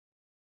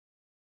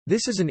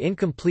This is an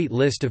incomplete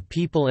list of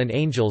people and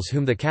angels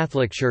whom the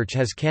Catholic Church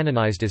has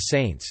canonized as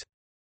saints.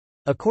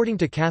 According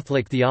to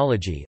Catholic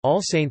theology,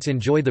 all saints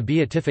enjoy the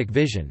beatific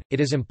vision, it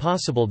is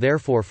impossible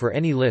therefore for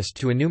any list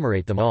to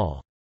enumerate them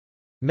all.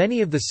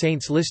 Many of the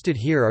saints listed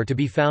here are to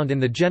be found in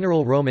the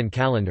general Roman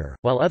calendar,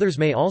 while others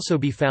may also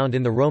be found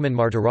in the Roman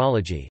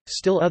martyrology,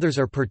 still others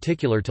are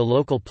particular to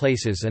local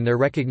places and their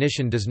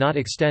recognition does not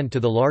extend to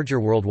the larger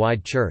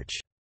worldwide Church.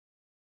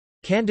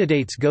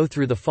 Candidates go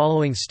through the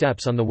following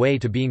steps on the way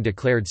to being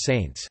declared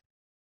saints.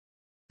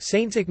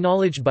 Saints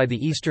acknowledged by the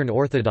Eastern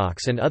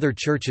Orthodox and other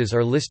churches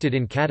are listed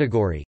in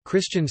category,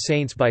 Christian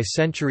saints by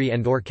century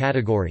and/or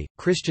category,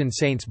 Christian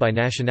saints by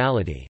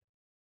nationality.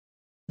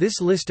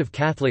 This list of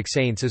Catholic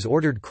saints is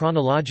ordered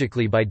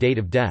chronologically by date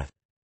of death.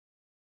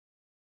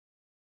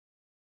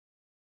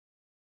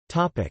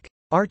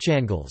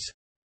 Archangels.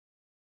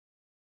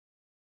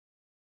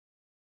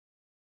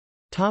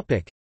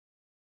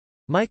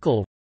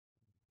 Michael,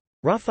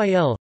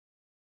 Raphael,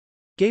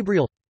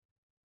 Gabriel.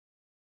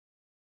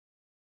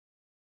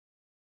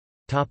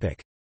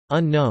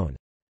 Unknown.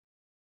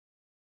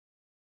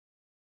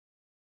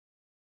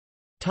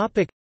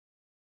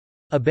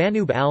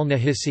 Abanub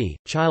al-Nahisi,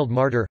 child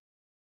martyr.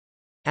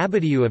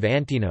 Abadiu of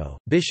Antino,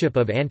 Bishop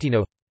of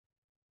Antino.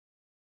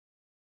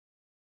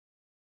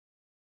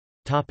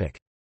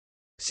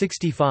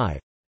 65.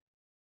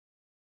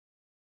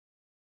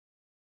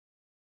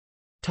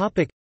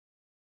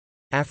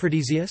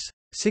 Aphrodisias?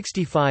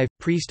 65,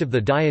 priest of the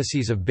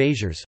Diocese of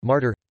Béziers,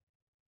 martyr.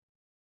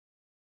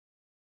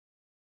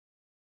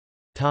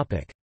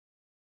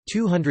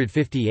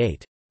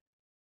 258.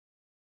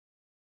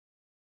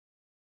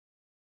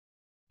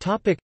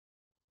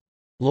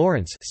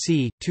 Lawrence,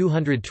 c.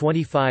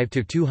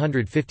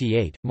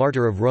 225–258,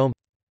 martyr of Rome.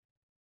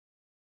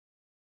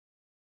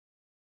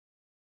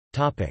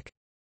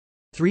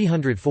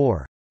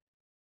 304.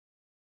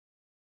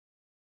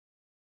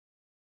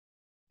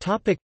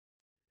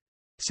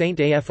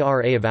 Saint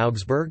Afra of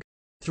Augsburg,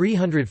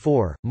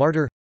 304,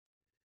 martyr.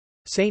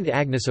 Saint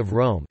Agnes of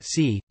Rome,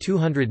 c.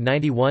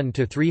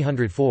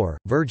 291–304,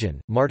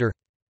 virgin, martyr.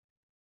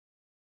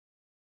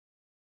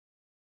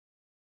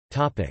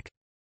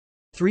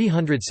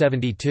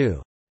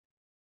 372.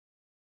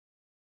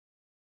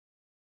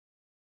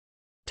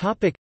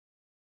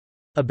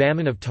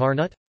 Abaman of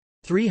Tarnut,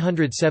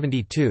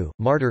 372,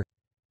 martyr.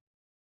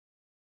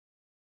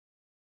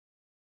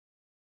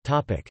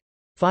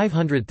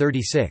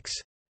 536.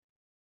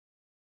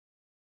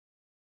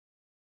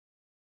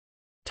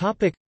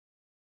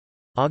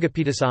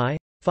 Agapetus I,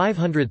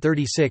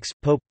 536,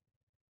 Pope.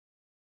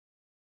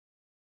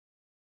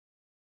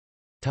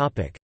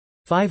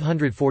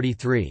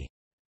 543.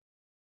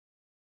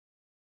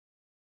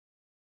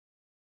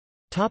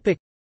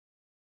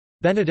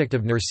 Benedict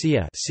of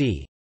Nursia,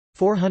 c.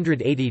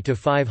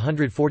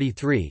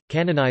 480–543,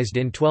 canonized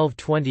in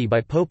 1220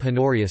 by Pope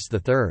Honorius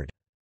III.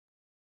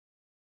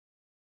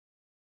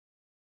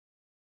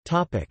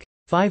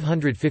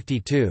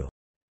 552.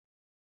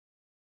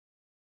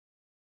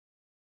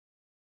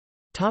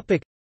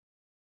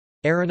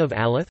 Aaron of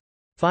Alath,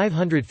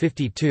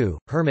 552,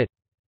 hermit.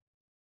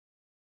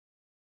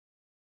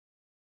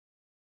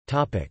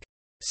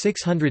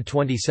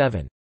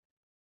 627.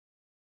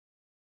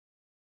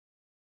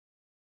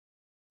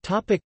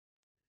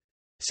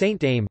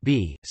 Saint Aim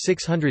B.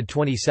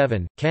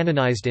 627,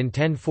 canonized in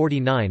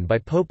 1049 by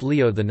Pope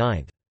Leo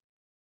IX.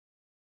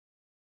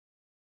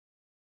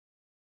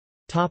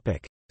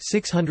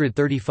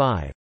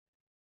 635.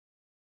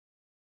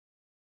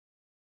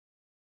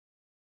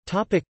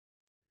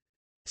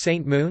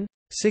 Saint Moon,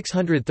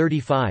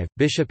 635,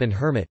 bishop and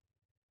hermit.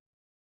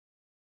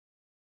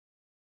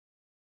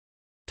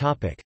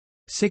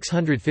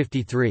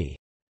 653.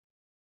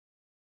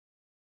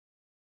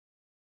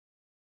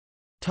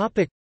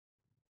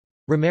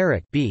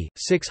 Romeric B.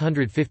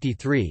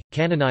 653,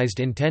 canonized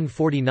in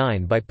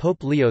 1049 by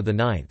Pope Leo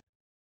IX.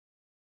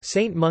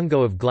 Saint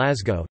Mungo of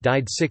Glasgow,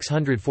 died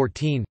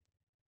 614.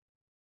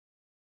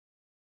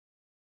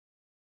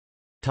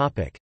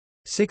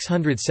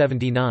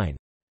 679.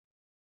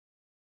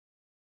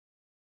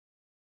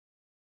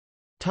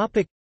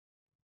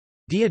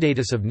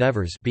 Deodatus of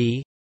Nevers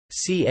B.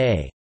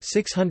 ca.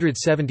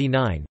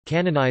 679,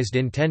 canonized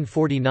in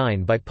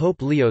 1049 by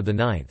Pope Leo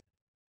IX.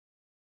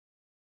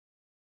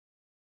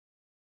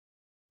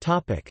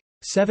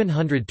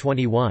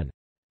 721.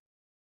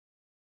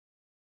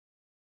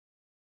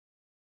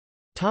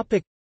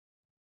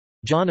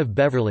 John of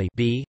Beverley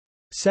B.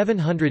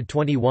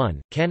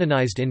 721,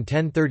 canonized in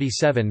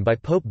 1037 by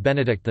Pope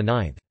Benedict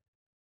IX.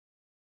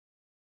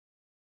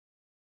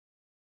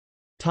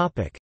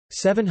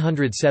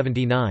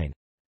 779.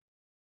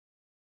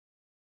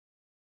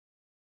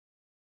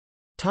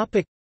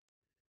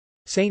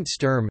 Saint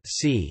Sturm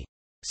c.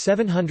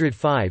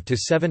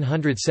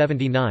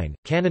 705–779,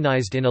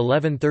 canonized in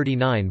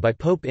 1139 by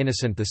Pope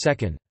Innocent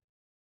II.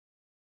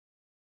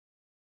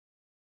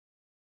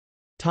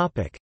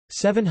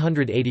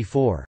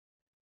 784.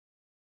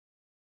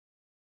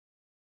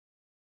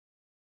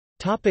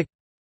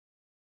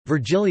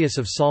 Virgilius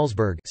of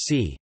Salzburg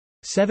c.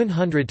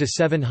 700 to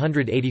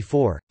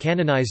 784,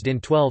 canonized in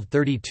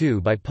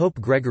 1232 by Pope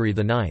Gregory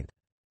IX.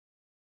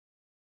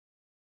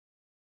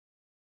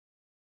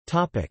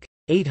 Topic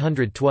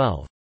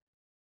 812.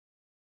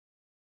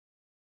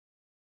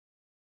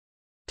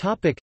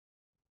 Topic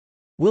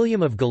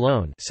William of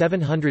Gellone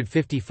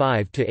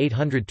 755 to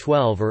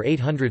 812 or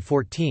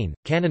 814,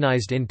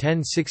 canonized in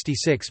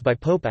 1066 by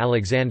Pope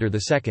Alexander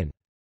II.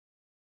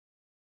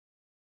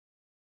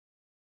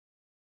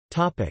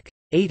 Topic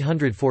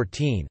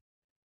 814.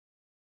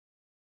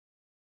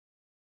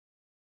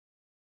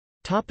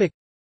 Topic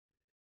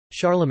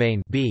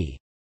Charlemagne b.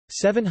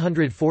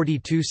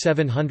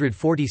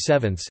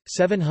 742–747,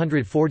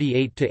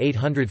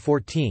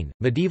 748–814,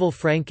 medieval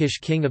Frankish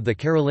king of the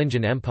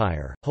Carolingian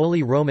Empire,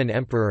 Holy Roman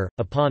Emperor,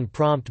 upon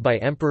prompt by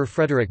Emperor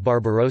Frederick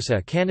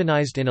Barbarossa,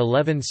 canonized in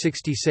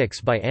 1166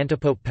 by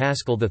Antipope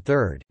Paschal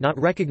III, not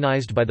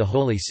recognized by the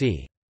Holy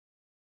See.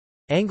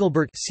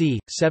 Angilbert c.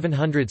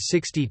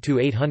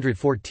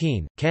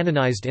 760–814,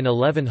 canonized in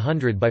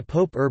 1100 by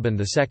Pope Urban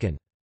II.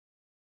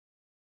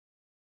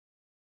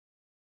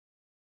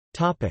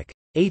 Topic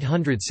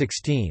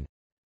 816.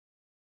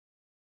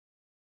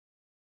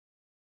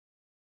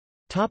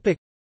 Topic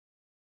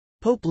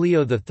Pope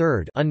Leo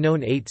III,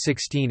 unknown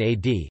 816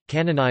 AD,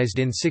 canonized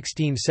in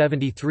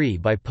 1673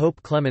 by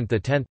Pope Clement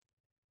X.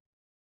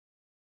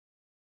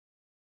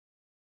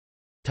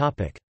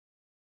 Topic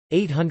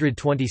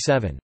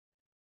 827.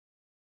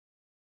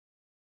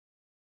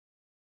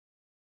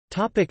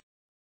 Topic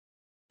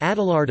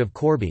Adelard of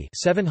Corbie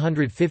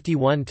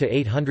 751 to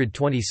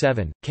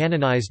 827,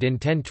 canonized in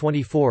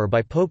 1024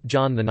 by Pope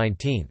John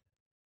XIX.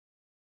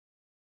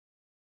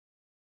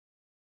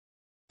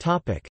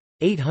 Topic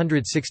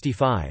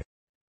 865.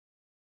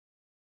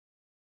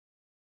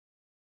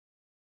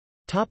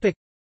 Topic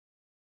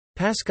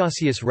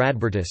Paschasius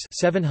Radbertus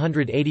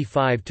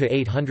 785 to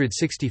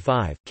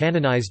 865,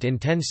 canonized in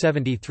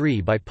 1073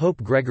 by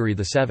Pope Gregory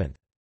VII.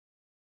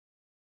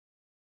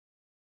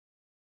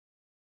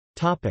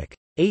 Topic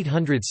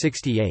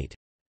 868.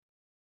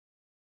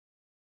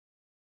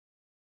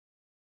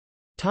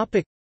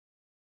 Topic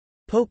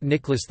Pope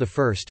Nicholas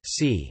I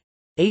c.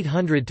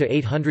 800 to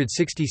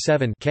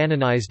 867,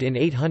 canonized in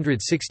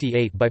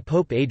 868 by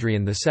Pope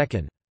Adrian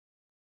II.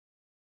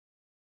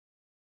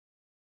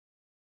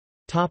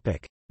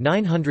 Topic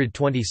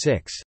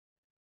 926.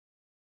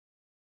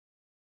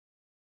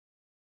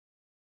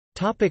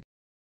 Topic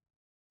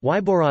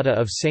Wiborata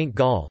of Saint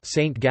Gall,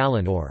 Saint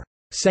Gallen or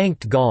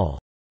Sankt Gall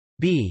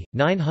b.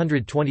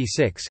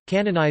 926,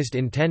 canonized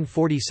in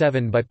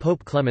 1047 by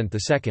Pope Clement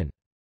II.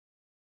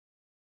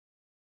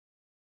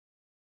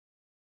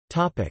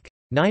 Topic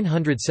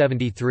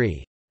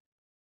 973.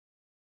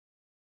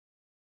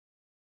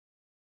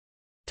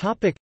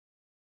 Topic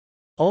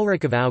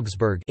Ulrich of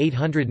Augsburg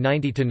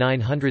 890 to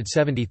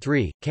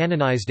 973,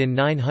 canonized in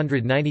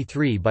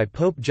 993 by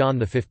Pope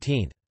John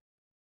XV.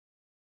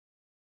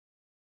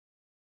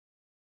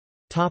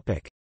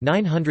 Topic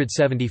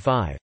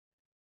 975.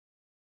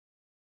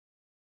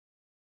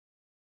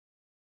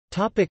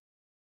 Topic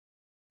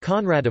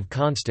Conrad of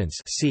Constance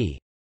c.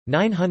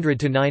 900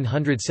 to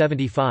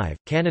 975,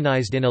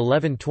 canonized in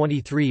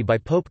 1123 by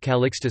Pope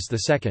Calixtus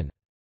II.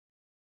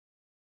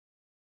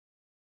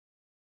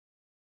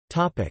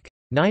 Topic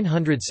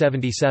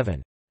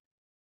 977.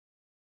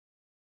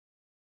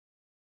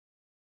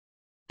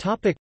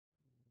 Topic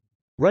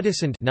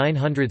Rudisund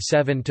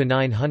 907 to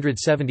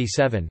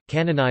 977,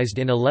 canonized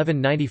in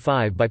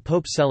 1195 by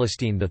Pope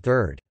Celestine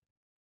III.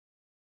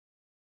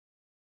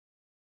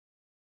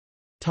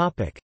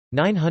 Topic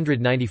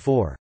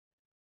 994.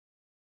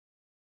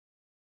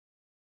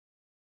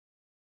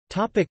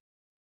 Topic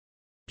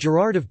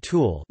Gerard of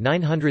Toul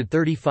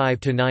 935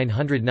 to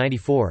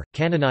 994,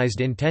 canonized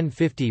in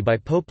 1050 by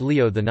Pope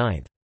Leo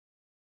IX.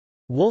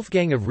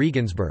 Wolfgang of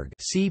Regensburg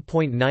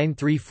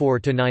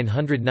c.934 to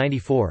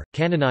 994,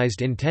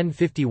 canonized in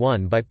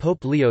 1051 by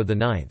Pope Leo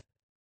IX.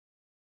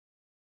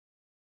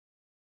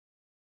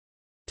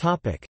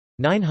 Topic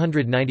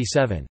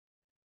 997.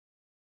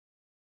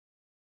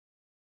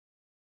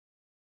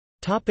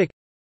 Topic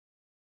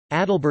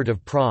Adalbert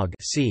of Prague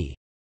c.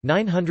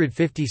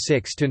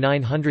 956 to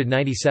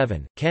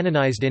 997,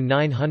 canonized in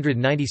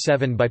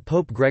 997 by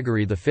Pope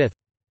Gregory V.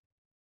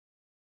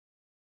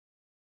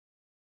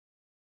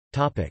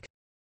 Topic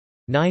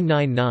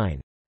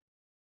 999.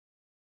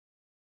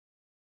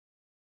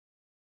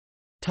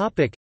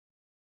 Topic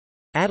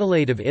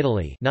Adelaide of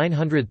Italy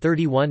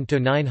 931 to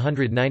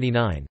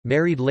 999,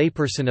 married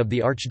layperson of the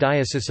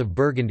Archdiocese of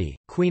Burgundy,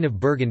 Queen of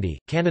Burgundy,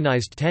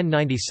 canonized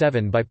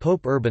 1097 by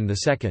Pope Urban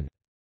II.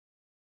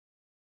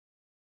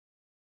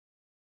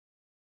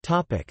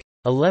 Topic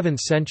 11th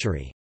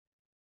century.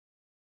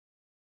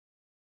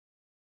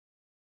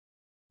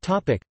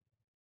 Topic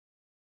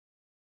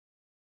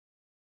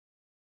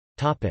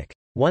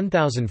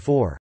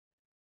 1004.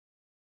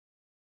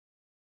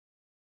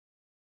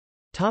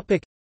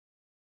 Topic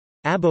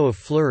Abbo of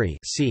Fleury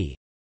c.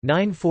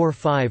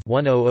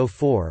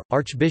 945-1004,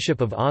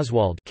 Archbishop of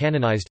Oswald,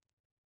 canonized.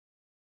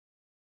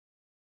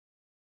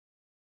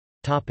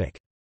 Topic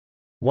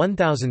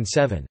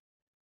 1007.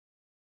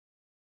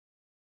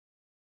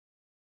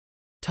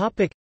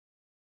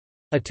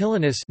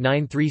 Attilinus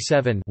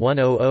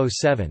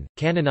 937-1007,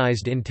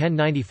 canonized in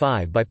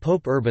 1095 by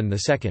Pope Urban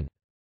II.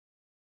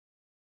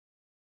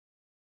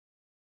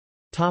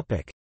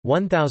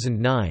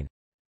 1009.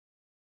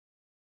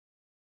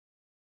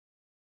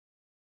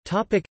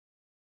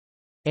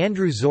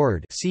 Andrew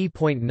Zord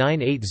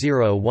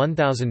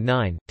c.980-1009,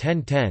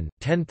 1010,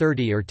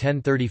 1030 or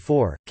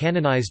 1034,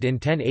 canonized in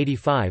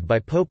 1085 by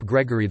Pope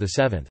Gregory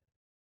VII.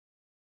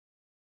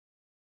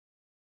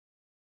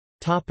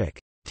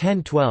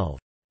 1012.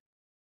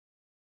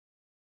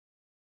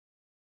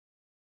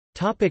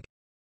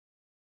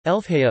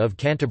 Elfhea of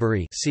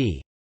Canterbury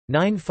c.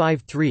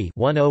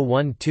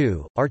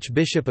 953-1012,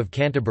 Archbishop of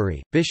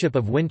Canterbury, Bishop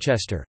of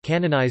Winchester,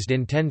 canonized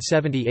in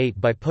 1078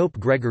 by Pope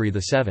Gregory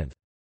VII.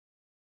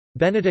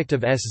 Benedict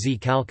of Sz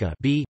Calca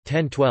b.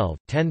 1012,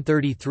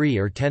 1033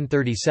 or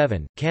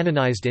 1037,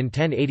 canonized in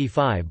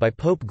 1085 by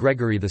Pope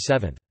Gregory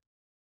VII.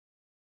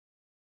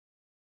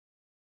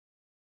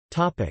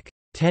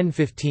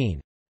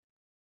 1015.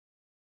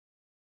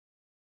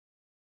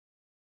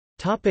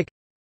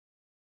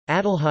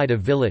 Adelheid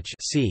of Villach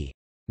c.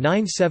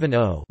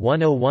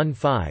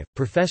 970-1015,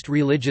 professed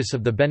religious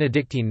of the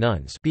Benedictine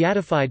nuns,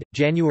 beatified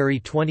January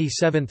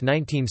 27,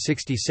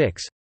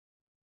 1966.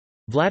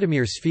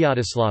 Vladimir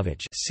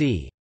Sviatoslavich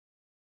c.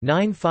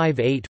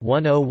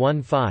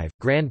 958-1015,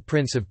 Grand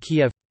Prince of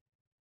Kiev.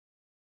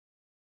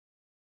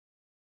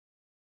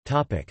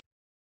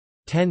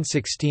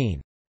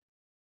 1016.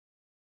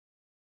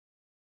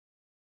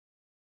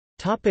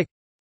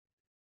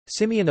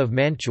 Simeon of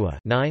Mantua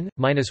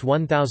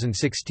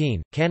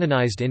 9-1016,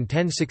 canonized in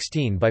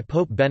 1016 by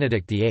Pope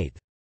Benedict VIII.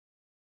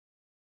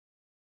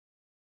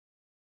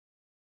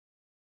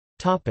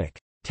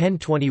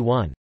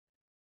 1021.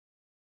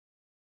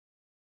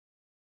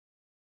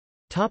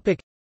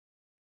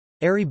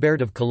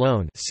 Aribert of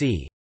Cologne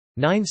c.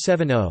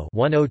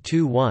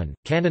 970-1021,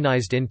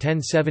 canonized in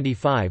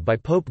 1075 by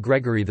Pope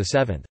Gregory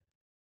VII.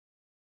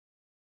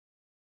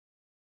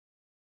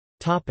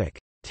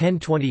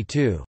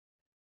 1022.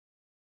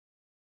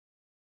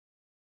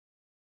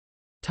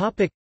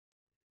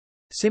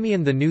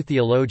 Simeon the New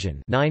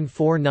Theologian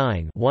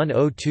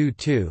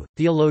 949-1022,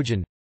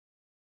 theologian.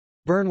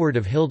 Bernward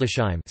of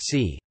Hildesheim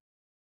c.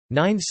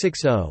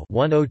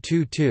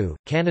 960-1022,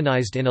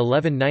 canonized in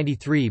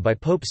 1193 by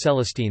Pope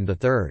Celestine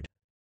III.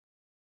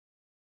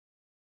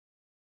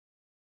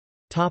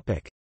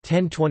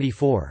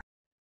 1024.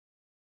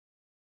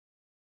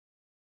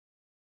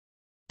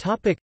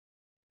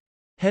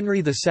 Henry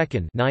II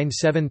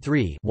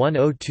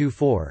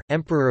 973-1024,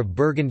 Emperor of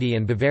Burgundy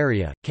and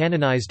Bavaria,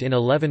 canonized in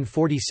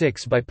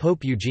 1146 by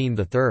Pope Eugene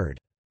III.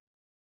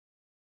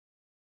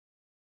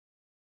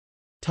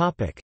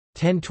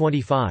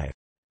 1025.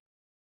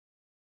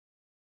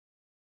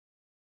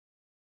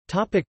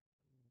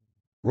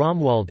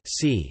 Romuald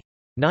c.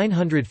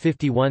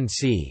 951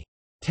 c.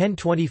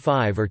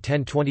 1025 or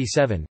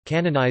 1027,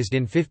 canonized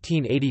in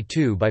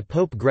 1582 by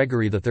Pope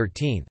Gregory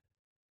XIII.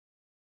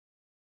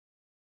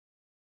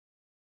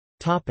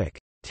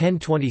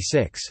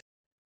 1026.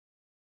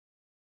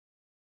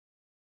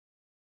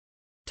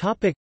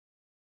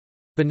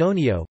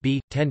 Benonio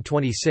b.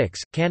 1026,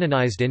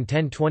 canonized in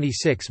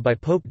 1026 by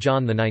Pope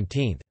John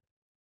XIX.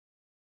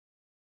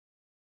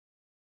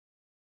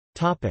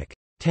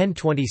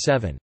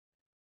 1027.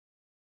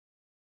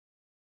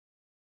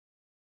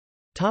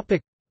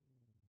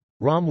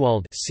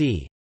 Romuald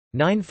c.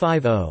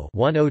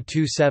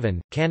 950-1027,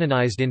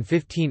 canonized in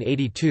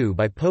 1582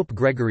 by Pope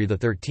Gregory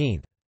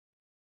XIII.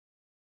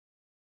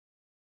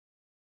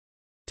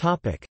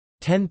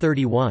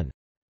 1031.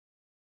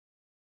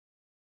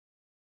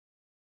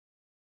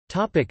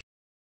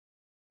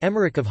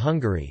 Emmerich of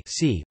Hungary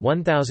c.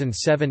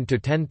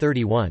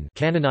 1007-1031,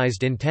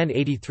 canonized in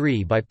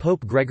 1083 by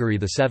Pope Gregory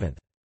VII.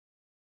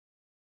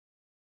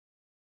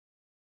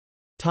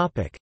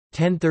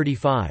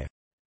 1035.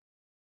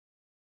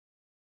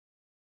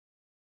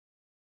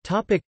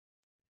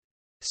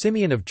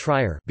 Simeon of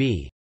Trier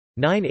b.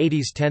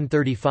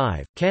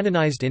 980s-1035,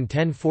 canonized in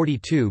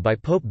 1042 by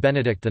Pope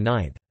Benedict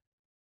IX.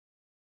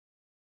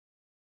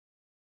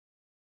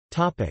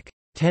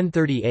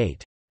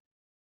 1038.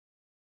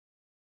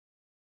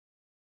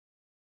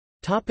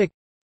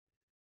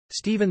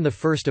 Stephen I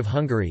of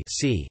Hungary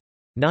c.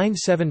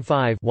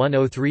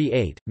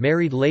 975-1038,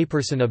 married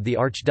layperson of the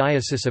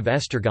Archdiocese of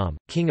Esztergom,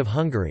 King of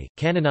Hungary,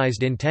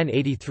 canonized in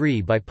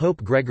 1083 by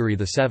Pope Gregory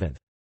VII.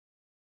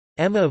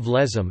 Emma of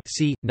Lezham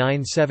c.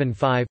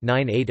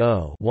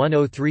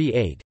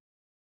 975-980-1038,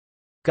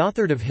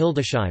 Gotthard of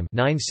Hildesheim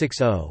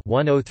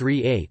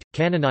 960-1038,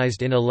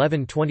 canonized in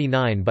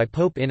 1129 by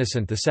Pope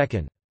Innocent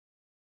II.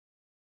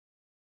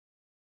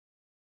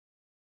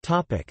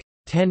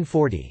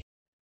 1040.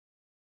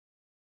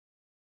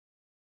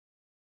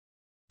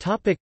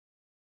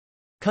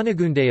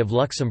 Cunegunde of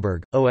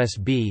Luxembourg,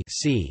 OSB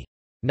c.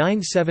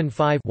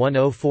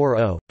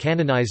 975-1040,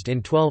 canonized in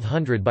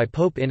 1200 by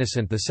Pope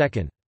Innocent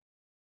II.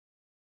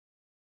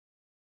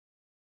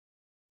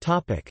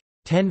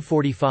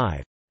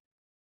 1045.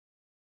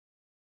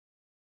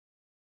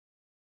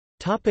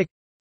 Topic: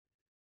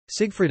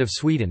 Sigfrid of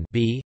Sweden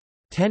b.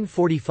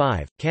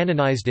 1045,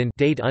 canonized in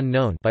date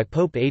unknown by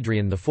Pope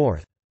Adrian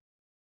IV.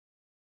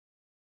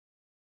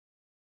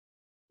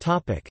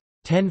 Topic: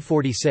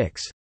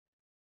 1046.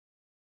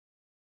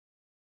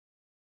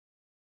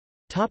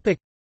 Topic: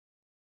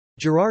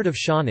 Gerard of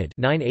Chaunard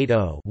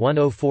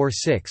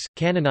 980-1046,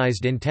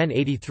 canonized in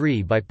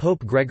 1083 by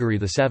Pope Gregory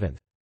VII.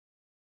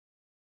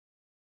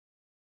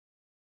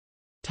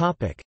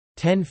 Topic: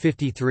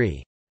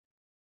 1053.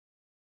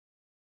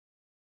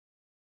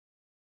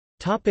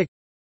 Topic: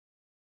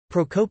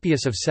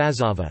 Procopius of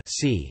Sazava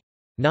c.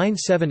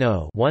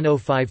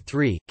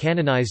 970-1053,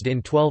 canonized in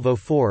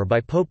 1204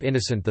 by Pope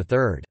Innocent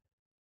III.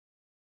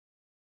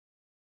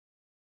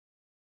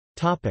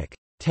 Topic: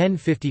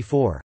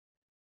 1054.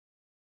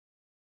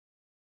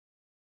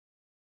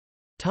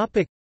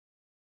 Topic: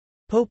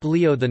 Pope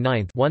Leo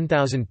IX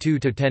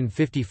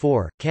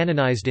 1002-1054,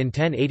 canonized in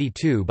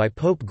 1082 by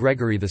Pope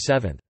Gregory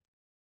VII.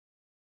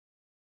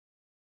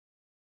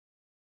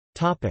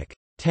 Topic: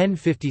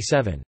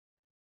 1057.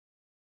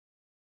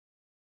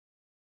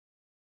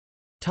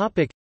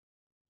 Topic: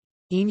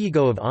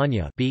 Inigo of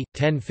Anya b.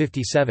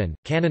 1057,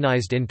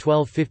 canonized in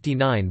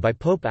 1259 by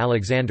Pope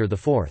Alexander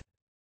IV.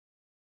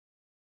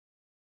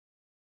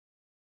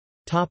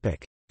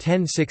 Topic: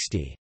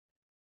 1060.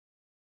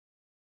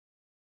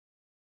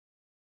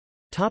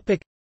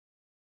 Topic: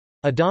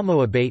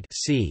 Adamo Abate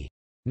c.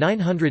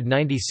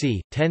 990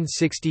 c.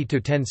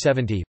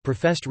 1060-1070,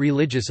 professed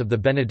religious of the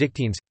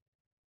Benedictines.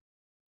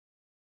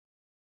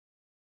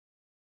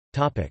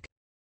 Topic: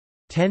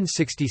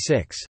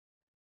 1066.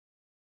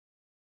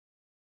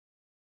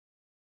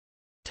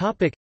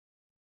 Topic: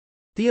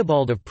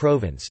 Theobald of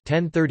Provence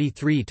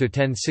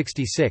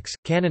 1033-1066,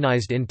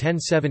 canonized in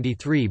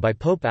 1073 by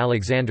Pope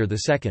Alexander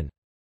II.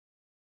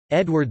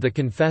 Edward the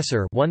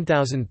Confessor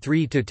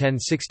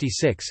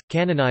 1003-1066,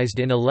 canonized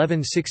in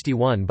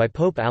 1161 by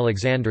Pope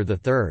Alexander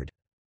III.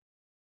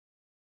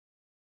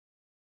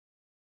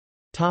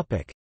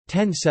 Topic: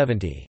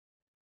 1070.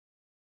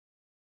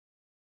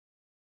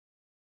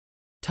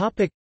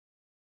 Topic: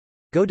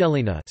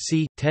 Godelina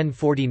c.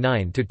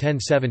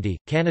 1049-1070,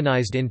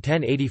 canonized in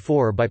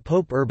 1084 by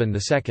Pope Urban II.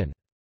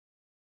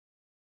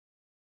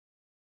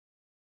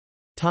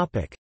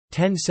 Topic: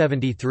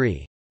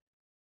 1073.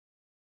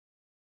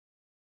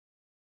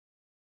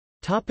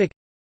 Topic: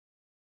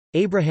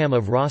 Abraham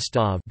of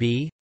Rostov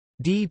b.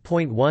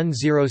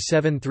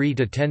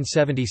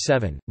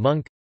 d.1073-1077,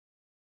 monk.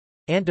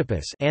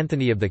 Antipas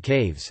Anthony of the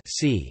Caves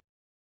c.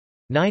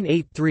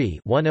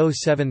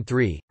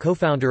 983-1073,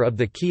 co-founder of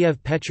the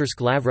Kiev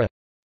Pechersk Lavra.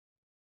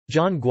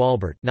 John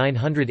Gualbert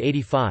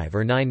 985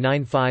 or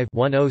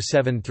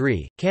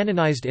 995-1073,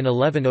 canonized in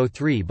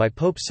 1103 by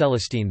Pope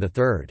Celestine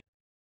III.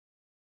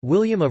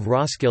 William of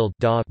Roskilde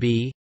da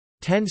b.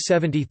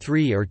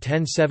 1073 or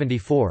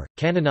 1074,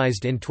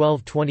 canonized in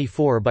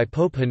 1224 by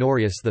Pope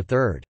Honorius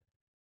III.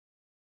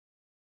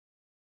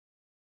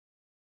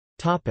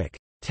 Topic: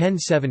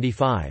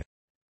 1075.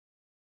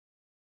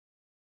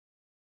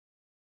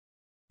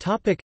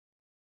 Topic: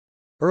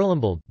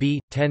 Erlembald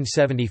b.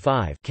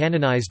 1075,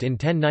 canonized in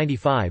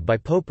 1095 by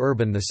Pope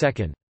Urban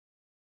II.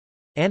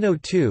 Anno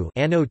II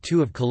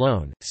of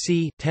Cologne,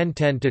 c.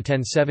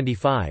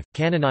 1010-1075,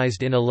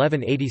 canonized in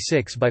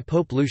 1186 by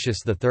Pope Lucius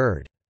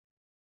III.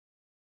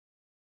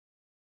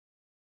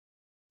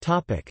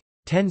 Topic: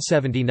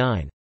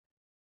 1079.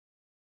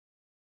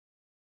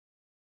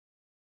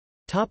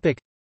 Topic: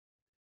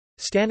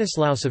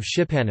 Stanislaus of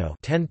Shipano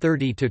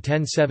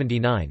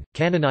 1030-1079,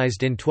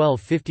 canonized in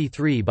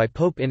 1253 by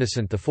Pope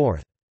Innocent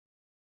IV.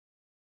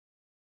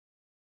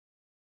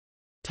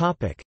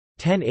 Topic: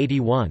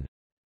 1081.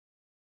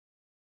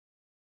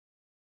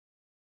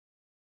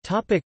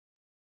 Topic: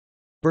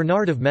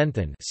 Bernard of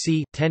Menthon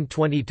c.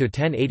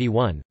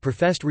 1020-1081,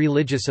 professed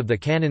religious of the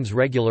Canons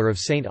Regular of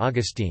St.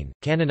 Augustine,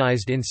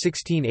 canonized in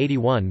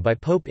 1681 by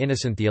Pope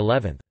Innocent XI.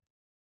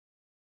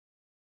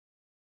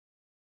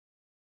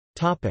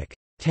 Topic: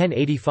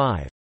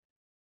 1085.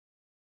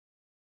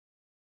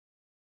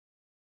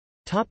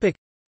 Topic: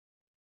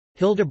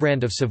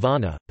 Hildebrand of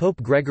Savannah,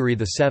 Pope Gregory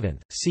VII,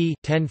 c.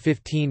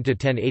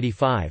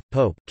 1015-1085,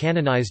 Pope,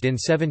 canonized in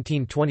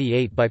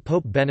 1728 by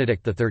Pope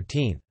Benedict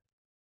XIII.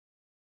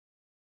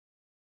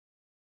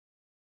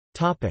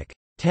 Topic: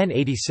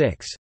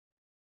 1086.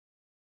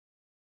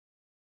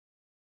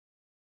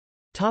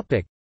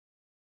 Topic: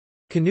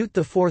 Canute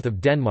IV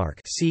of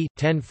Denmark, c.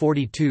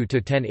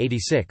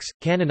 1042-1086,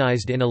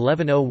 canonized in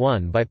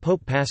 1101 by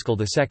Pope Paschal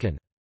II.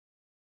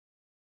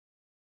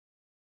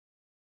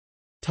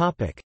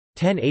 Topic: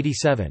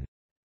 1087.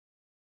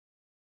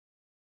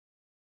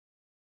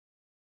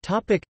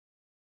 Topic: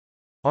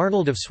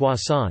 Arnold of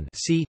Soissons,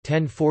 c.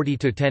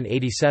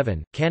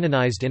 1040-1087,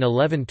 canonized in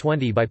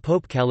 1120 by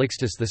Pope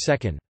Calixtus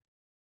II.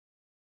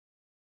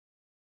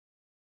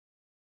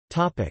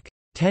 Topic: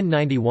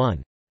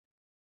 1091.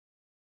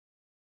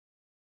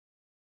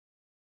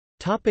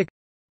 Topic: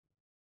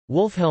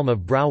 Wolfhelm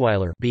of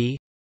Brauweiler, b.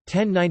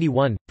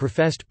 1091,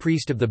 professed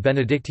priest of the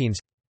Benedictines.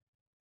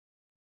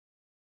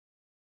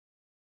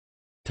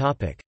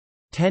 Topic: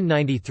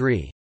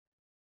 1093.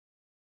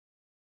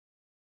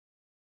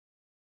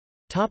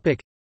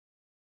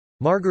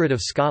 Margaret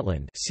of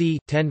Scotland, c.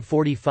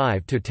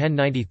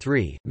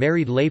 1045–1093,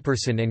 married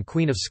layperson and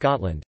Queen of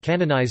Scotland,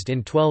 canonised in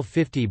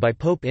 1250 by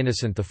Pope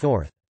Innocent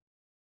IV.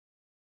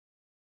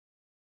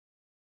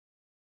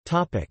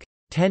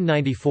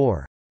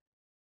 1094.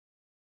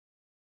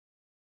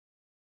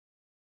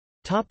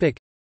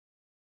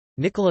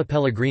 Nicola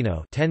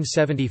Pellegrino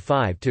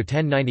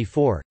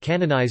 (1075–1094),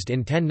 canonized in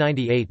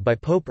 1098 by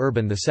Pope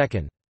Urban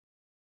II.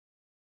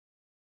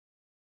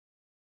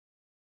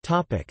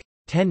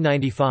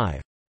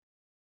 1095.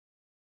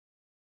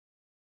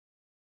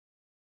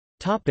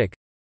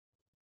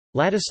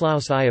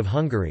 Ladislaus I of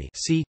Hungary,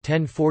 c.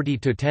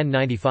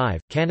 1040–1095,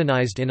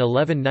 canonized in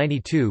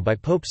 1192 by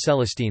Pope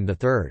Celestine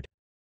III.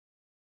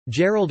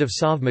 Gerald of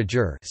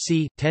Sauve-Majeur,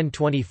 c.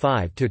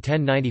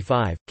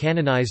 1025–1095,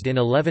 canonized in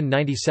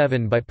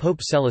 1197 by Pope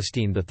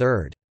Celestine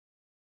III.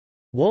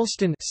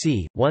 Wolston,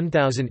 c.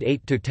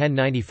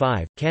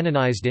 1008–1095,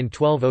 canonized in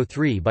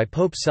 1203 by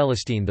Pope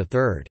Celestine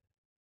III.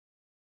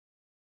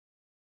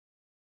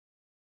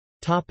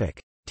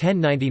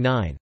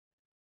 1099.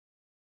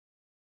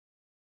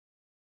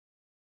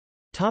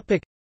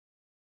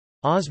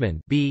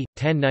 Osmond, b.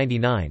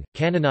 1099,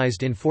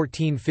 canonized in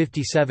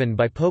 1457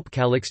 by Pope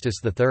Calixtus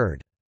III.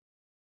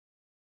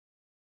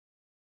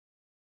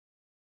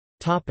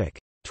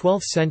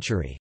 12th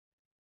century.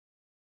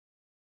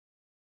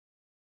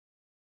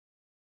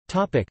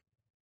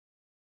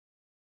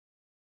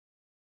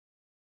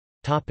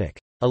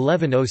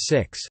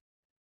 1106.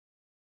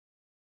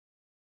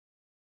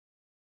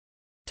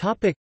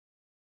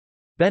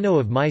 Benno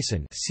of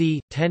Meissen, c.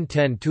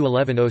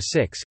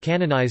 1010–1106,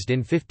 canonized in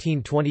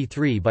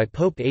 1523 by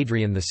Pope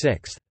Adrian VI.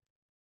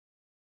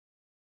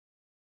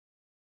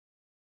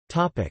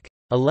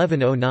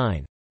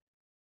 1109.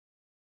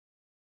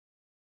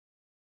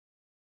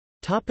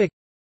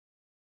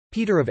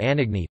 Peter of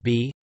Anagni,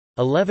 b.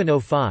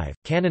 1105,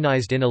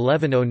 canonized in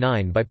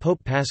 1109 by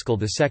Pope Paschal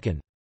II.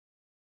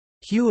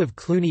 Hugh of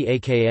Cluny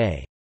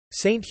aka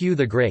Saint Hugh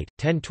the Great,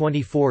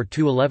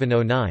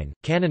 1024–1109,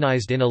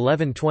 canonized in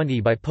 1120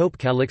 by Pope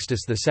Calixtus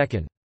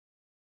II.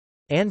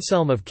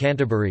 Anselm of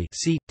Canterbury,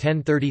 c.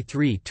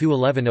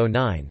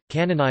 1033–1109,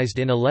 canonized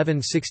in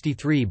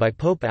 1163 by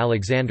Pope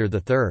Alexander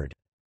III.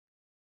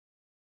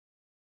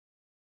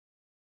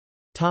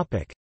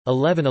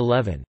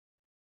 1111.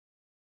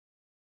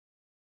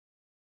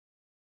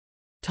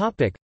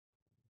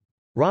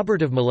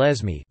 Robert of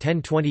Molesme,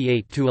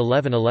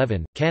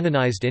 1028–1111,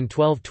 canonized in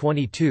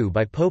 1222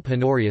 by Pope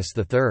Honorius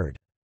III.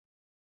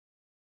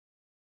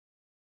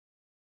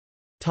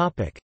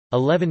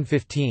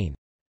 1115.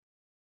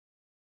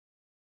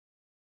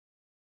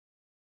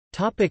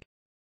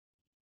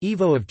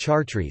 Ivo of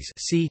Chartres,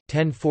 c.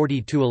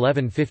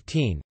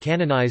 1040–1115,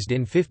 canonized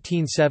in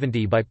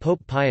 1570 by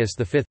Pope Pius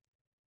V.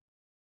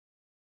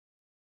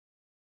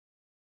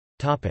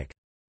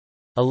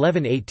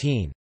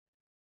 1118.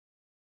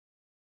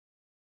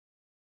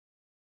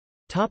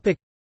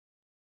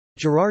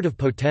 Gerard of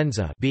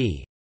Potenza,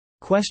 b.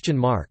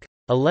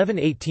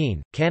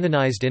 1118,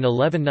 canonized in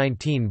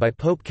 1119 by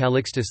Pope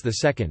Calixtus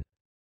II.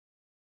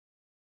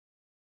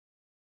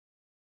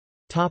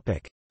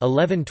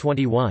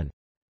 1121.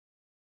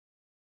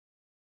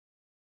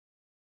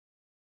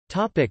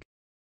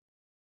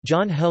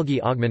 John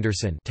Helgi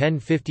Augmundarson,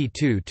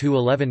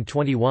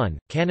 1052–1121,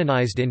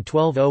 canonized in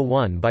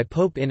 1201 by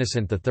Pope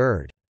Innocent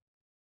III.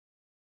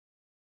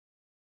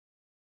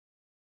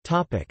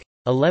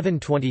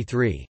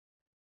 1123.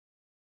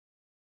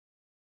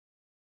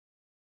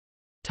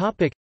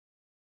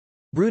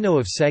 Bruno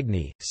of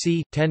Segni,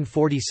 c.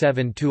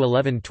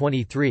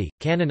 1047–1123,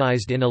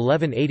 canonized in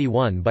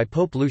 1181 by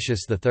Pope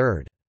Lucius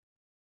III.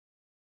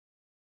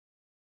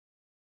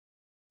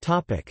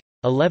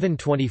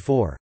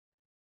 1124.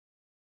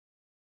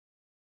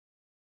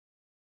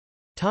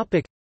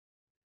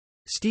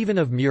 Stephen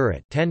of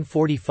Muret,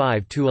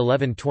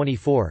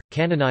 1045–1124,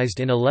 canonized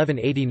in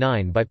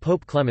 1189 by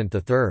Pope Clement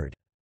III.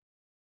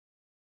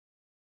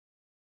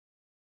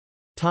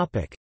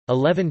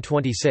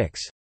 1126.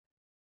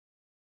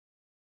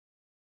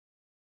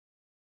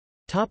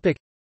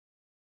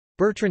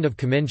 Bertrand of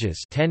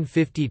Comminges,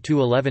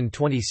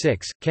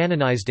 1050–1126,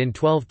 canonized in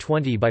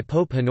 1220 by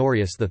Pope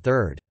Honorius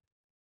III.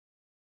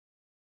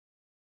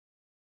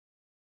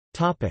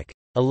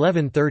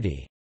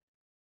 1130.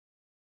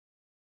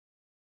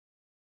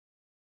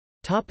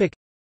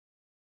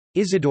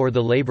 Isidore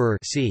the Laborer,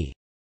 c.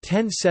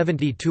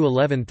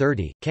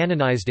 1070–1130,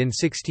 canonized in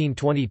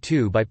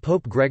 1622 by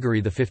Pope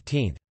Gregory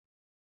XV.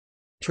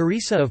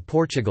 Teresa of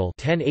Portugal,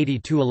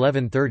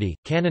 1080–1130,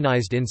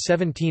 canonized in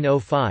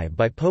 1705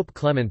 by Pope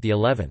Clement XI.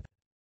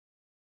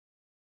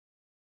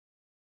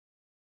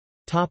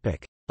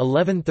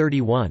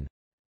 1131.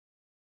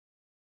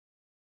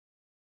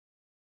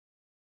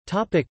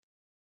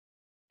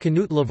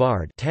 Canute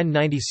Lavard,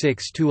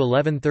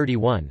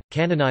 1096–1131,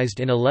 canonized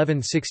in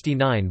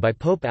 1169 by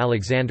Pope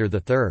Alexander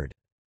III.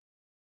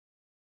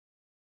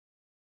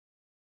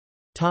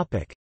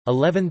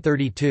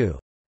 1132.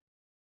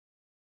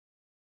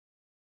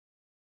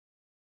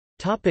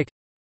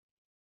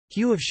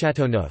 Hugh of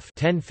Châteauneuf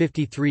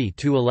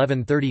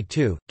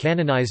 (1053–1132),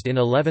 canonized in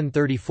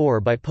 1134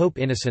 by Pope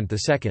Innocent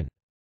II.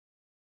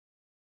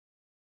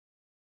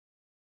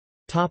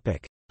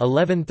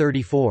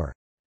 1134.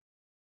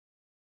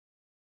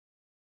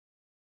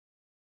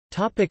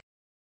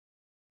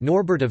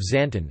 Norbert of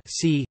Xanten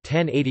c.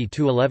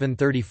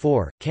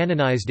 1080–1134,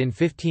 canonized in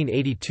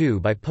 1582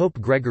 by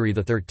Pope Gregory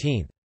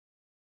XIII.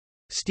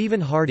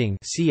 Stephen Harding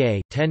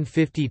ca.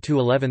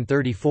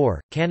 1050–1134,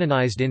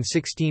 canonized in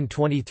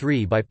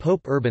 1623 by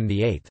Pope Urban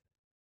VIII.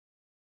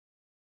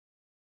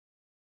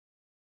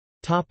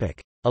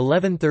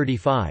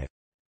 1135.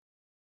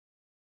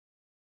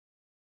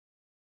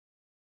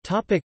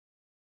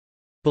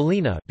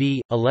 Bellina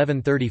b.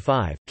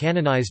 1135,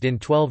 canonized in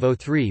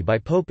 1203 by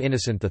Pope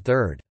Innocent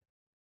III.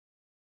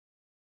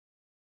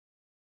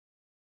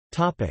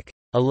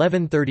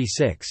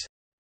 1136.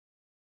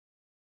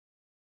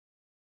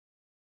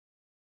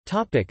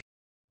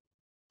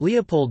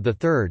 Leopold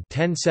III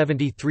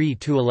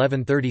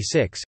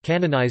 (1073–1136),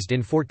 canonized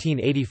in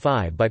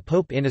 1485 by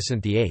Pope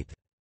Innocent VIII.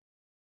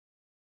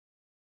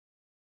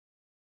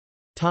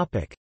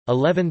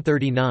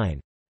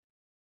 1139.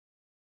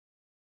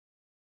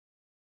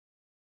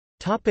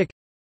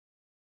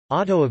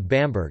 Otto of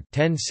Bamberg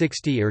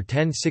 (1060 or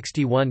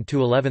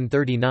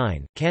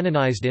 1061–1139),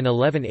 canonized in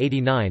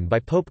 1189 by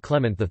Pope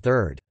Clement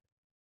III.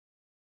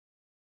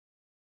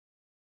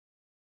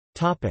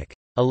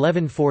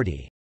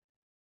 1140.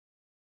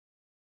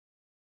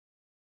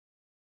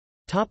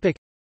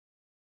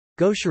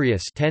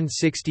 Gaucherius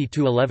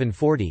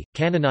 (1060–1140),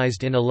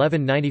 canonized in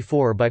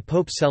 1194 by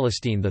Pope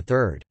Celestine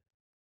III.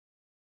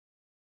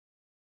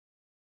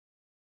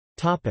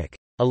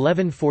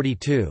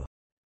 1142.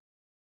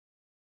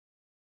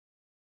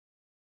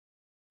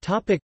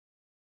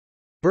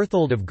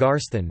 Berthold of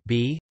Garsthin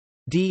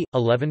b.d.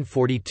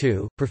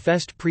 1142,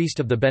 professed priest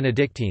of the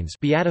Benedictines,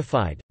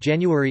 beatified,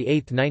 January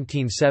 8,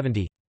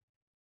 1970.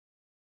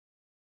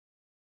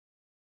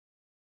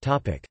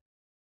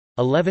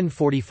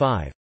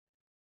 1145.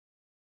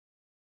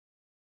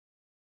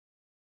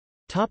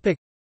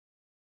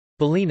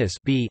 Bellinus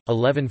b.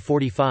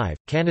 1145,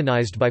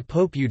 canonized by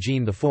Pope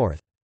Eugene IV.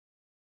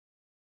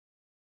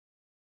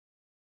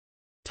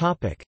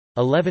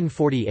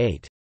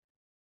 1148.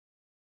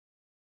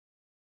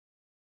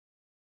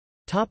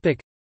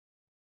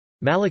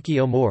 Malachy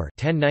O'More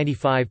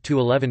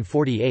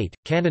 (1095–1148),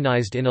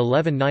 canonized in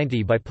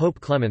 1190 by Pope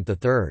Clement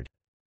III.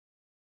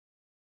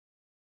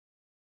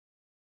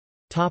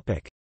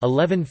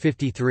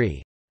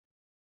 1153.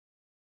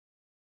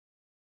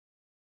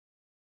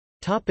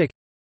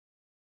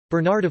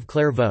 Bernard of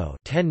Clairvaux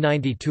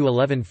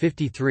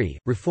 (1090–1153),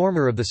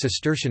 reformer of the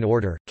Cistercian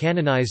order,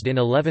 canonized in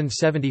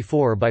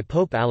 1174 by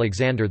Pope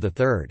Alexander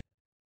III.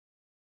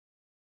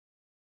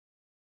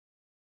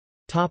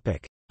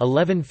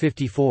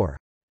 1154.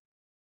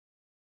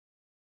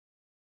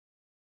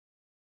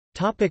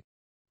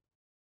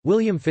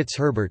 William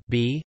Fitzherbert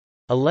b.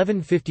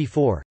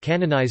 1154,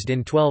 canonized in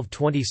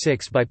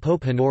 1226 by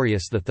Pope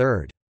Honorius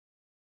III.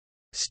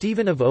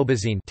 Stephen of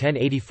Aubazine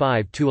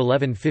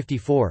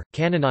 (1085–1154),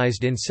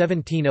 canonized in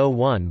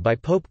 1701 by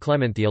Pope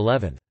Clement XI.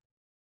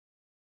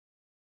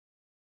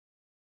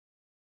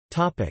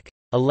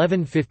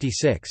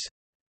 1156.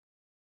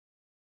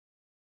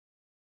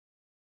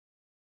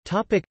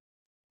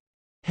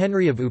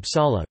 Henry of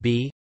Uppsala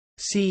b.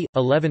 c.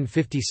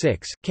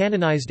 1156,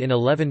 canonized in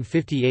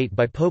 1158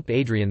 by Pope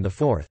Adrian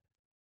IV.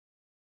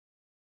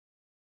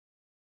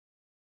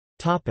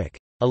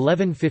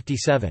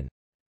 1157.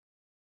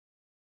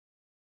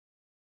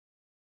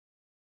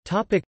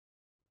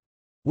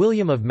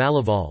 William of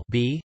Malaval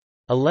b.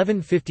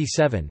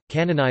 1157,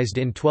 canonized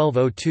in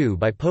 1202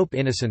 by Pope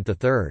Innocent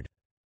III.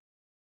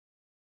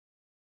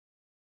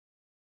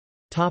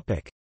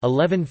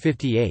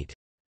 1158.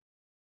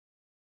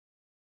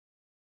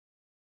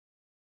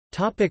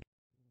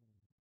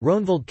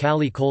 Ronvald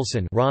Calle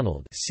Colson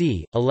Ronald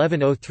c.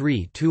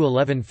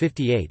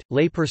 1103–1158,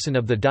 layperson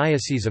of the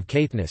Diocese of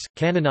Caithness,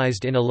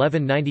 canonized in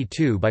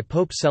 1192 by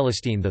Pope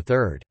Celestine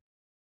III.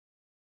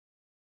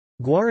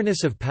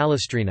 Guarinus of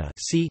Palestrina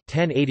c.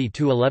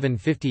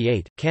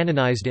 1080–1158,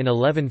 canonized in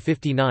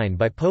 1159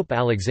 by Pope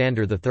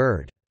Alexander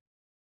III.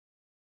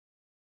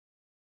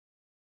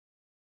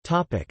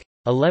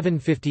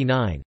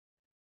 1159.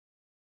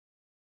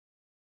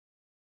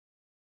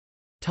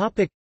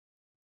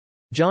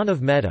 John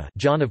of Meda,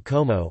 John of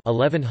Como,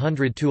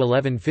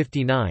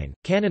 1100–1159,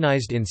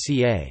 canonized in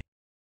ca.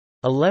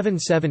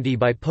 1170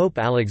 by Pope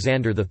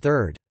Alexander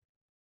III.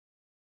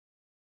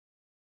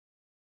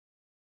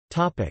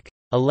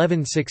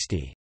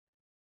 1160.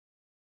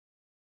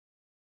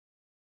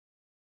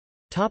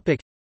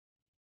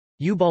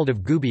 Ubald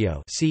of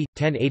Gubbio, c.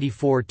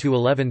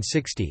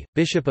 1084–1160,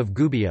 Bishop of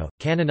Gubbio,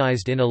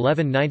 canonized in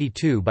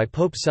 1192 by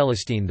Pope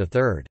Celestine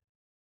III.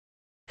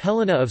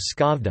 Helena of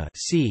Skavda,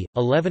 c.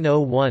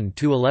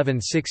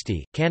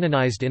 1101–1160,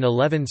 canonized in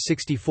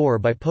 1164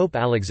 by Pope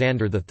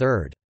Alexander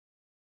III.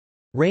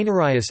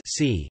 Rainerius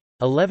c.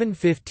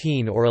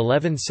 1115 or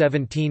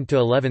 1117 to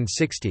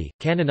 1160,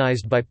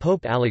 canonized by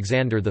Pope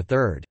Alexander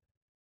III.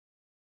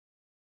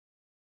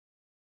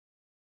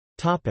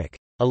 Topic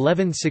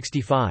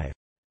 1165.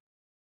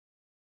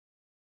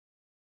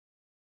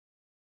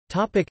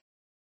 Topic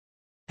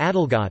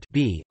Adelgot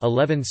B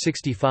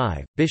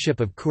 1165, Bishop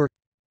of Cour.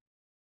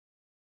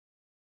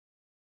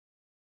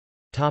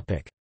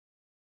 Topic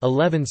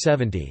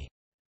 1170.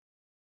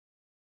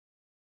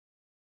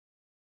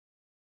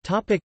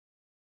 Topic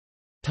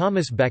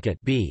Thomas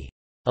Becket B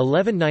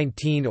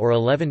 1119 or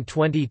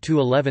 1120 to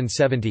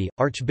 1170,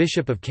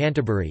 Archbishop of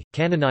Canterbury,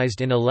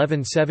 canonized in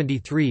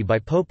 1173 by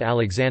Pope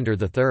Alexander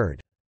III.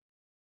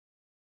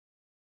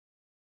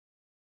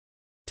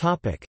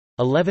 Topic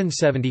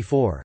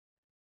 1174.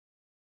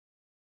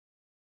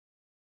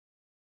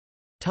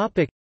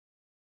 Topic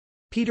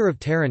Peter of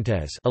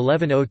Tarentaise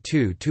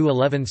 1102 to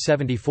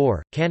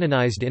 1174,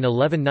 canonized in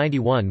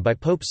 1191 by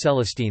Pope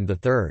Celestine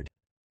III.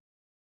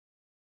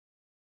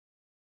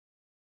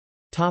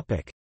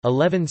 Topic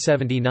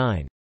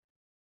 1179.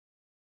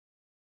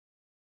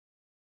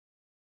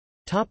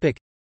 Topic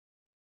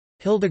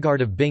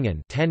Hildegard of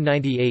Bingen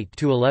 1098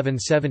 to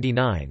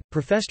 1179,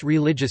 professed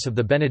religious of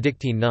the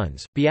Benedictine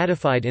nuns,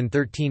 beatified in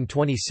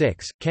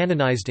 1326,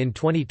 canonized in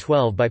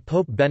 2012 by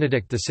Pope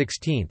Benedict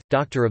XVI,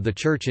 Doctor of the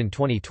Church in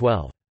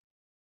 2012.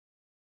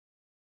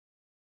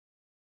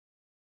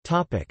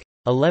 Topic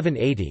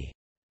 1180.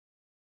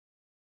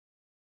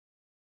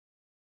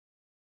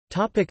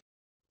 Topic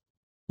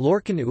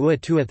Lorcan Ua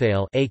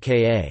Tuathail,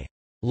 aka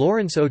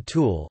Lawrence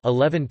O'Toole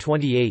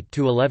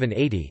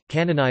 (1128–1180),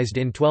 canonized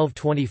in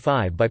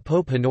 1225 by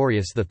Pope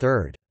Honorius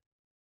III.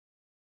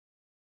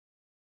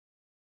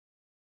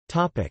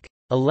 Topic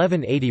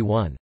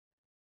 1181.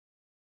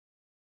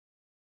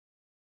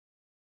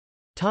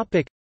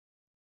 Topic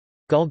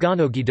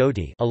Galgano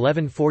Guidotti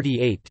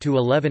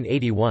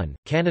 (1148–1181),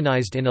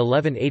 canonized in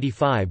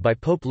 1185 by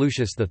Pope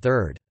Lucius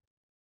III.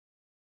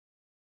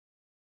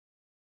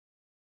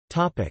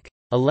 Topic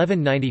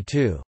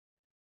 1192.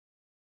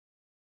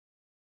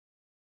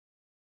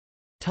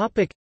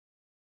 Topic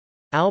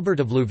Albert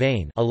of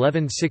Louvain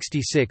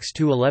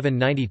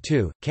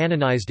 (1166–1192),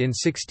 canonized in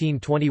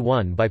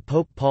 1621 by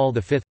Pope Paul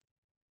V.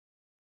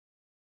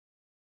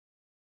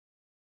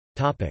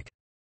 Topic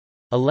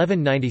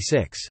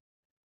 1196.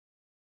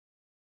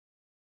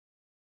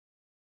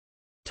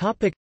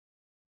 Topic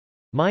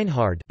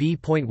Meinhard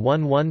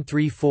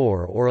B.1134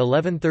 or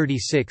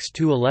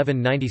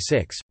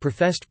 1136–1196,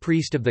 professed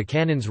priest of the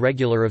Canons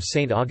Regular of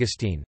St.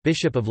 Augustine,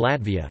 Bishop of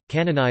Latvia,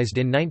 canonized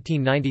in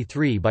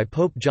 1993 by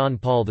Pope John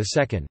Paul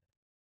II.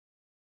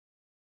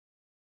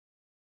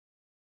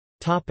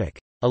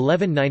 Topic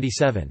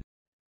 1197.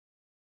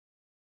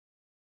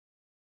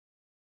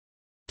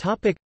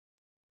 Topic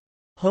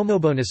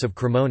Homobonus of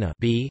Cremona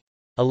B.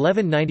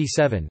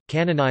 1197,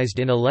 canonized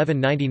in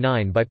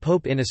 1199 by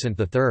Pope Innocent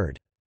III.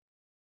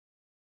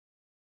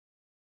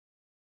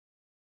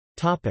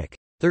 Topic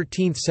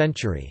 13th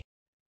century.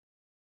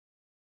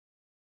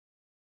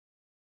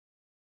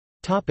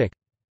 Topic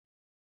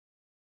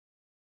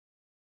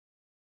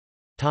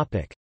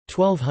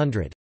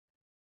 1200.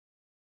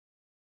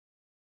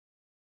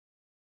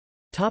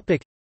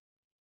 Topic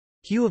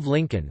Hugh of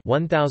Lincoln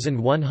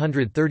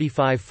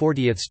 1135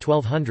 40ths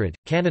 1200,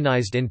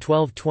 canonized in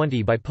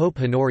 1220 by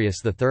Pope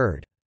Honorius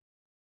III.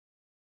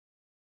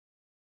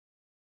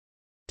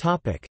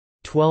 Topic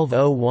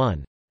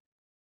 1201.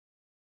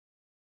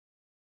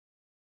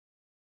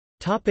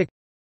 Topic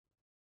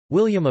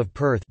William of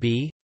Perth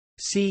B.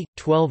 c.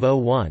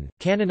 1201,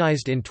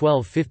 canonized in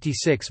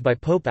 1256 by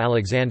Pope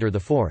Alexander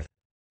IV.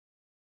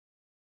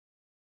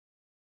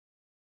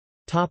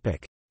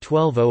 Topic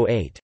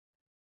 1208.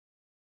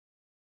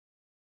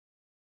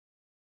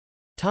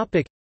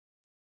 Topic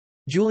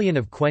Julian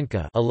of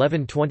Cuenca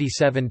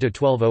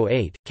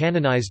 1127–1208,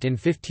 canonized in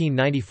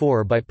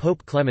 1594 by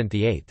Pope Clement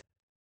VIII.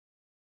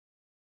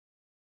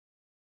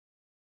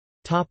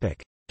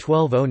 Topic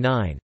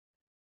 1209.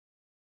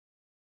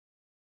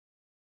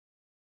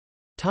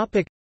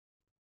 Topic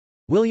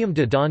William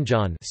de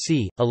Donjon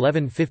c.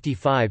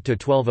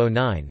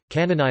 1155–1209,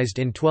 canonized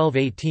in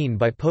 1218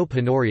 by Pope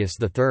Honorius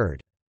III.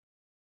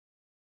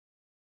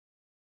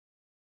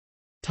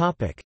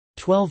 Topic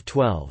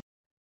 1212.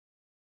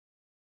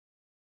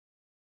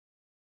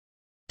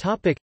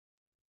 Topic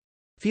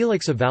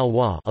Felix of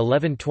Valois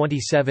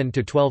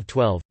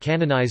 1127–1212,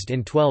 canonized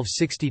in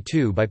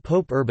 1262 by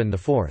Pope Urban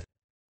IV.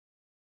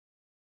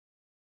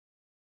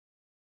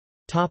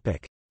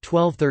 Topic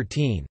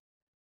 1213.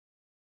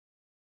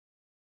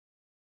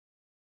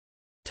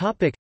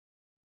 Topic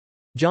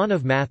John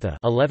of Matha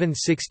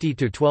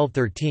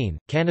 1160–1213,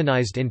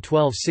 canonized in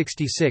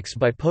 1266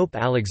 by Pope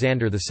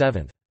Alexander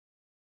VII.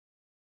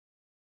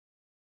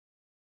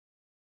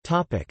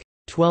 Topic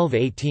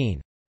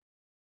 1218.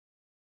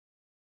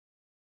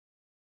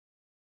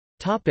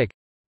 Topic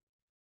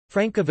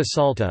Frank of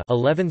Assalta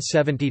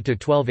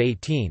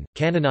 1170–1218,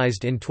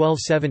 canonized in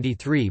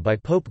 1273 by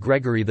Pope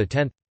Gregory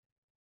X.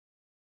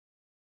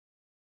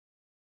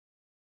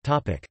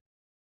 Topic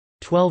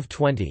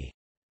 1220.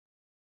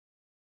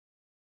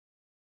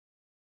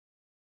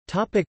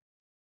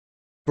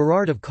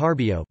 Berard of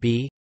Carbio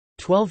b.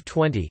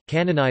 1220,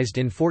 canonized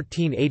in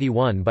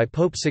 1481 by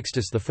Pope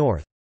Sixtus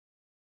IV.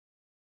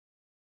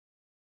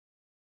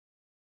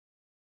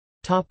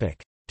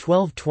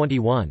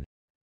 1221.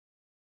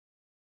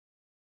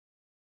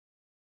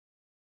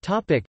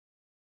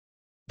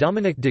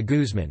 Dominic de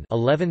Guzman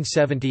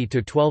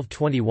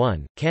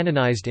 (1170–1221),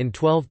 canonized in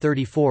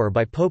 1234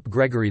 by Pope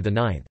Gregory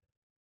IX.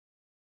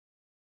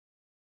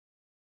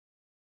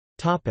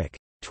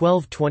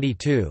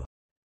 1222.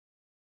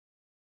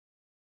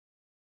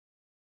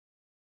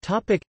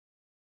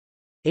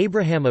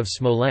 Abraham of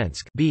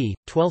Smolensk b.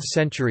 12th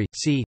century,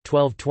 c.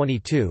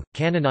 1222,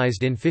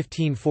 canonized in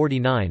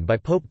 1549 by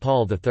Pope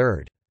Paul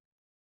III.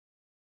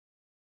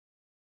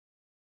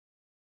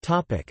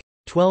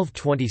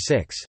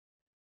 1226.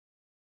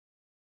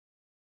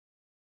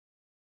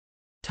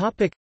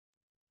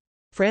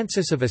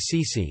 Francis of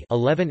Assisi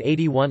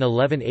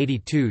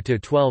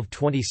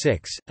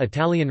 (1181–1182–1226),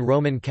 Italian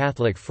Roman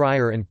Catholic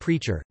friar and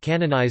preacher,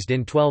 canonized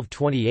in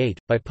 1228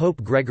 by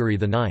Pope Gregory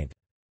IX.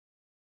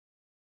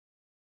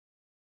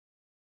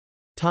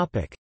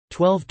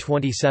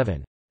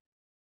 1227.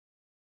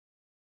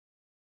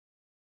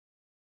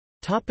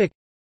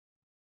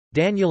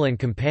 Daniel and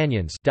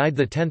Companions, died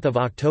the 10th of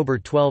October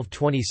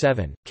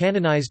 1227,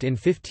 canonized in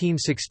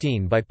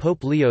 1516 by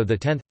Pope Leo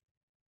X.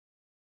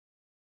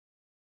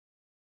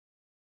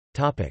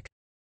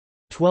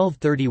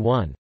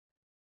 1231.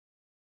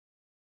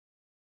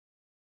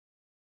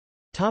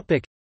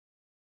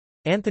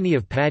 Anthony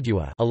of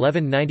Padua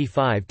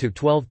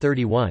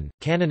 (1195–1231),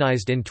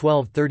 canonized in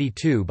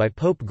 1232 by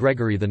Pope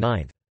Gregory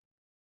IX.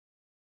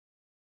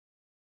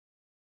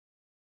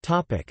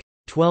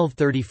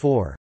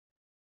 1234.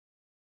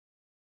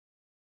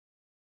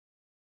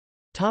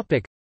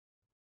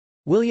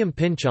 William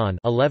Pynchon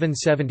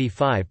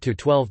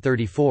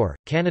 (1175–1234),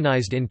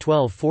 canonized in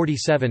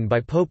 1247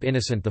 by Pope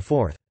Innocent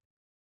IV.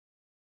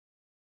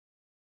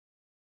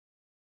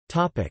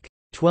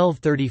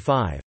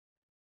 1235.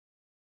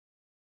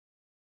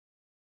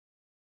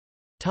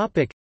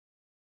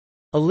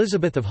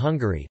 Elizabeth of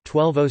Hungary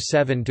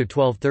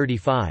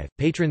 (1207–1235),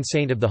 patron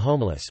saint of the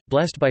homeless,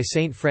 blessed by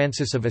Saint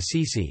Francis of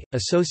Assisi,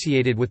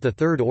 associated with the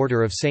Third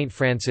Order of Saint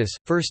Francis,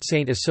 first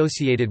saint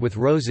associated with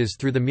roses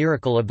through the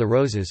Miracle of the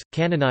Roses,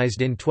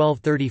 canonized in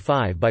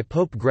 1235 by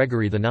Pope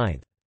Gregory IX.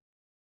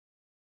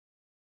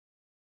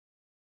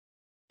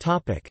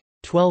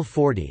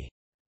 1240.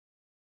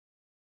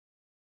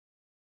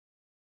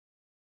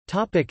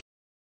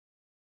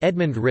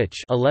 Edmund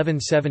Rich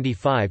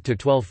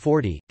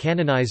 (1175–1240),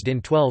 canonized in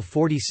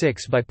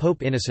 1246 by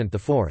Pope Innocent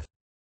IV.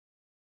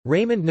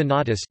 Raymond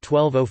Nonatus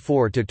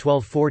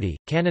 (1204–1240),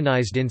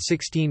 canonized in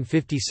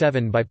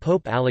 1657 by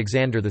Pope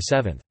Alexander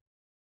VII.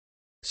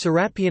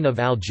 Serapion of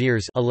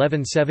Algiers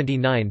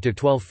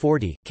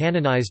 (1179–1240),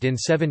 canonized in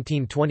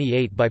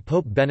 1728 by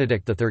Pope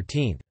Benedict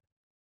XIII.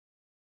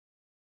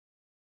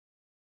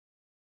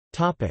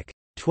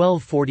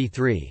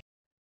 1243.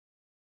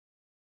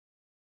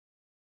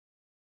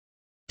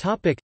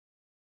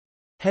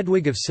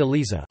 Hedwig of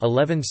Silesia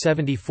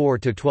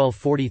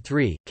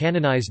 (1174–1243),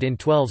 canonized in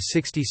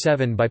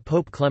 1267 by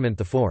Pope Clement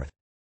IV.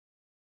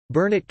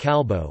 Bernat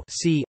Calbo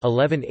c.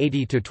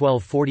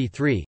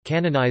 1180–1243,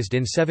 canonized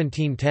in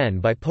 1710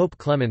 by Pope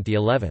Clement XI.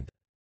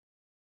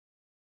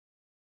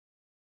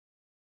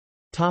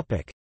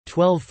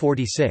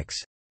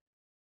 1246.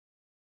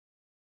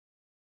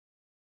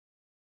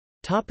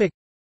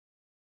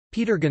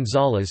 Peter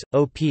Gonzalez,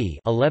 O.P.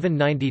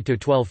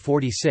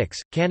 (1190–1246),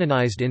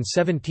 canonized in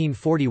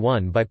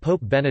 1741 by Pope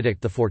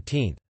Benedict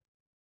XIV.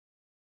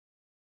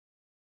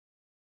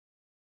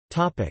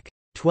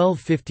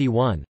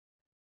 1251.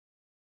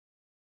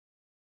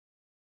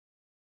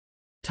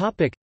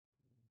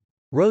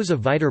 Rose of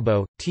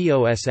Viterbo,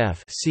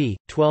 TOSF c.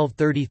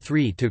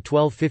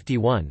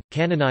 1233–1251,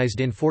 canonized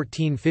in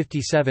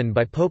 1457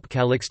 by Pope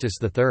Calixtus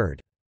III.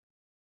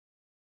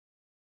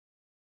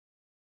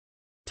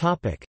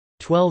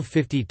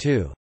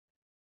 1252.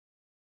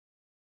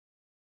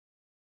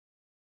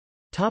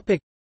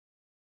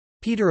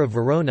 Peter of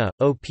Verona,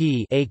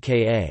 O.P.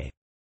 aka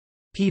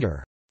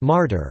Peter,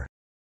 Martyr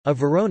of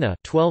Verona,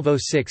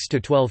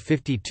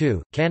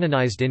 1206–1252,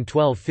 canonized in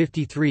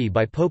 1253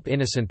 by Pope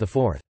Innocent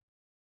IV.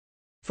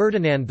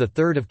 Ferdinand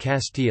III of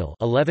Castile,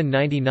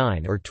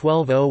 1199 or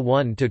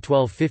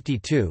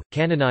 1201–1252,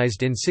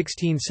 canonized in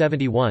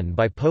 1671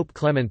 by Pope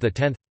Clement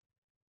X.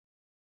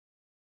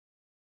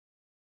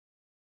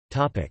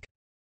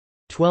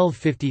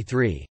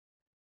 1253.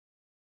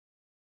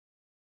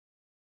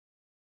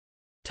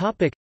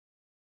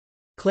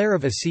 Clare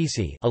of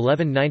Assisi,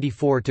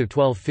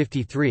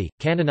 1194–1253,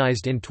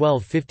 canonized in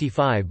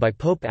 1255 by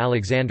Pope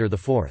Alexander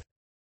IV.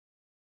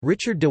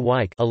 Richard de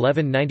Wyck,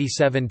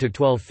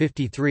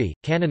 1197–1253,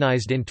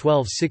 canonized in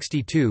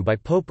 1262 by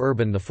Pope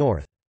Urban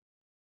IV.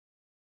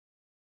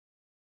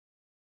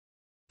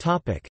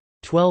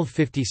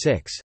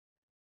 1256.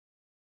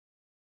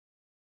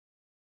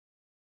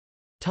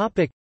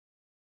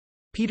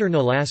 Peter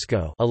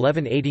Nolasco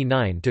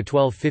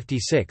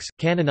 (1189–1256),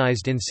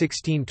 canonized in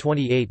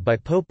 1628 by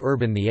Pope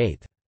Urban VIII.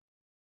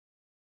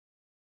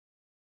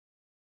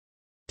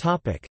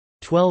 Topic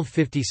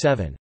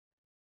 1257.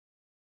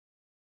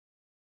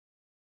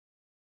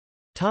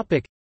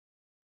 Topic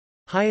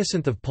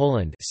Hyacinth of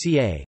Poland,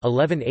 ca.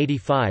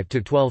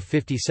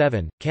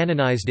 1185–1257,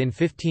 canonized in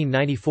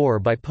 1594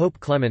 by Pope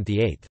Clement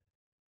VIII.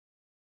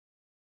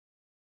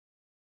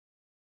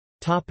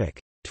 Topic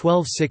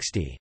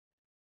 1260.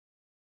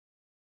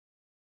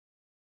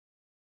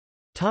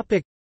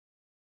 Topic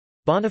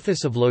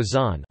Boniface of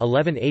Lausanne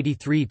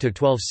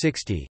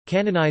 (1183–1260),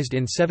 canonized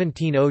in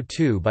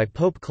 1702 by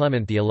Pope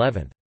Clement XI.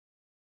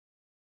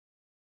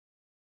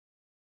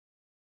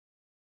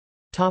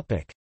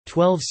 Topic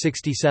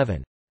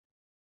 1267.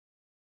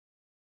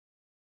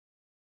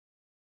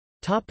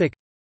 Topic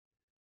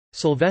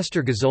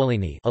Sylvester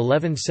Gazzolini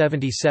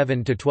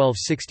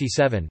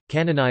 (1177–1267),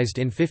 canonized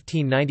in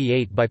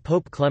 1598 by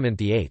Pope Clement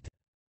VIII.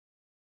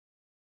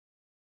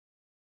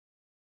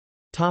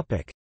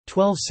 Topic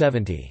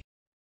 1270.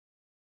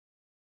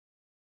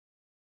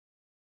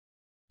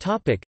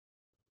 Topic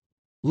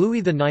Louis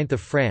IX of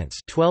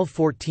France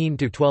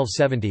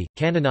 (1214–1270),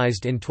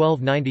 canonized in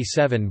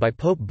 1297 by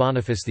Pope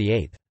Boniface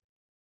VIII.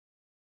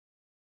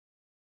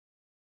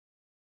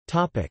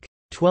 Topic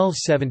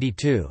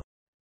 1272.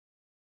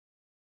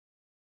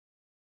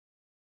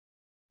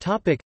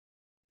 Topic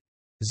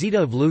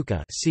Zita of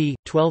Lucca, c.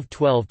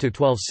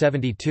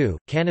 1212–1272,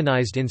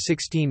 canonized in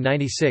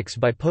 1696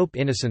 by Pope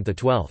Innocent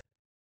XII.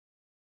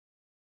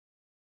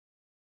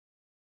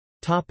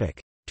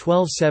 Topic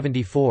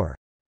 1274.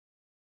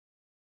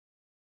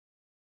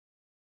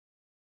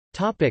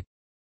 Topic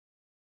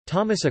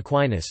Thomas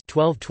Aquinas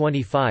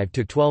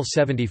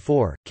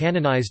 (1225–1274),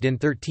 canonized in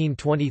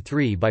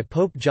 1323 by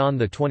Pope John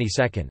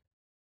XXII.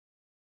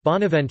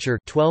 Bonaventure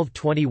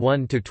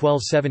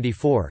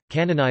 (1221–1274),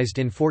 canonized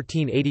in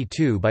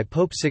 1482 by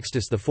Pope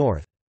Sixtus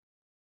IV.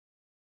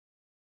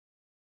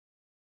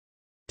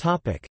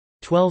 Topic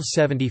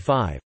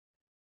 1275.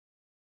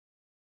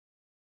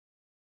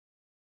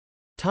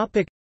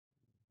 Topic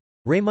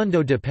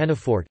Raimundo de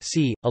Penafort,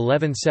 c.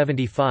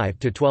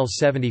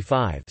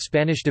 1175–1275,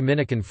 Spanish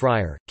Dominican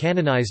friar,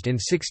 canonized in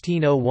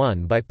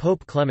 1601 by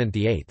Pope Clement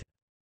VIII.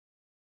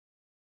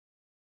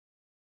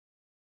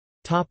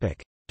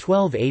 Topic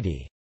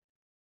 1280.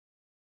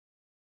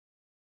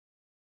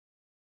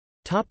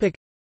 Topic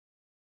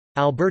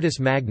Albertus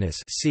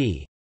Magnus,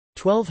 c.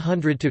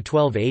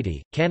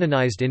 1200–1280,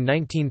 canonized in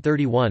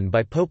 1931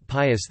 by Pope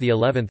Pius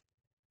XI.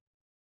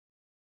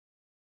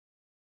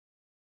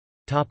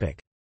 Topic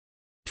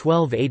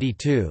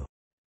 1282.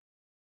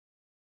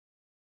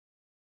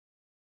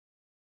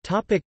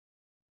 Topic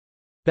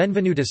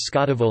Benvenutus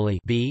Scotavoli,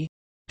 b.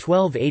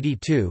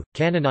 1282,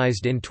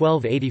 canonized in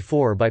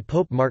 1284 by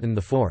Pope Martin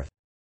IV.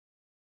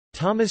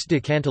 Thomas de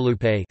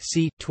Cantilupe,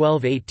 c.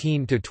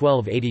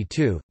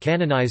 1218–1282,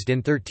 canonized in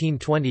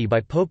 1320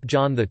 by Pope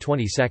John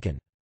XXII.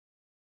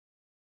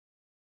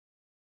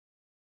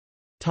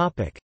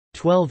 Topic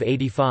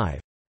 1285.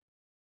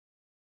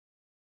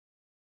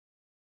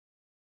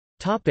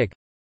 Topic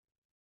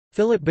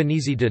Philip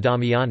Benizzi de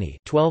Damiani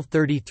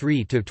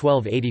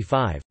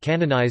 (1233–1285),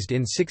 canonized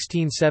in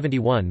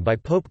 1671 by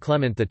Pope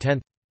Clement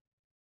X.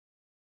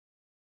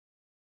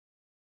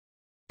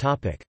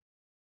 Topic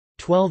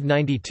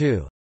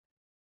 1292.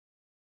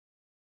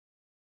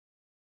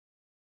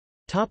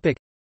 Topic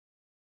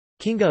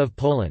Kinga of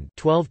Poland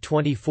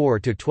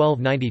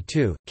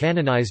 (1224–1292),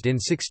 canonized in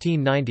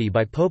 1690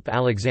 by Pope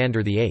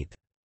Alexander VIII.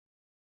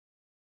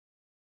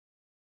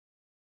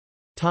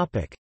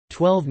 Topic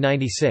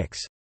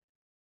 1296.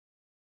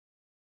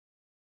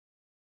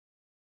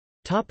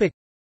 Topic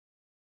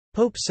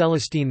Pope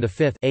Celestine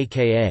V,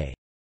 aka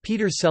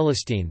Peter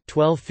Celestine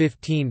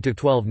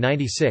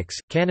 (1215–1296),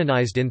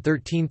 canonized in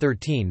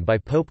 1313 by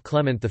Pope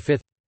Clement V.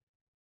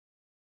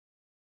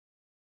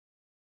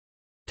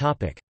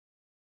 Topic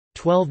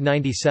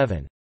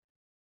 1297.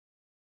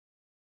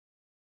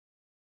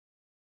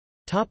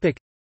 Topic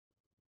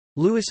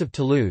Louis of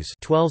Toulouse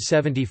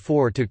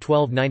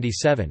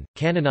 (1274–1297),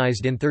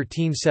 canonized in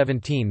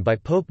 1317 by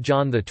Pope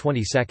John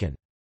XXII.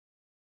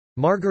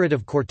 Margaret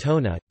of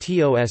Cortona,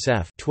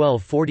 TOSF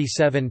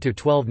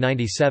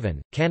 (1247–1297),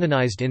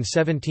 canonized in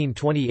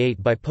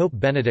 1728 by Pope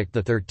Benedict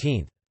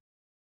XIII.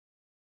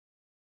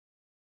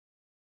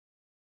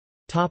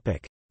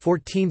 Topic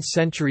 14th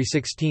century,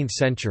 16th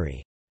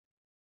century.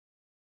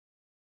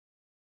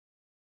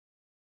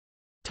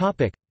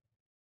 Topic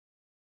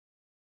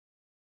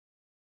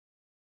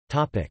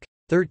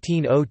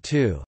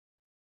 1302.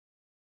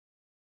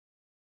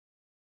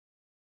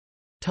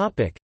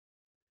 Topic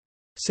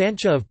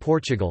Sancha of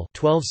Portugal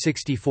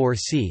 (1264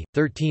 c.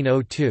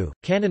 1302),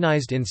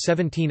 canonized in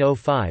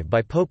 1705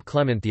 by Pope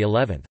Clement XI.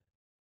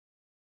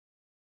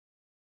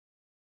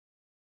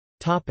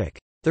 Topic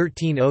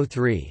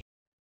 1303.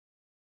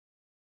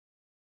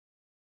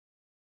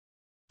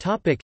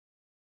 Topic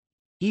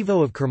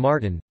Ivo of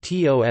Carmarthen,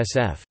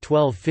 TOSF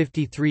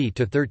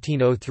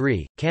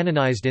 (1253–1303),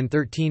 canonized in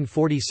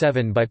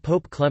 1347 by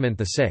Pope Clement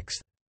VI.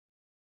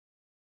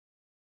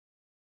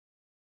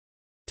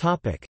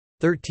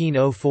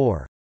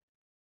 1304.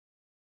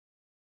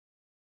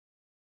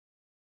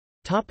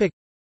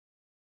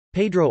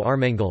 Pedro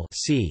Armengol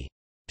c.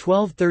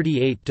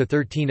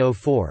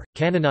 1238–1304,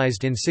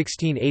 canonized in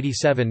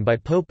 1687 by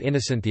Pope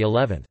Innocent XI.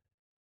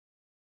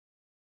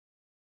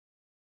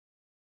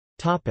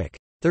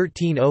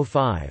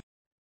 1305.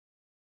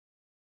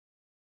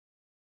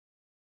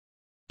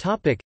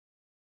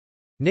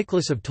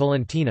 Nicholas of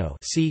Tolentino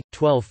c.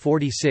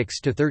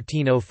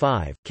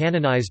 1246–1305,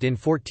 canonized in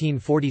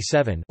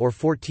 1447 or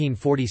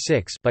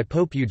 1446 by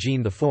Pope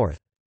Eugene IV.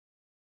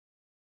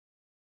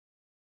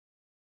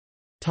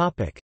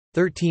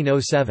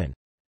 1307.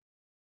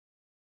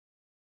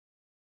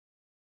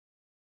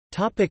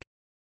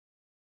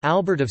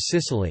 Albert of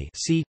Sicily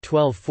c.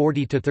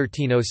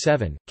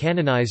 1240–1307,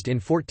 canonized in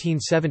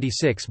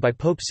 1476 by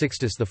Pope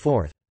Sixtus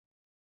IV.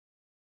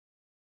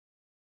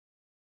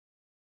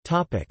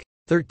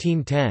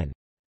 1310.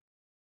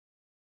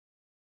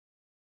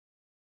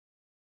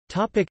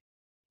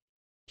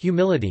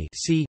 Humility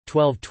c.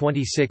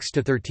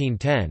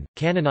 1226–1310,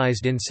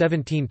 canonized in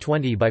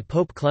 1720 by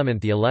Pope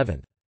Clement XI.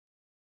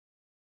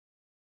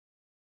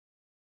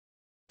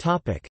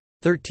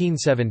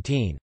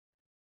 1317.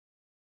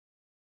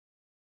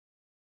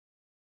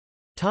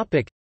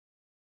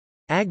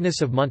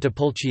 Agnes of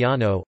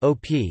Montepulciano,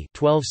 OP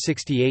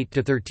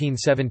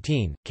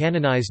 1268–1317,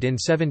 canonized in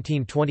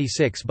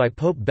 1726 by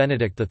Pope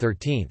Benedict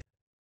XIII.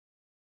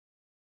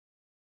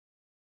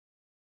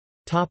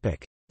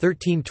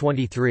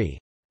 1323.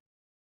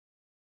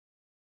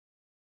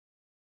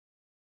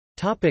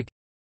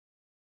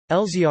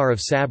 Elziar of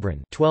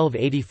Sabran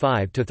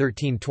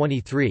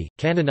 1285–1323,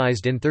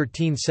 canonized in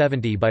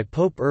 1370 by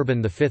Pope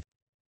Urban V.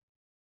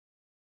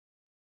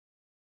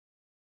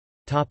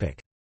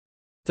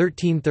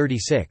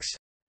 1336.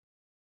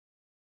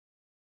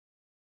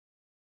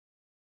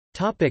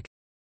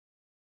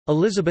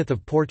 Elizabeth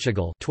of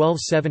Portugal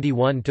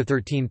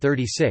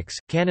 1271–1336,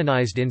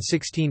 canonized in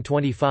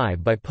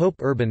 1625 by Pope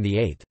Urban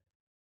VIII.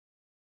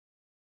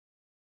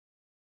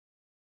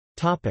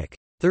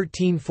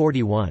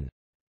 1341.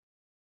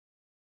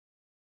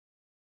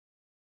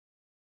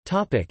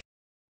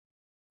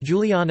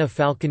 Juliana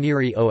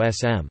Falconieri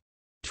OSM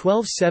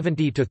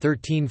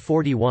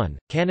 1270–1341,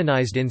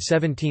 canonized in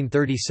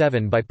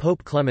 1737 by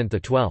Pope Clement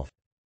XII.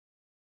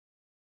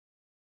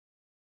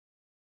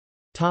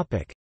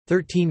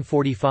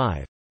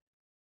 1345.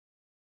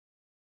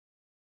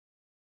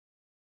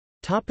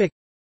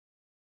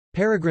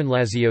 Peregrine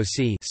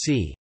Laziosi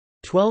c.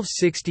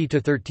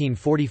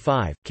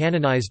 1260–1345,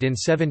 canonized in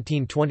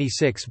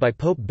 1726 by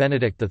Pope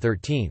Benedict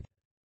XIII.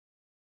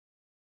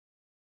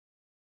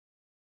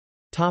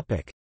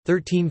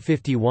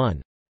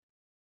 1351.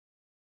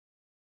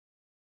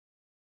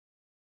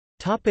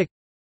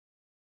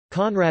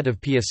 Conrad of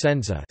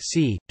Piacenza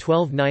c.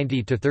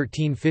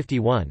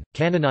 1290–1351,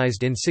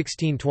 canonized in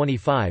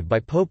 1625 by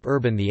Pope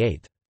Urban VIII.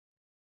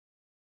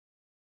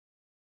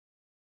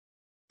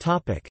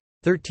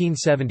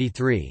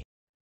 1373.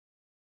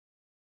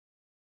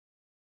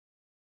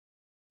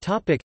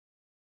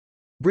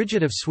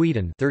 Bridget of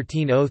Sweden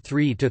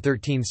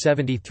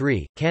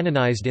 1303–1373,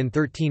 canonized in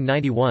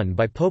 1391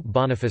 by Pope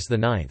Boniface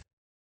IX.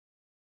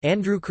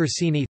 Andrew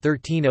Corsini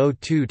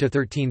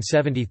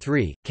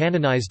 1302–1373,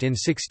 canonized in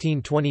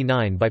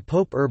 1629 by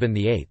Pope Urban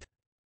VIII.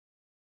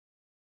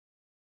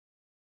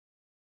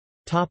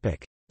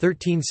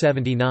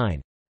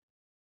 1379.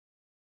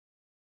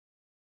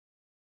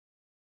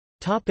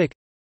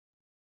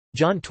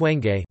 John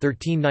Twenge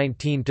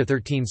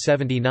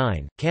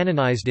 1319–1379,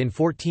 canonized in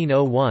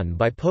 1401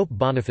 by Pope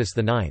Boniface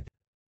IX.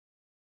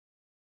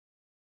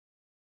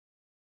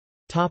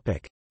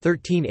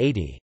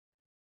 1380.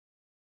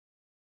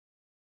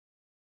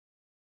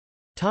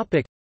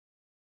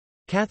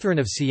 Catherine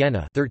of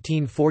Siena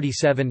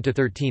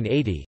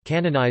 1347–1380,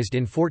 canonized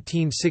in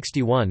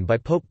 1461 by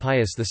Pope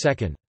Pius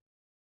II.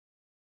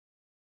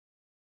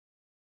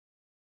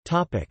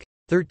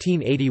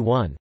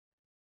 1381.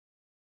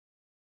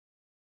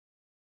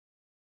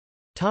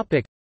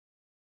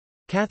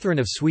 Catherine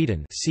of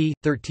Sweden c.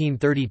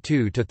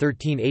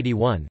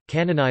 1332–1381,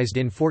 canonized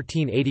in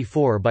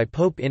 1484 by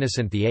Pope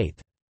Innocent VIII.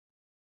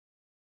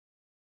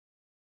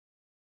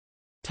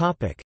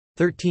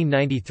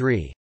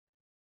 1393.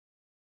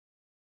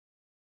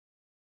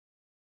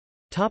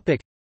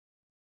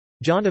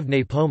 John of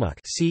Nepomuk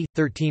c.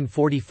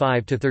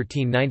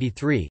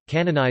 1345–1393,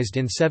 canonized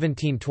in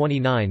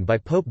 1729 by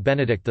Pope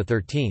Benedict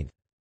XIII.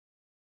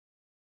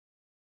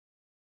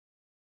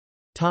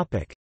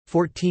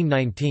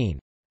 1419.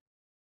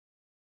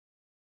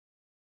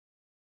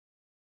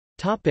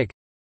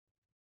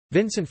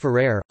 Vincent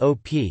Ferrer,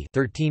 O.P.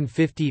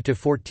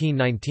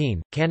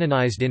 1350–1419,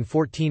 canonized in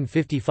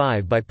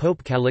 1455 by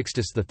Pope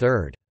Calixtus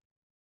III.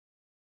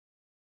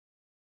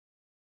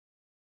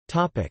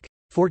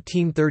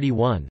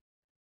 1431.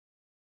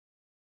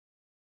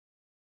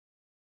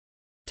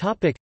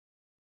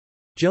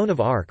 Joan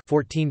of Arc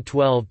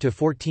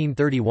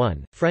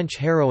 1412–1431, French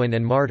heroine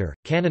and martyr,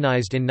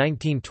 canonized in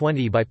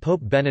 1920 by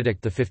Pope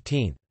Benedict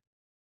XV.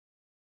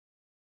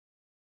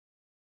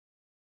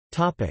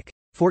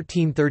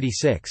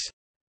 1436.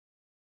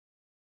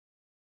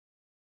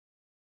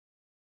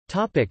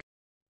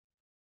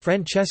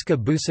 Francesca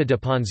Bussa de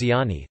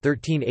Ponziani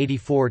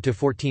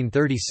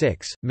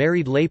 (1384–1436),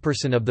 married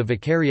layperson of the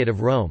Vicariate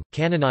of Rome,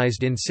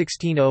 canonized in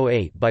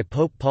 1608 by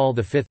Pope Paul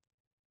V.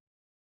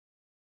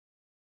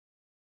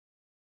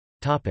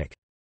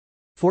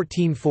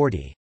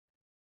 1440.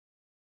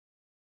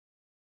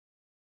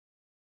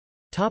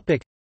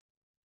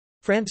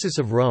 Francis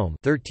of Rome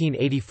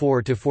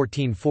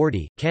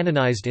 (1384–1440),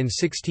 canonized in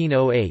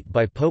 1608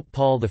 by Pope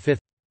Paul V.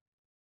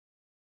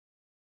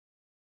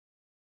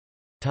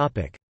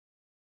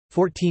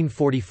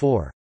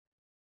 1444.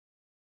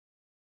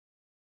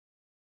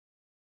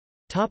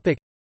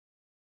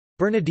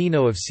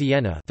 Bernardino of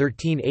Siena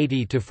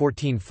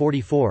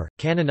 (1380–1444),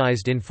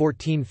 canonized in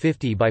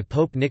 1450 by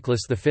Pope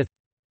Nicholas V.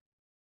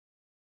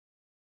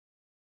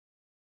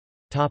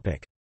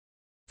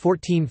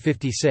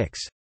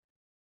 1456.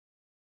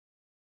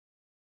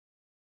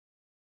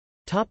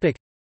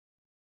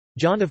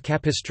 John of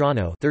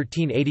Capistrano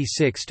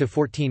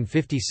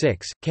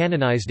 (1386–1456),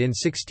 canonized in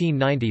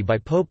 1690 by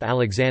Pope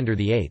Alexander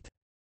VIII.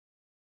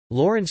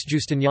 Lawrence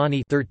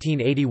Giustiniani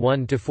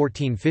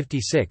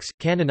 (1381–1456),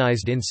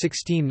 canonized in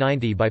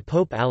 1690 by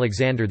Pope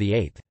Alexander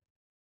VIII.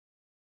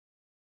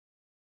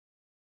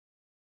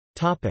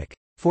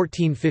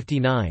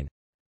 1459.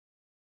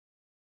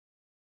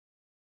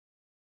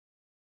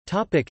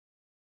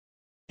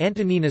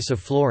 Antoninus of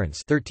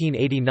Florence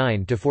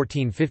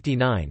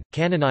 (1389–1459),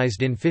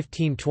 canonized in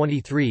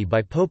 1523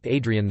 by Pope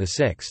Adrian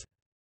VI.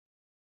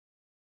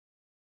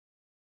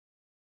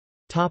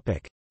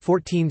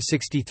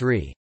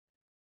 1463.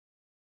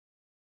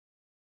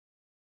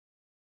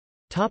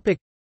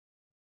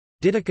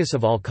 Didacus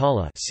of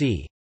Alcala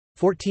c.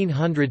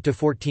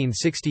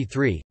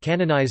 1400–1463,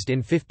 canonized in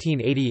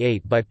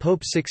 1588 by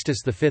Pope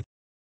Sixtus V.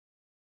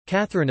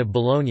 Catherine of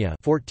Bologna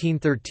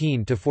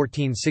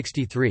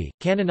 (1413–1463),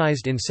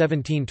 canonized in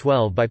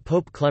 1712 by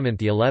Pope Clement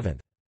XI.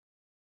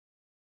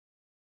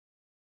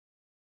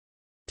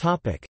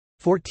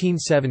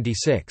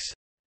 1476.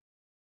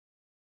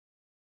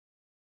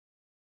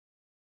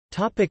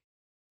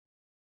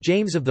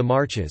 James of the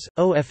Marches,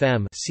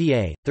 OFM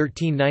ca.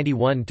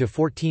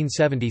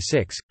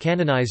 1391–1476,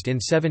 canonized in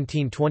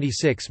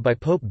 1726 by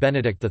Pope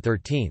Benedict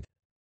XIII.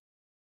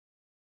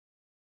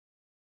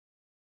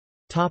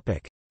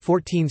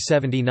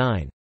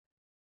 1479.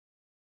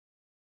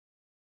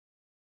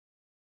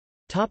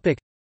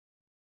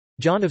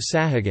 John of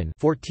Sahagun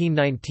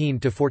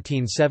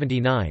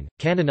 (1419–1479),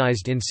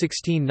 canonized in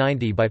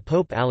 1690 by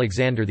Pope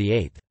Alexander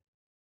VIII.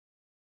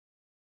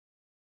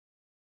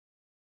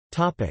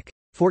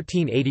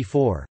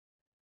 1484.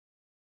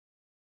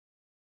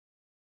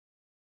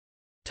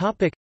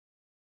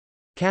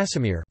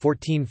 Casimir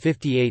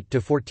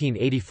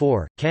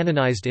 (1458–1484),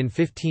 canonized in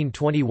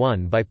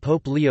 1521 by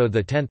Pope Leo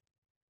X.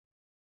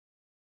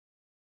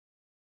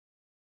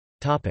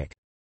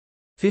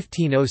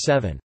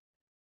 1507.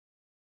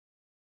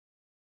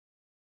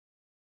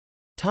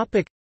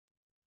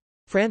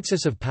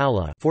 Francis of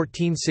Paula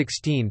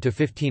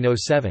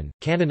 (1416–1507),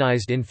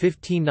 canonized in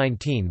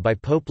 1519 by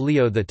Pope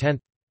Leo X.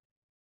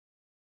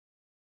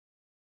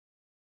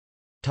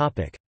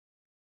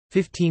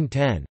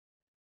 1510.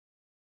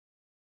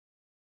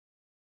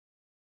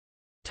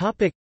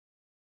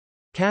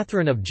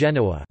 Catherine of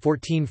Genoa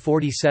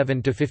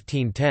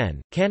 (1447–1510),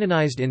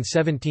 canonized in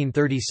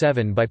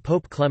 1737 by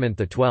Pope Clement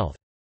XII.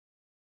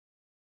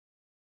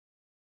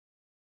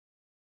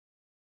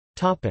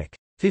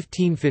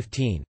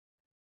 1515.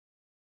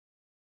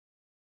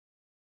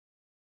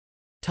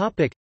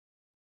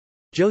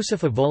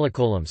 Joseph of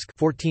Volokolamsk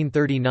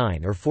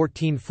 (1439 or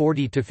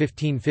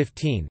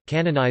 1440–1515),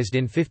 canonized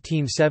in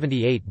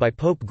 1578 by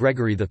Pope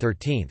Gregory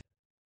XIII.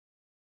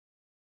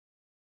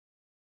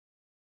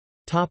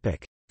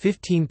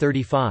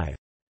 1535.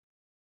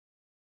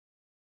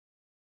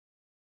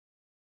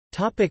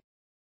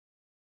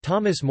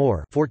 Thomas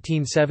More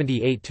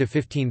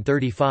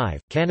 (1478–1535),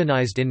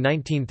 canonized in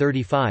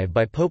 1935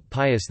 by Pope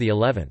Pius XI.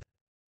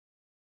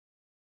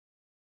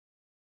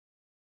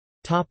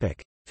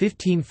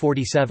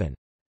 1547.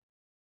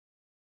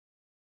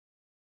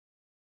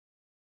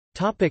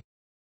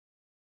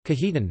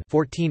 Cajetan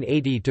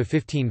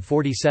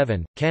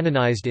 (1480–1547),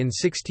 canonized in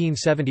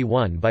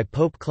 1671 by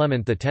Pope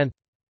Clement X.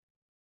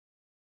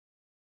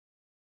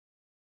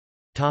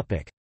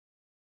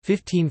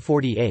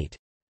 1548.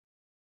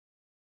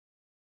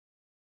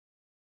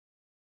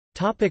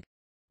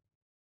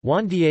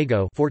 Juan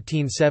Diego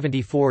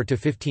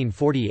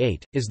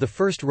 (1474–1548) is the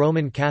first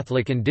Roman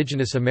Catholic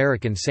indigenous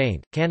American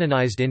saint,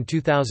 canonized in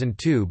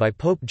 2002 by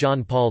Pope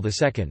John Paul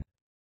II.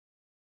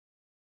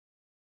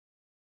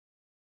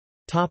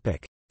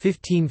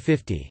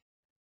 1550.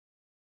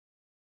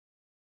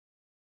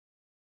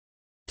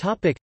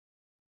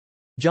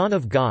 John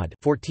of God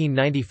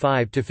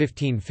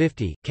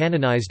 (1495–1550),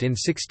 canonized in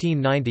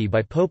 1690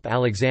 by Pope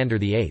Alexander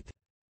VIII.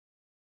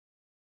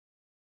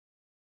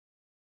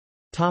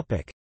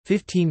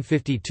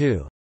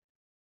 1552.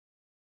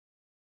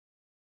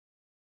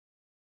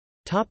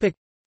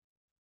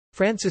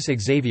 Francis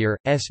Xavier,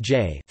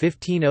 S.J.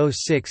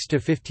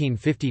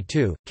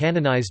 (1506–1552),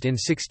 canonized in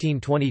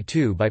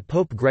 1622 by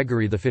Pope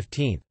Gregory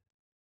XV.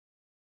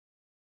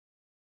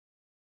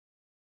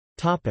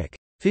 Topic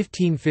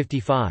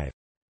 1555.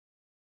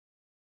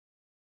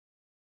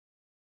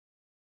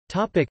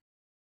 Topic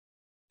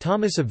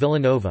Thomas of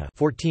Villanova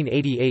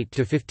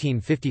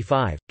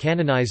 (1488–1555),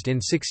 canonized in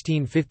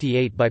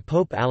 1658 by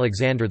Pope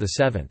Alexander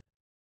VII.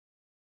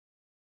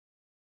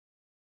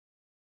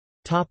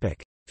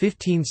 Topic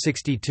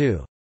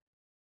 1562.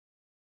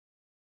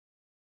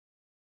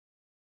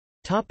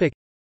 Topic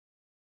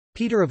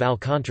Peter of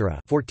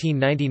Alcantara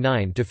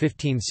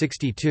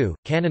 (1499–1562),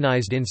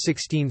 canonized in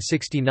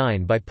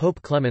 1669 by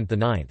Pope Clement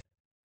IX.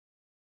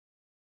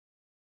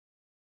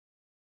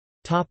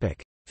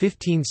 Topic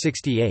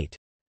 1568.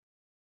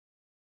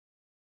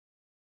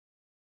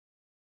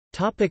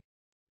 Topic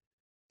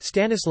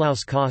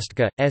Stanislaus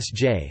Kostka,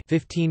 S.J.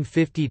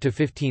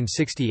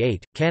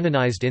 (1550–1568),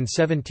 canonized in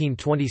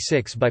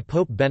 1726 by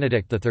Pope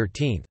Benedict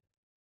XIII.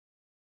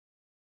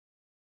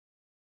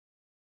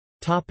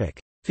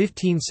 Topic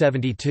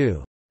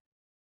 1572.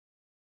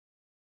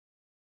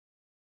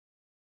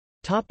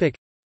 Topic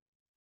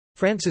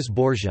Francis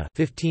Borgia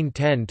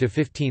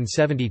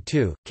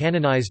 (1510–1572),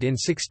 canonized in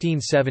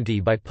 1670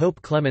 by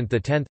Pope Clement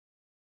X.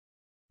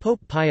 Pope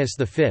Pius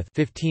V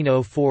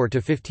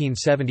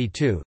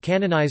 (1504–1572),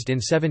 canonized in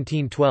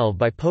 1712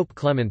 by Pope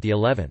Clement XI.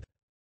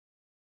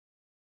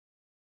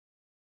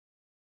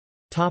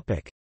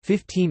 Topic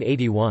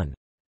 1581.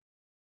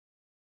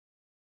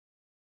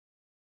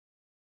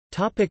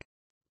 Topic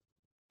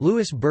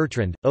Louis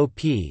Bertrand,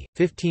 O.P.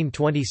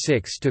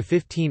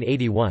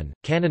 (1526–1581),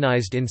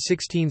 canonized in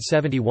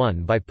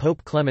 1671 by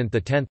Pope Clement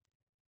X.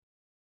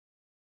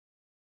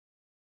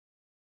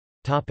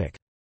 Topic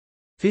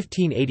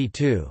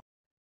 1582.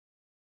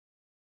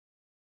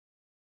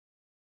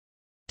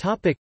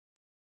 Topic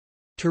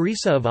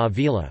Teresa of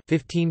Avila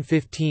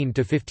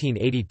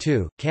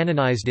 (1515–1582),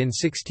 canonized in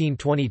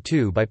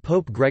 1622 by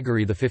Pope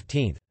Gregory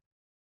XV.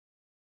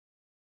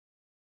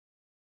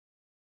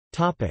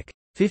 Topic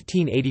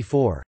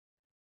 1584.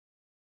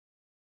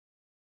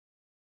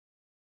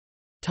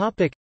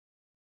 Topic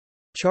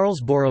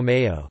Charles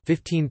Borromeo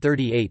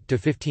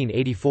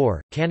 (1538–1584),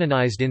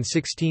 canonized in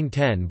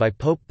 1610 by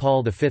Pope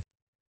Paul V.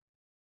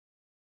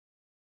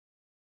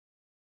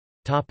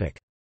 Topic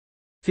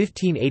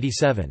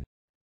 1587.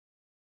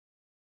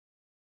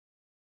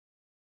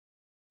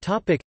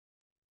 Topic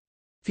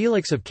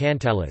Felix of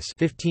Cantalis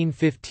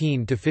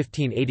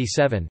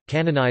 (1515–1587),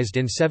 canonized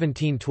in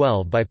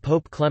 1712 by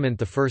Pope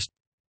Clement I.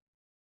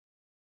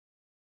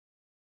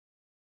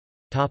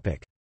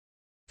 Topic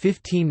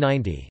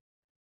 1590.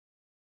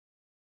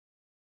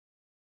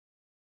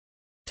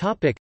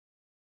 Topic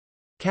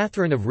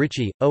Catherine of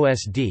Ritchie,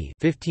 OSD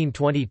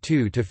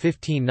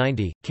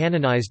 (1522–1590),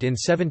 canonized in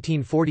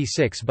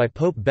 1746 by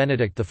Pope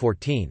Benedict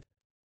XIV.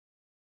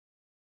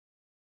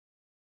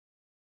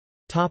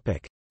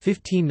 Topic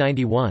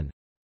 1591.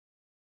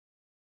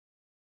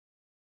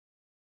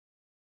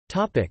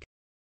 Topic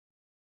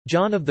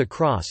John of the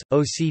Cross,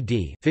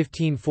 OCD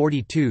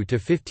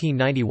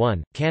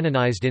 (1542–1591),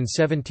 canonized in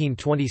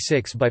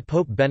 1726 by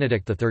Pope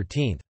Benedict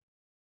XIII.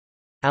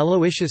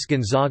 Aloysius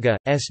Gonzaga,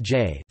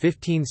 S.J.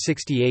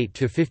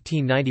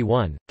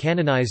 (1568–1591),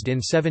 canonized in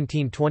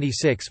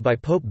 1726 by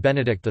Pope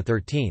Benedict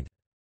XIII.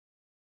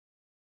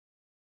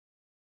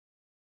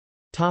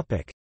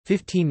 Topic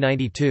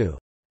 1592.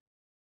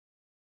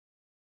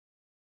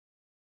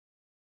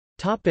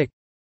 Topic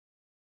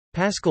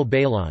Pascal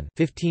Baylon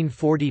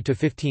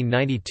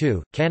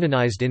 (1540–1592),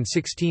 canonized in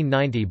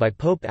 1690 by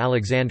Pope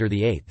Alexander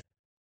VIII.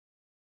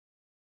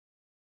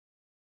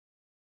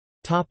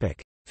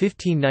 Topic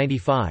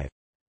 1595.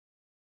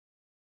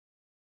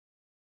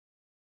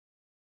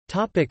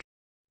 Topic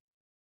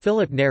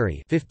Philip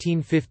Neri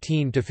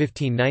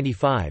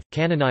 (1515–1595),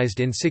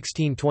 canonized in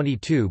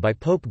 1622 by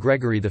Pope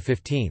Gregory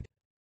XV.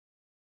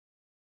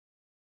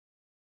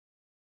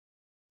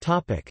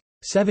 Topic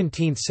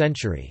 17th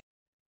century.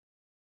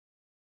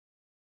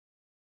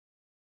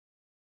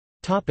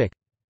 Topic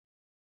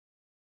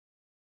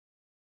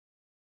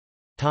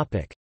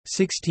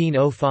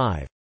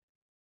 1605.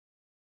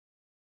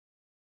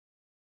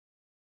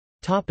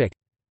 Topic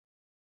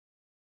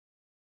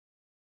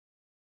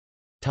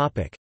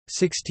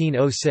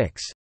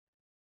 1606.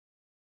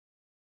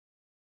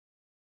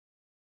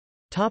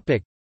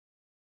 Topic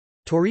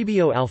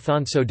Toribio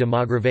Alfonso de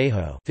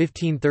Mogrovejo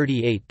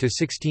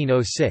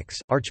 (1538–1606),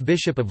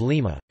 Archbishop of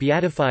Lima,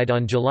 beatified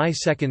on July 2,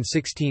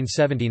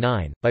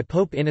 1679, by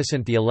Pope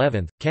Innocent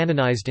XI,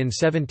 canonized in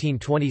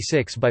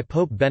 1726 by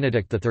Pope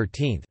Benedict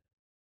XIII.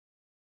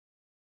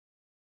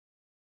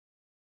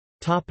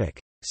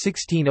 Topic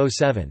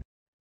 1607.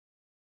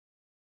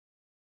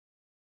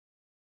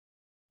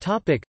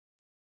 Topic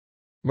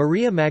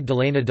Maria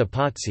Magdalena de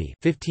Pazzi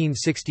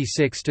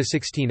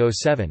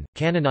 (1566–1607),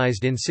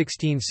 canonized in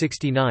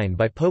 1669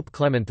 by Pope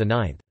Clement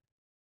IX.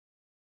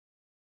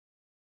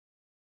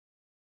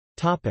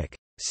 Topic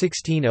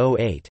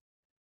 1608.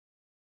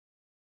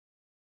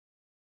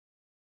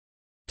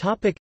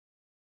 Topic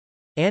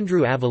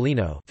Andrew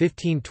Avellino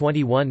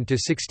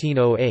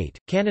 (1521–1608),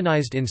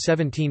 canonized in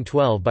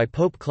 1712 by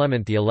Pope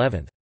Clement XI.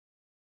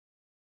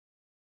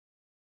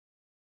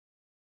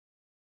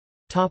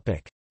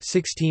 Topic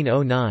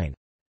 1609.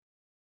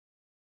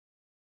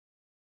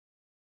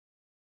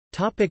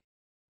 Topic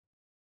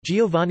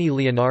Giovanni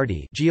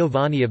Leonardi,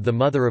 Giovanni of the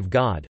Mother of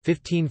God,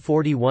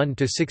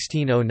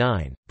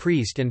 1541–1609,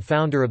 priest and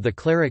founder of the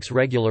Clerics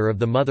Regular of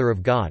the Mother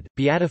of God,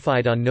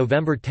 beatified on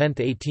November 10,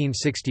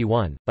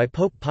 1861, by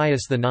Pope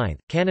Pius IX,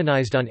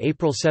 canonized on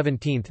April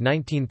 17,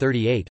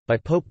 1938, by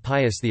Pope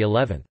Pius XI.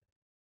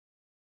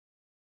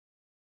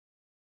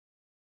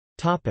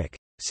 Topic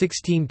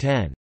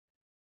 1610.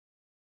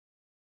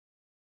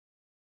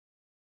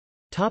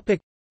 Topic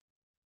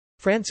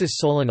Francis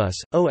Solanus,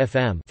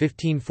 OFM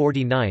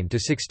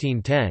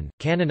 (1549–1610),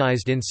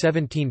 canonized in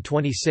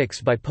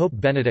 1726 by Pope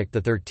Benedict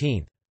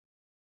XIII.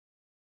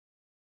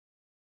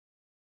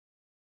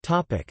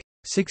 Topic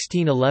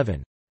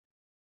 1611.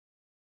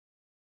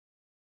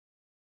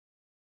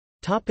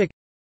 Topic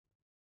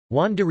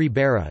Juan de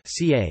Ribera,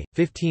 ca.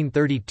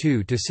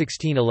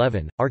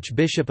 1532–1611,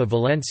 Archbishop of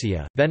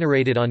Valencia,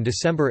 venerated on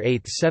December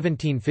 8,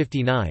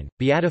 1759,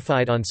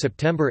 beatified on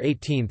September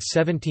 18,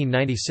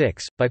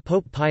 1796, by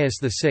Pope Pius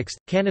VI,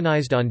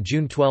 canonized on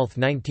June 12,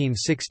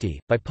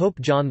 1960, by Pope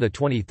John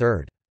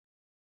XXIII.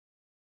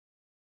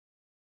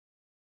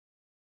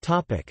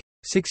 Topic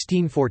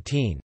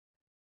 1614.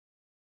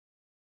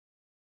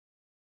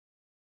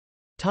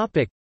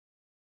 Topic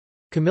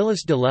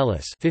Camillus de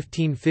Lellis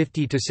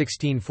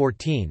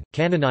 (1550–1614),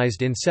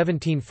 canonized in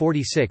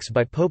 1746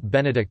 by Pope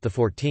Benedict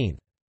XIV.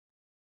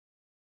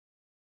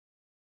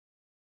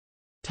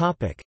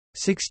 Topic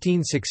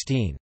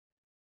 1616.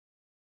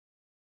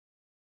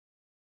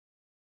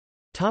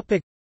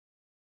 Topic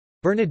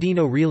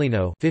Bernardino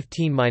Realino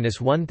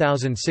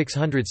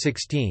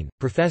 (15–1616),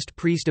 professed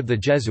priest of the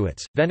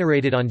Jesuits,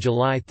 venerated on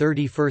July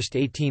 31,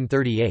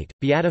 1838,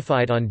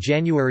 beatified on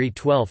January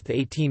 12,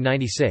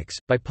 1896,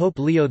 by Pope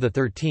Leo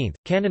XIII,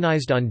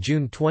 canonized on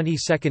June 22,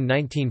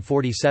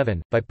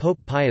 1947, by Pope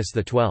Pius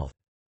XII.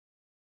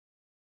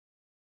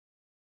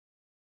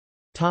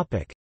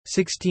 Topic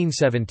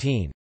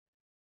 1617.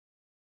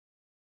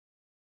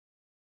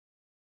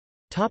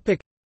 Topic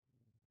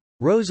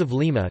Rose of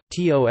Lima,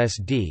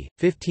 TOSD,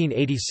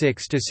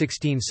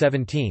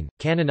 1586–1617,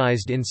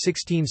 canonized in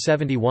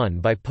 1671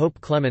 by Pope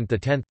Clement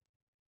X.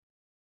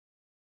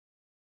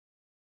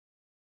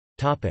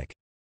 Topic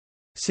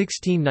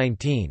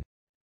 1619.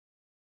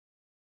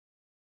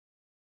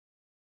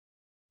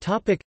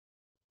 Topic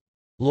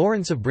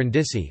Lawrence of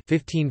Brindisi,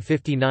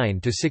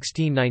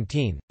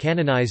 1559–1619,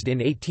 canonized in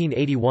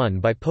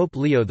 1881 by Pope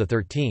Leo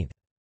XIII.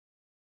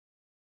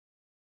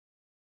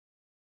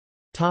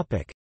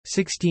 Topic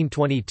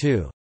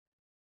 1622.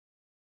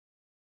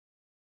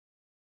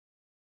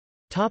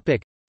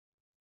 Topic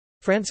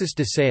Francis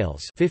de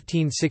Sales,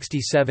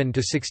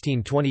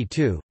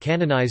 1567–1622,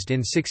 canonized in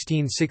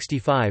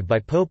 1665 by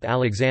Pope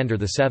Alexander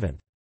VII.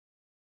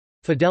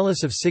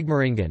 Fidelis of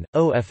Sigmaringen,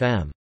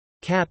 OFM.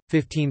 Cap.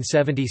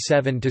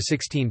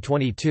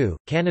 1577–1622,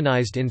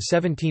 canonized in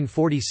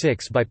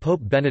 1746 by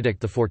Pope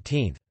Benedict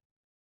XIV.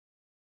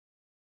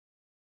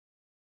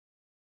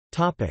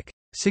 Topic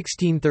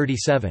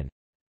 1637.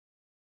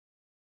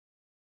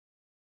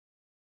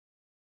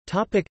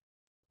 Topic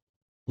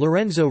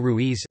Lorenzo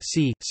Ruiz,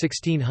 c.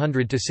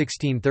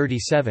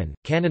 1600–1637,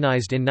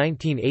 canonized in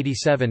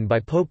 1987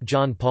 by Pope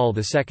John Paul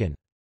II.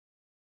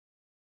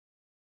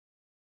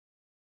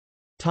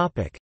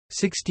 Topic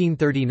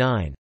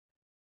 1639.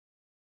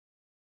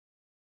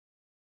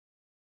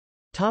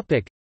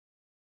 Topic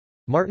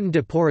Martin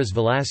de Porres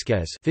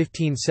Velázquez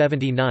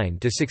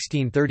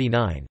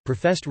 (1579–1639),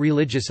 professed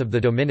religious of the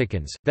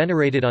Dominicans,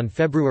 venerated on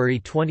February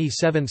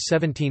 27,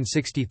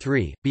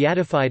 1763,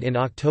 beatified in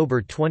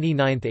October 29,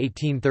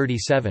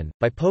 1837,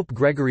 by Pope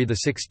Gregory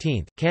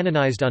XVI,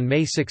 canonized on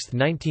May 6,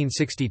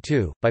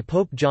 1962, by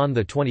Pope John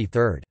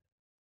XXIII.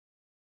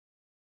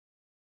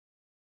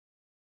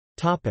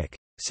 Topic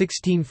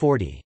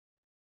 1640.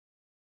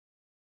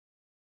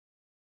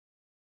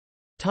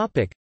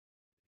 Topic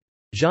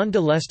Jean de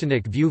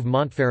Lestenic Veuve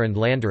Montferrand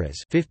Landeras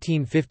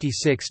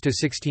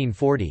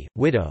 (1556–1640),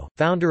 widow,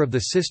 founder of the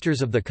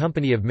Sisters of the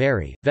Company of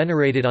Mary,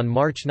 venerated on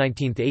March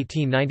 19,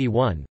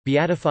 1891,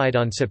 beatified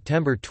on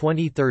September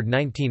 23,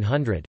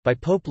 1900, by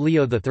Pope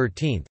Leo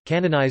XIII,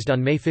 canonized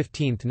on May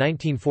 15,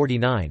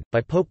 1949,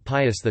 by Pope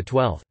Pius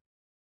XII.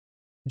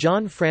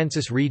 John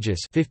Francis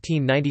Regis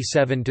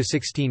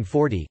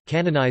 (1597–1640),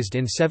 canonized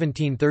in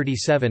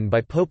 1737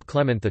 by Pope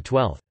Clement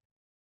XII.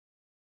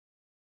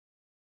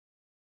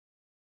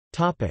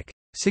 Topic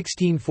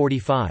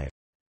 1645.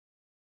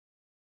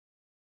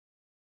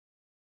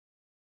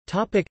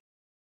 Topic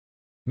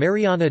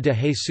Mariana de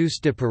Jesus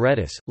de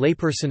Paredes,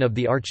 layperson of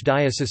the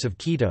Archdiocese of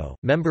Quito,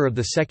 member of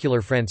the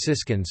Secular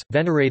Franciscans,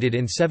 venerated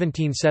in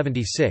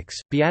 1776,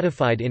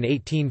 beatified in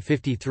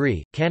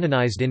 1853,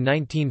 canonized in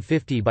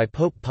 1950 by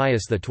Pope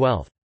Pius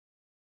XII.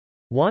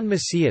 Juan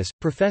Macias,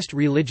 professed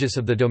religious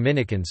of the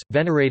Dominicans,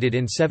 venerated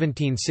in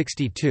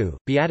 1762,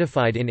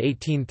 beatified in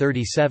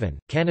 1837,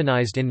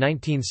 canonized in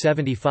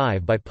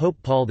 1975 by Pope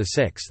Paul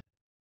VI.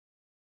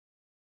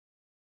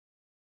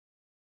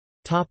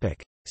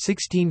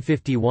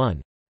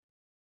 1651.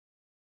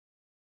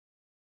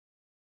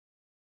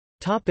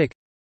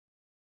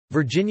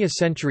 Virginia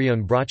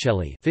Centurion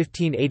Bracelli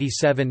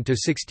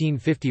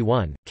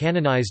 (1587–1651),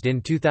 canonized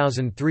in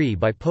 2003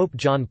 by Pope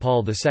John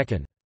Paul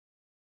II.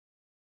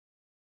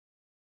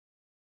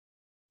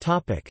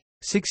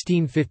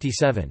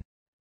 1657.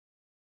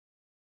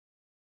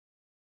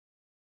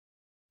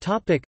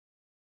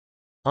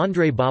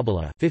 André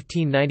Bobbila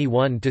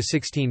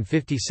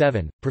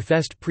 (1591–1657),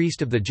 professed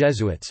priest of the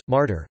Jesuits,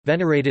 martyr,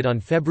 venerated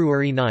on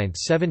February 9,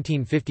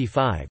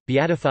 1755,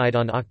 beatified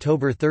on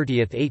October 30,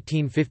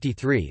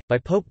 1853, by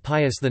Pope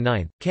Pius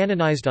IX,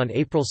 canonized on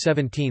April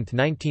 17,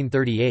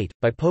 1938,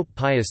 by Pope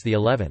Pius XI.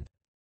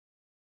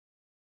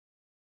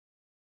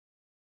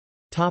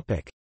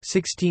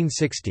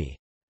 1660.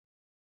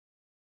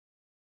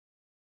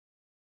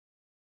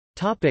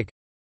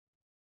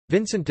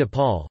 Vincent de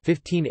Paul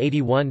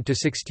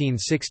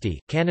 (1581–1660),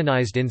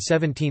 canonized in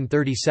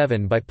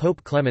 1737 by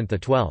Pope Clement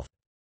XII.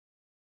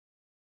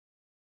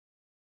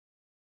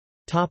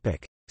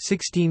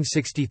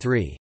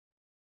 1663.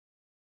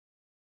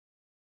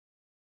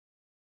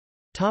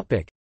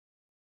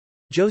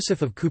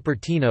 Joseph of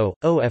Cupertino,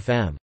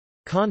 OFM.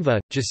 Conva,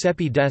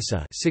 Giuseppe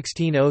Dessa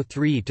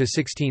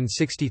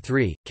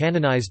 (1603–1663),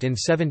 canonized in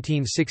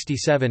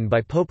 1767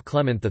 by Pope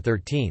Clement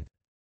XIII.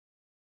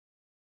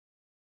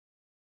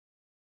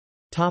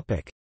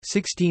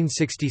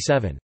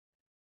 1667.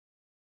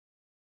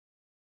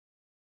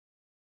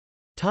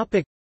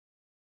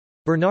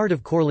 Bernard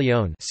of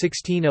Corleone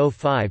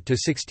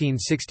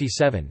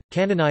 (1605–1667),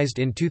 canonized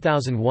in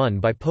 2001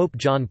 by Pope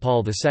John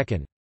Paul II.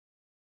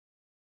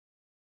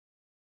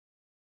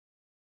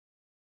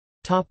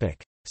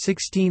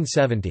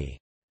 1670.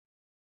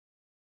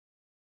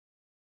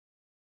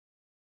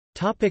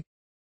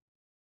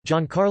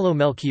 Giancarlo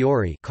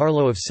Melchiori,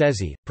 Carlo of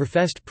Cesi,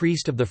 professed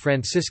priest of the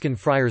Franciscan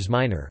Friars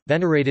Minor,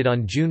 venerated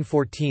on June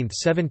 14,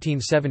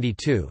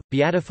 1772,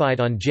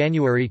 beatified on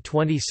January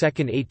 22,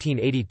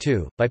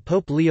 1882, by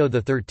Pope Leo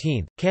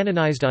XIII,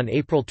 canonized on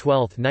April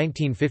 12,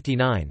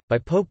 1959, by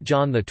Pope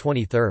John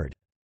XXIII.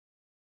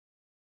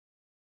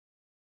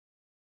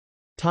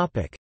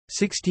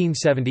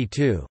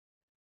 1672.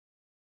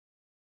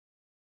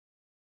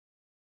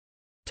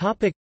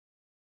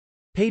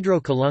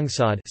 Pedro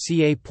Calungsod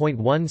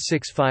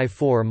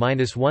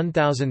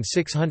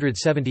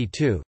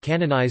ca.1654–1672,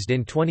 canonized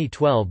in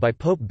 2012 by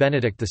Pope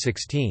Benedict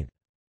XVI.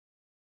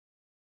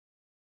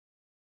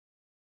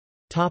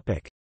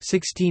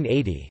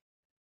 1680.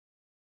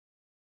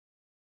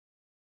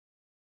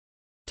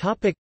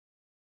 Kateri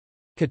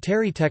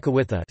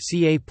Tekakwitha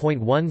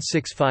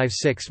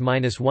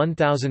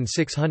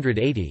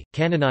ca.1656–1680,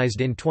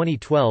 canonized in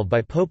 2012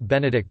 by Pope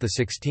Benedict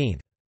XVI.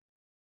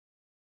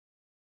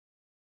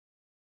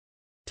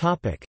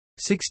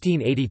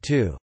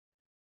 1682.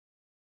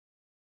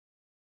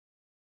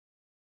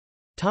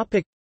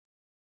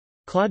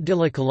 Claude de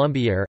la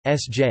Colombière,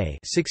 S.J.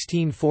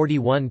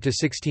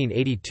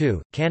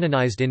 (1641–1682),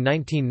 canonized in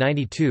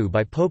 1992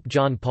 by Pope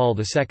John Paul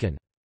II.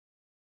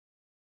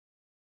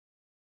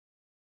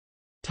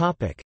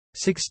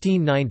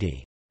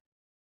 1690.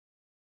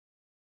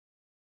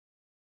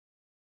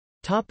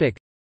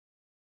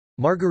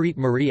 Marguerite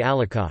Marie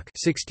Alacoque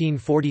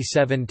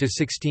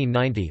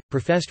 (1647–1690),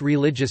 professed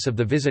religious of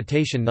the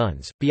Visitation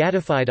Nuns,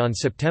 beatified on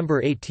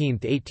September 18,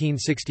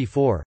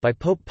 1864, by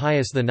Pope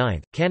Pius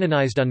IX,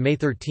 canonized on May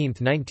 13,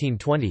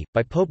 1920,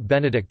 by Pope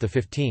Benedict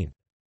XV.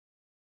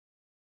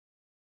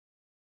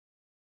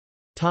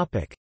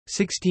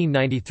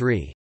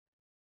 1693.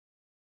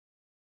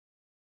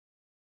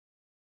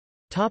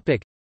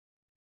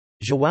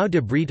 João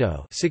de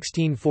Brito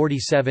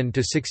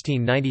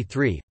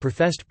 (1647–1693),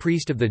 professed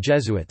priest of the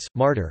Jesuits,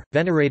 martyr,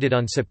 venerated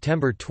on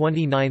September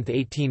 29,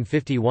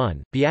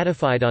 1851,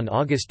 beatified on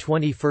August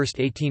 21,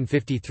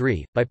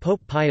 1853, by Pope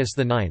Pius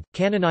IX,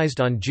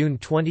 canonized on June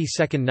 22,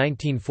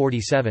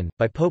 1947,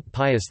 by Pope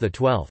Pius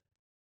XII.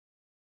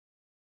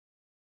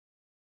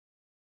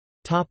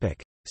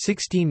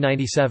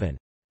 1697.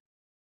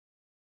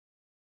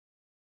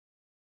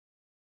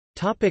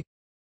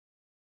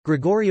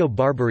 Gregorio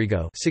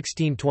Barbarigo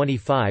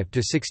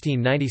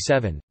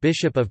 (1625–1697),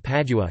 Bishop of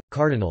Padua,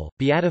 Cardinal,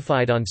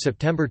 beatified on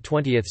September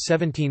 20,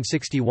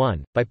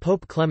 1761, by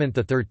Pope Clement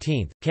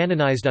XIII,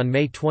 canonized on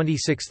May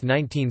 26,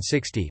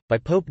 1960, by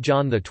Pope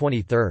John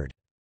XXIII.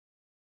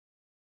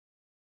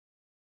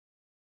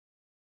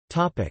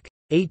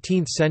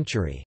 18th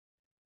century.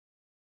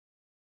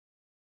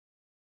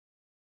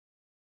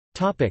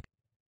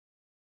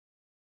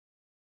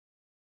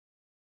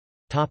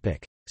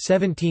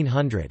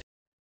 1700.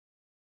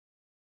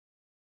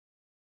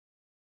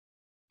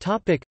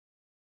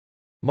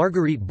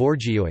 Marguerite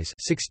Bourgeois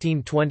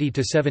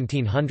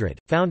 (1620–1700),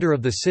 founder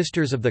of the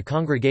Sisters of the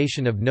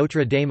Congregation of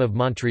Notre Dame of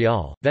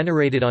Montreal,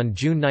 venerated on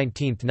June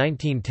 19,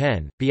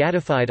 1910,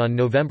 beatified on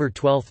November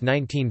 12,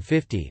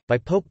 1950, by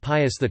Pope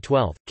Pius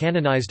XII,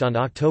 canonized on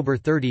October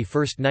 31,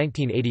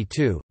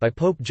 1982, by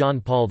Pope John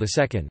Paul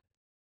II.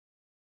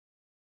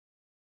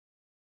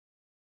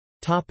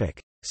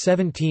 Topic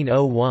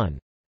 1701.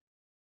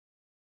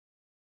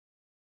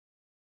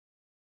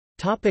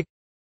 Topic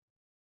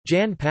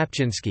Jan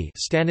Papczynski,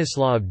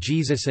 Stanislaw of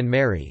Jesus and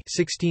Mary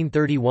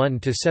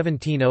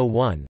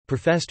 (1631–1701),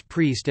 professed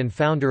priest and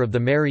founder of the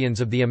Marians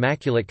of the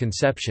Immaculate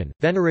Conception,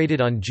 venerated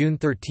on June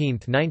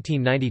 13,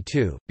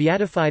 1992,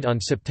 beatified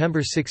on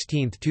September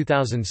 16,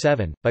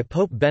 2007, by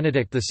Pope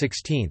Benedict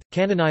XVI,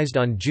 canonized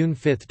on June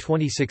 5,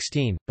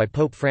 2016, by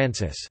Pope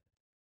Francis.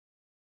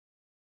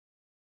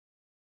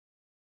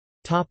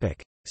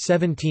 Topic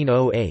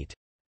 1708.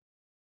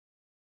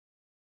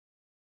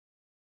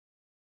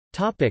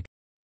 Topic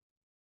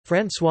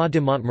François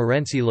de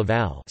Montmorency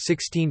Laval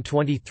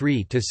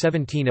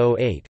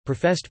 (1623–1708),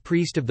 professed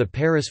priest of the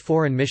Paris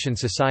Foreign Mission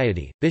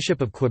Society, Bishop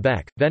of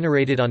Quebec,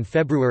 venerated on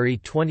February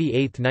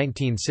 28,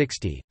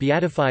 1960,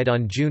 beatified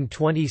on June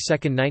 22,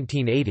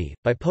 1980,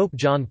 by Pope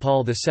John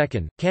Paul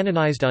II,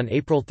 canonized on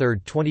April 3,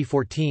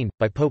 2014,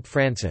 by Pope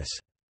Francis.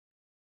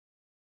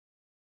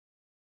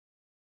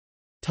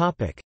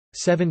 Topic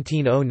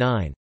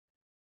 1709.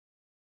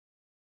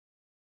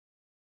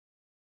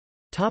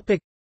 Topic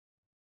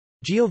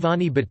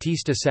Giovanni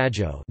Battista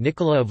Saggio,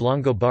 Nicola of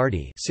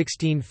Longobardy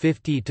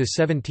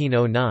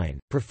 (1650–1709),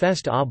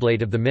 professed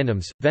oblate of the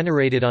Minims,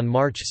 venerated on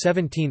March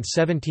 17,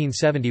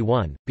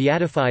 1771,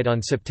 beatified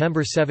on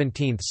September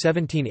 17,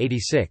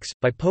 1786,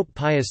 by Pope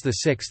Pius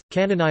VI,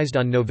 canonized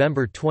on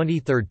November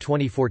 23,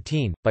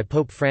 2014, by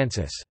Pope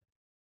Francis.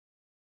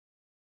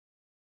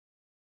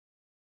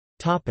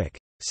 Topic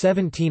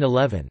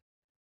 1711.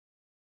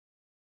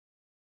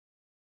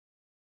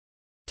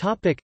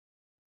 Topic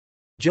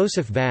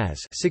Joseph Vaz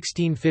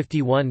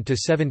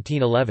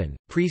 (1651–1711),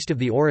 priest of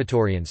the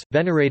Oratorians,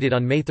 venerated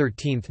on May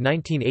 13,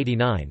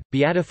 1989,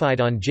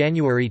 beatified on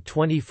January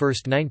 21,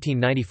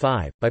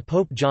 1995, by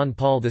Pope John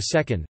Paul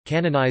II,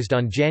 canonized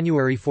on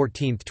January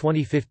 14,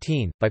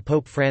 2015, by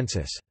Pope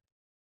Francis.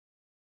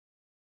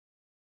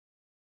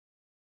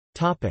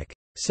 Topic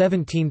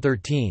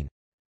 1713.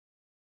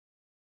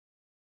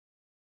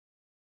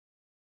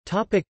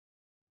 Topic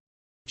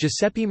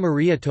Giuseppe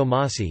Maria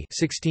Tomasi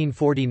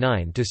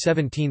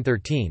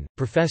 (1649–1713),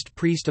 professed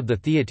priest of the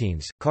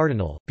Theatines,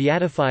 cardinal,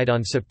 beatified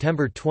on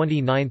September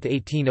 29,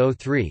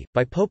 1803,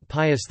 by Pope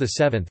Pius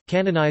VII,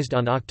 canonized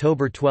on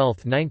October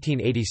 12,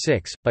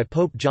 1986, by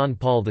Pope John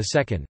Paul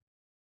II.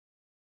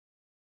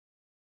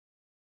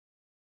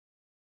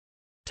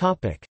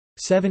 Topic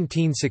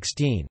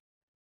 1716.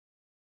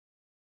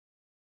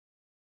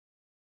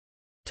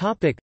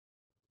 Topic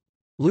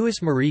Louis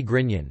Marie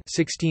Grignon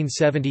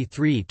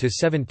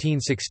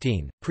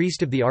 (1673–1716),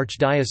 priest of the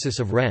Archdiocese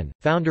of Rennes,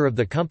 founder of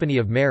the Company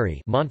of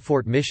Mary,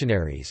 Montfort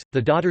Missionaries,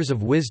 the Daughters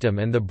of Wisdom,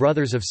 and the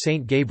Brothers of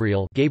Saint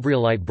Gabriel,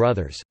 Gabrielite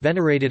Brothers,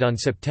 venerated on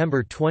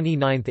September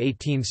 29,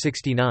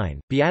 1869,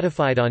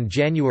 beatified on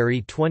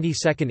January 22,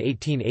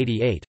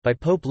 1888, by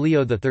Pope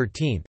Leo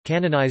XIII,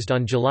 canonized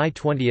on July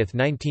 20,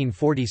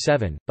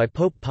 1947, by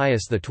Pope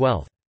Pius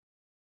XII.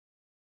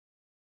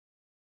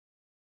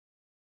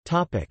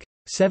 Topic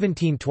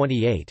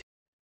 1728.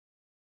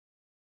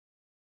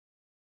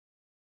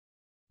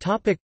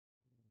 Topic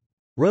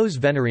Rose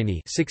Venerini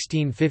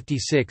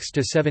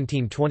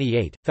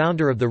 (1656–1728),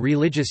 founder of the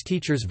Religious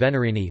Teachers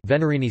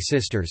Venerini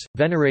Sisters,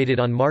 venerated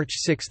on March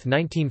 6,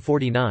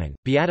 1949,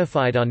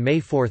 beatified on May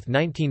 4,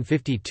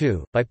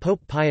 1952, by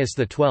Pope Pius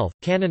XII,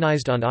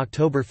 canonized on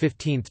October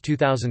 15,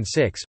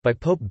 2006, by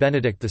Pope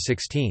Benedict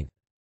XVI.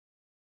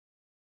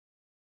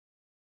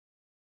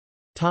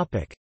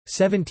 Topic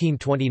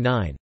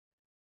 1729.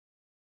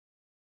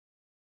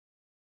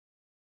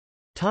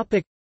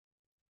 Topic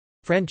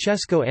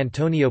Francesco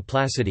Antonio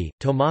Placidi,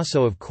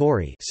 Tommaso of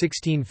Cori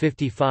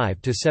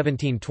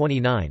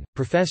 (1655–1729),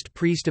 professed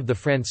priest of the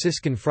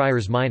Franciscan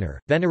Friars Minor,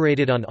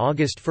 venerated on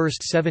August 1,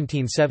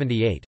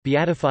 1778,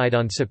 beatified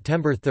on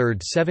September 3,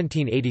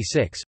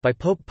 1786, by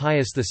Pope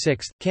Pius VI,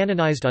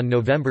 canonized on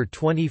November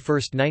 21,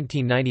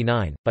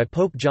 1999, by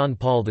Pope John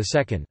Paul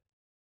II.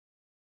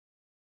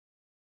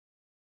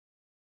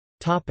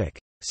 Topic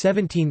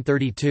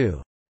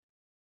 1732.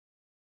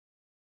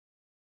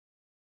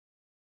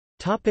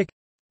 Topic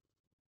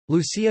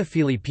Lucia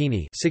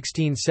Filippini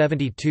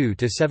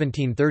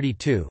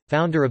 (1672–1732),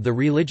 founder of the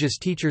Religious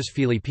Teachers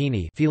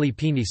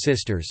Filippini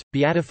Sisters,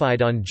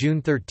 beatified on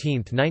June 13,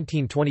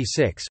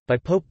 1926, by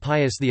Pope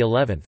Pius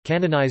XI,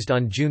 canonized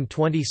on June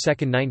 22,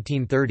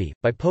 1930,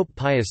 by Pope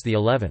Pius XI.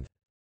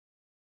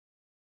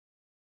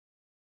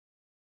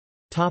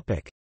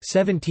 Topic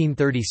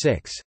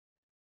 1736.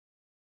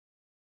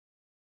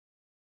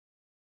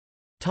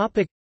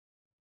 Topic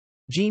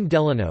Jean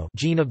Delano,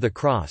 Jean of the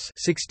Cross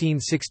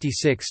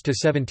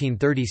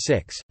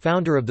 (1666–1736),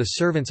 founder of the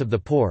Servants of the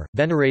Poor,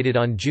 venerated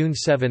on June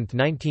 7,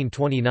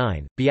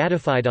 1929,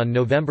 beatified on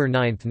November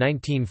 9,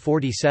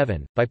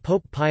 1947, by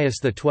Pope Pius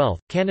XII,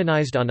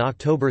 canonized on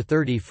October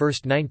 31,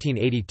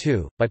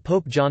 1982, by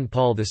Pope John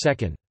Paul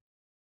II.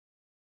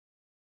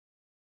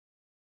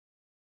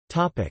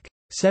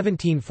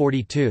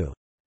 1742.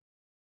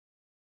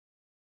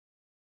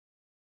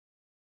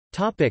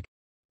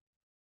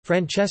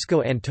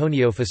 Francesco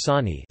Antonio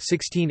Fasani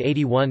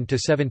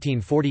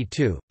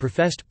 (1681–1742),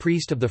 professed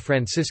priest of the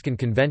Franciscan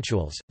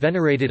Conventuals,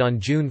 venerated on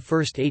June 1,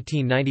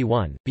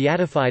 1891,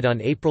 beatified on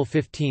April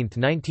 15,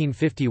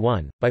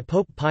 1951, by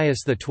Pope Pius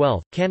XII,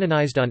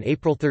 canonized on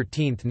April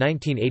 13,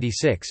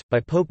 1986,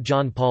 by Pope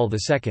John Paul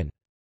II.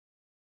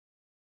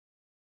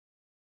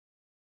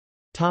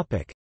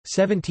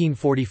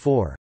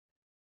 1744.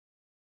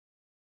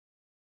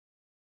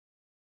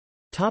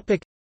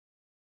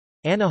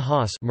 Anna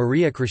Haas,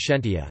 Maria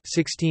Crescentia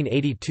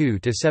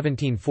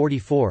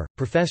 (1682–1744),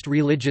 professed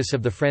religious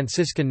of the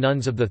Franciscan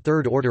Nuns of the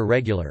Third Order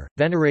Regular,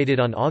 venerated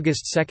on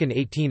August 2,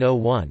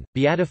 1801,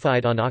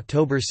 beatified on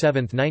October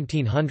 7,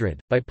 1900,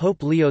 by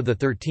Pope Leo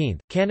XIII,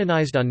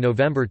 canonized on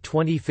November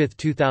 25,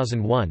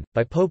 2001,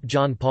 by Pope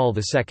John Paul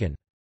II.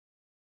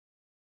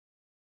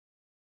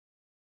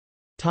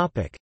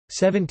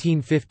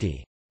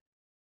 1750.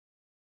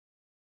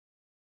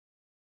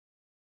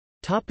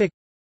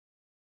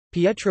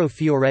 Pietro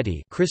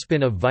Fioretti,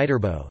 Crispin of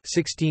Viterbo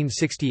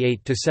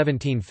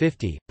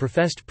 (1668–1750),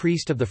 professed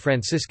priest of the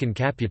Franciscan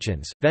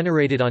Capuchins,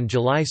 venerated on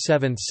July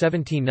 7,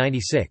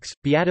 1796,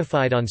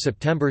 beatified on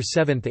September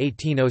 7,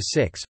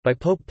 1806, by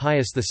Pope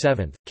Pius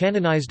VII,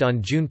 canonized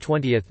on June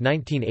 20,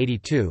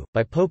 1982,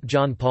 by Pope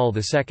John Paul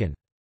II.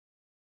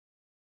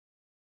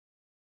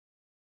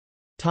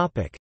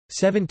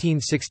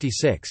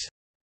 1766.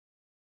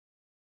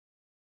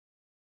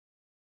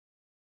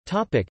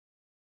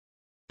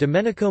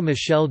 Domenico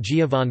Michele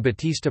Giovan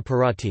Battista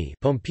Perotti,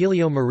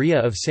 Pompilio Maria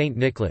of Saint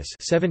Nicholas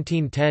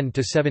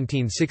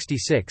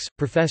 (1710–1766),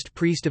 professed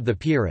priest of the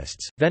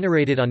Piarists,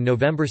 venerated on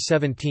November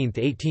 17,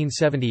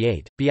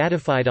 1878,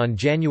 beatified on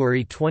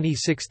January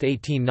 26,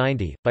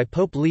 1890, by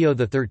Pope Leo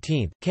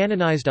XIII,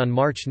 canonized on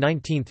March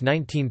 19,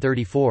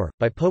 1934,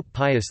 by Pope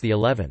Pius XI.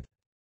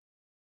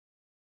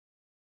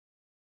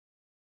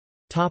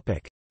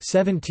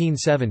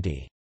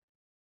 1770.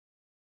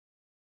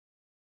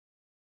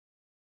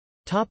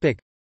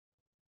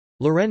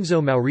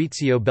 Lorenzo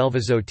Maurizio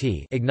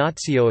Belvisotti,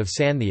 Ignazio of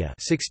Santhia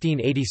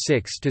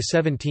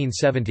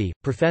 (1686–1770),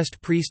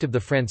 professed priest of the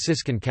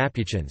Franciscan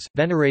Capuchins,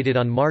 venerated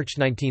on March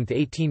 19,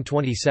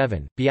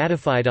 1827,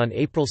 beatified on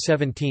April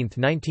 17,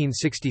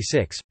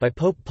 1966, by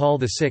Pope Paul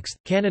VI,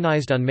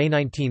 canonized on May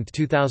 19,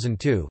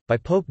 2002, by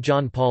Pope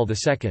John Paul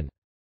II.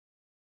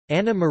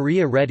 Anna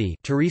Maria Reddy,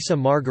 Teresa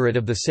Margaret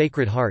of the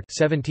Sacred Heart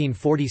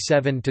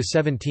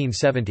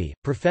 (1747–1770),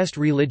 professed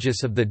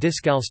religious of the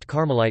Discalced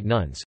Carmelite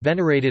nuns,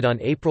 venerated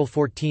on April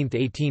 14,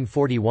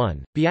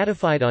 1841,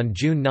 beatified on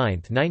June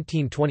 9,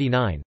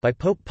 1929, by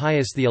Pope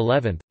Pius XI,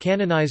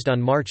 canonized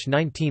on March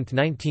 19,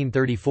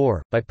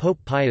 1934, by Pope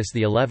Pius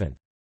XI.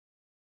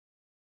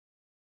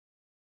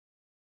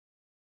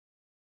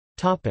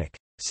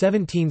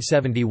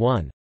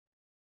 1771.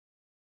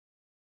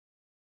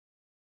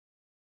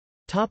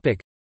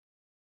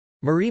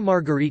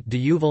 Marie-Marguerite de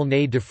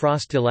Youvel-née de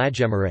Frost de la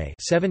Gemeraye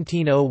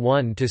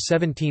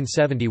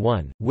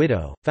 (1701–1771),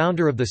 widow,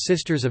 founder of the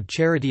Sisters of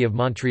Charity of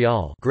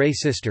Montreal, Grey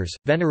Sisters,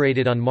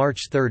 venerated on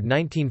March 3,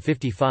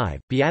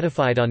 1955,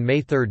 beatified on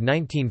May 3,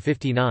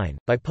 1959,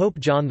 by Pope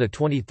John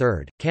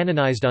XXIII,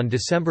 canonized on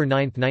December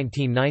 9,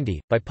 1990,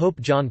 by Pope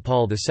John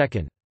Paul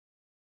II.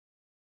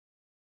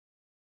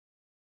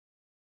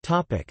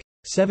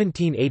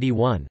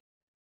 1781.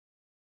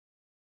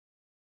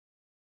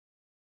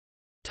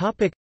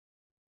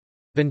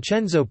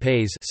 Vincenzo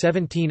Paes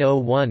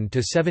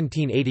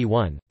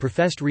 (1701–1781),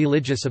 professed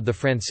religious of the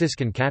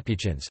Franciscan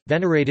Capuchins,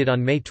 venerated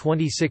on May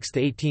 26,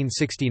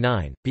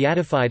 1869,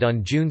 beatified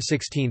on June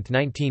 16,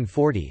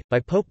 1940,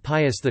 by Pope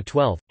Pius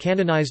XII,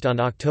 canonized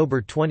on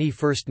October 21,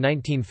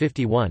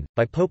 1951,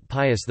 by Pope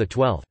Pius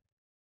XII.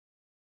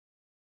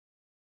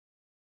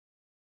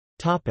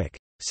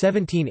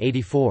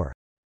 1784.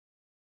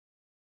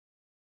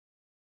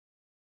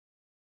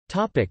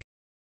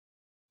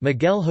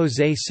 Miguel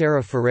José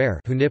Serra Ferrer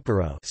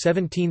Junipero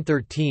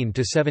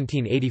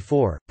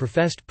 (1713–1784),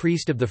 professed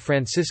priest of the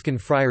Franciscan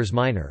Friars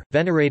Minor,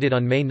 venerated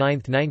on May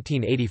 9,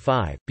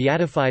 1985,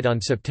 beatified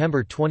on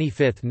September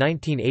 25,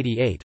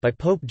 1988, by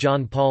Pope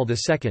John Paul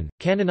II,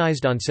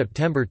 canonized on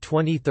September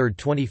 23,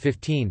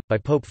 2015, by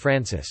Pope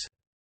Francis.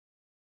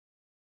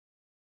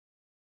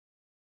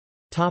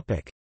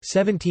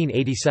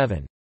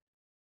 1787.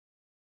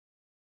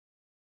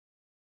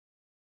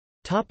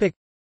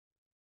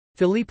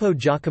 Filippo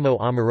Giacomo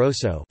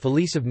Amoroso,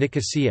 Felice of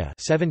Nicosia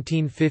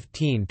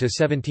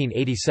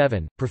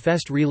 (1715–1787),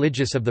 professed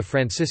religious of the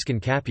Franciscan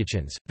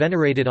Capuchins,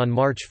 venerated on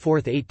March 4,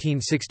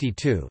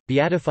 1862,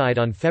 beatified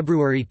on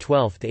February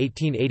 12,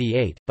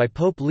 1888, by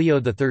Pope Leo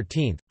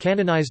XIII,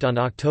 canonized on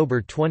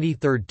October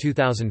 23,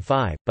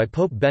 2005, by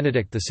Pope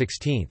Benedict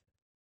XVI.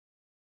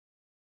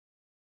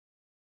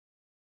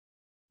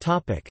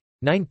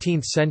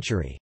 19th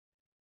century.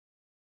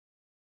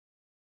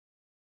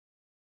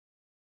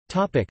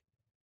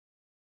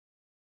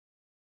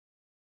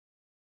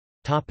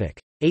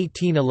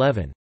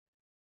 1811.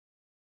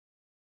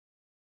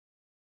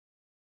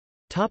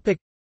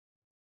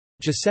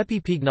 Giuseppe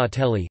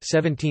Pignatelli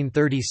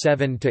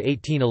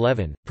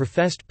 (1737–1811),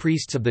 professed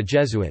priests of the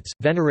Jesuits,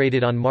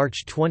 venerated on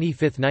March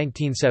 25,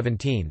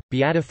 1917,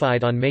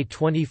 beatified on May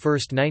 21,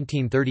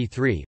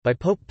 1933, by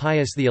Pope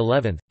Pius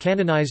XI,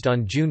 canonized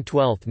on June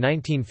 12,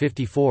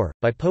 1954,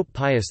 by Pope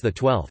Pius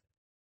XII.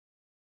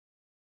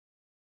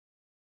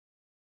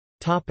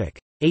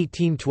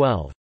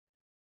 1812.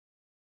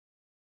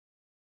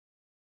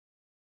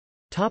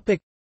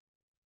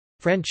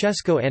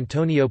 Francesco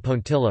Antonio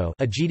Pontillo,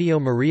 Egidio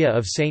Maria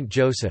of Saint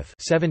Joseph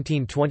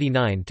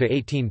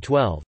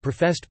 (1729–1812),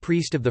 professed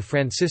priest of the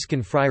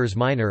Franciscan Friars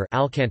Minor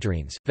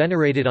Alcantarines,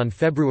 venerated on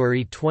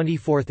February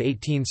 24,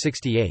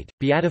 1868,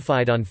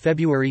 beatified on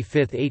February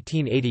 5,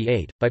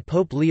 1888, by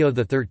Pope Leo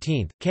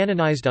XIII,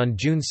 canonized on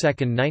June 2,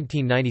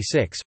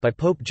 1996, by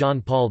Pope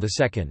John Paul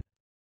II.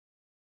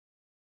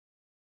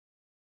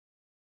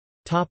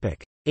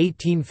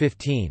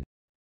 1815.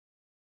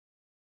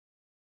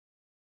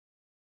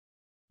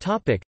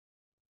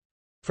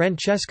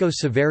 Francesco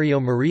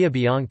Saverio Maria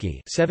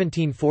Bianchi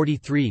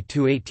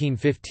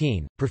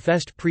 (1743–1815),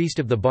 professed priest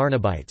of the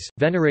Barnabites,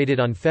 venerated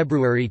on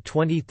February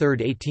 23,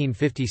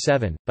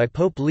 1857, by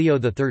Pope Leo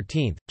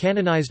XIII,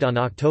 canonized on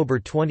October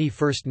 21,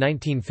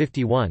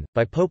 1951,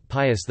 by Pope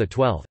Pius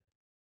XII.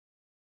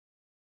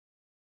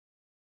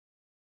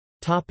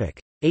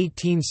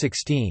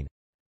 1816.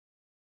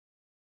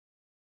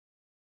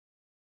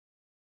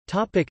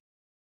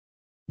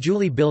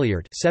 Julie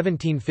Billiard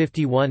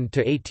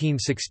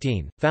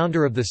 (1751–1816),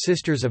 founder of the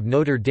Sisters of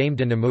Notre Dame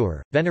de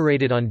Namur,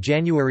 venerated on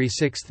January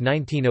 6,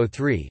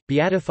 1903,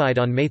 beatified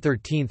on May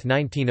 13,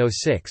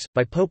 1906,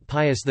 by Pope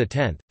Pius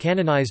X,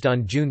 canonized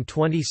on June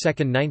 22,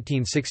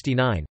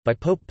 1969, by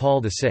Pope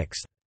Paul VI.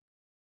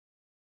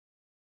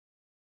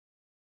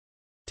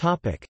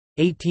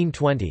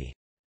 1820.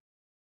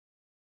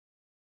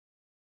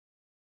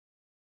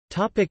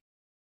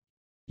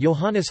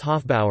 Johannes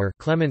Hofbauer,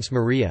 Clemens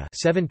Maria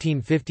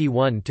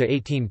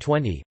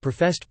 (1751–1820),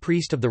 professed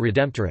priest of the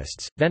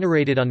Redemptorists,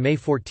 venerated on May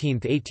 14,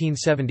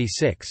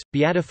 1876,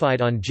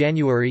 beatified on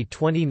January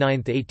 29,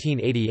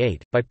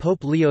 1888, by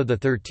Pope Leo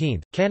XIII,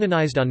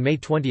 canonized on May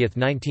 20,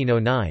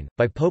 1909,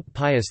 by Pope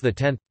Pius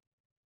X.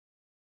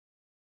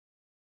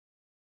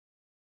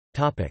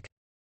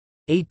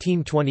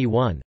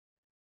 1821.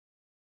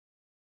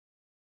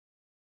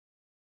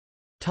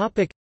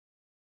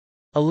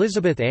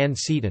 Elizabeth Ann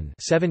Seton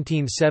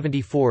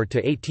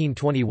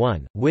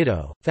 (1774–1821),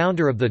 widow,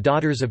 founder of the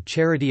Daughters of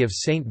Charity of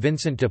St.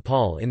 Vincent de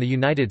Paul in the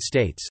United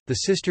States,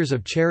 the Sisters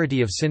of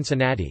Charity of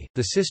Cincinnati,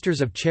 the Sisters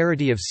of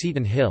Charity of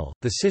Seton Hill,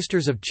 the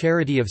Sisters of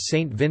Charity of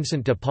St.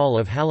 Vincent de Paul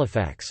of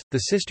Halifax,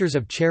 the Sisters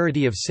of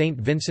Charity of St.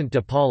 Vincent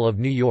de Paul of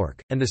New York,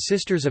 and the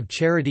Sisters of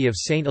Charity of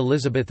St.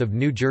 Elizabeth of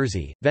New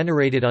Jersey,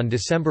 venerated on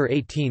December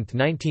 18,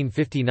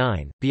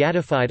 1959,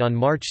 beatified on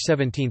March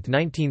 17,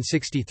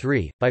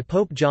 1963, by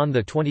Pope John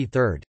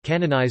XXIII,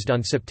 canonized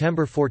on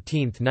September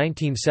 14,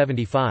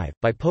 1975,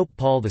 by Pope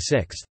Paul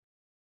VI.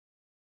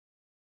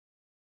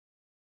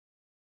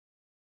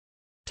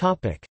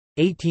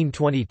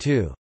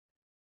 1822.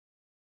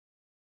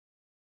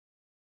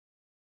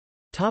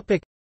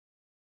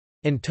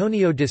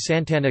 Antonio de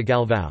Santana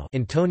Galvão,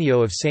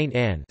 Antonio of Saint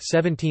Anne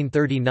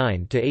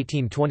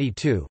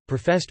 (1739–1822),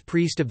 professed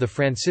priest of the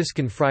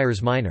Franciscan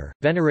Friars Minor,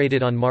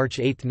 venerated on March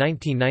 8,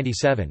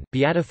 1997,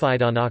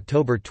 beatified on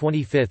October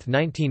 25,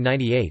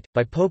 1998,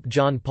 by Pope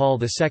John Paul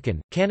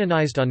II,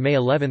 canonized on May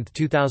 11,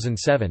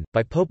 2007,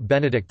 by Pope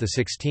Benedict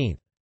XVI.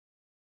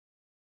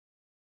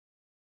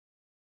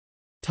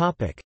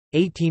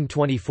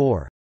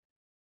 1824.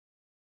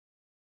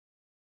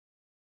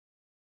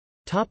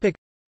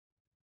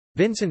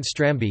 Vincent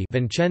Strambi,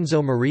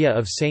 Vincenzo Maria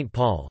of St.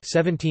 Paul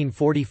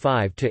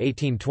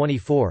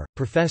 (1745–1824),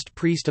 professed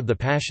priest of the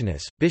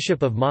Passionists,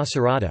 Bishop of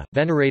Macerata,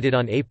 venerated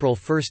on April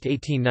 1,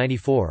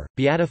 1894,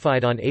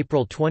 beatified on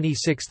April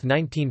 26,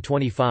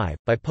 1925,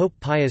 by Pope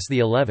Pius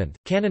XI,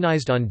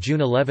 canonized on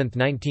June 11,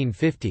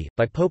 1950,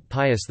 by Pope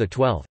Pius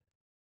XII.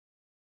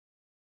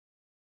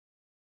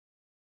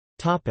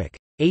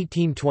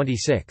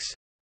 1826.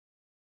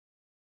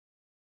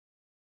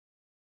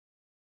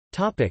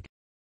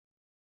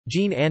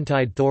 Jean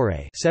Antide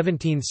Thoré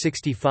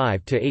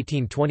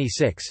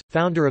 (1765–1826),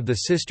 founder of the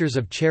Sisters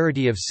of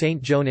Charity of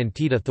Saint Joan and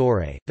Tita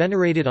Thoré,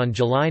 venerated on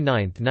July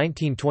 9,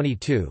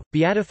 1922,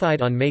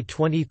 beatified on May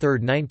 23,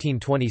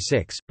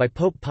 1926, by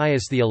Pope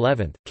Pius XI,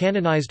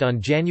 canonized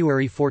on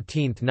January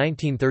 14,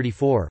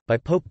 1934, by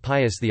Pope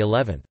Pius XI.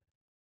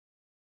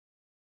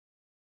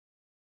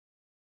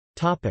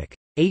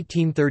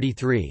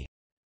 1833.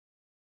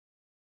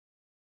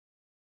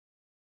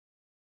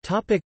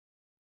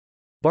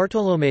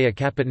 Bartolomeo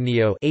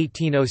Capitanio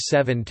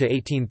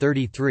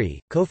 (1807–1833),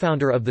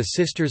 co-founder of the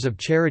Sisters of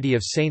Charity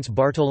of Saints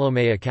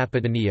Bartolomeo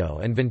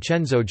Capitanio and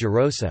Vincenzo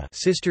Gerosa,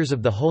 Sisters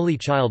of the Holy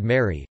Child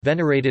Mary,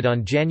 venerated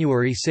on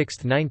January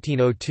 6,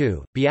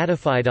 1902,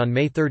 beatified on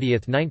May 30,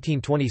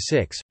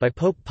 1926, by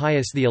Pope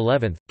Pius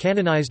XI,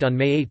 canonized on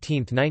May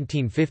 18,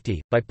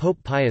 1950, by Pope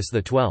Pius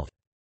XII.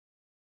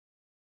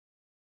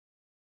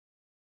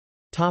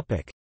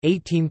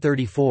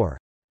 1834.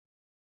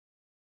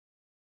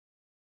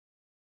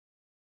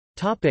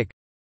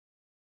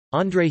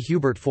 André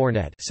Hubert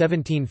Fournet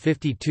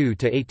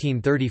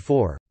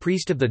 (1752–1834),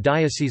 priest of the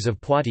Diocese of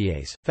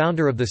Poitiers,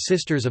 founder of the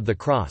Sisters of the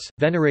Cross,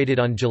 venerated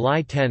on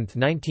July 10,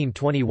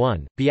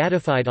 1921,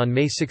 beatified on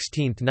May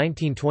 16,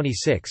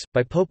 1926,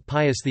 by Pope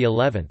Pius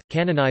XI,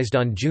 canonized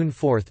on June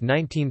 4,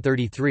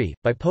 1933,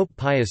 by Pope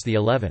Pius XI.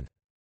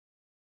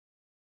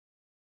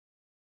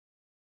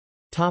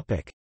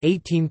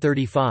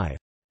 1835.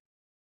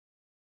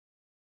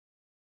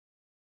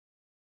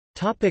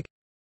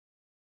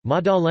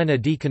 Maddalena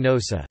di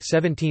Canossa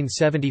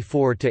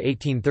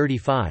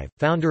 (1774–1835),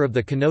 founder of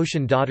the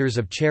Canossian Daughters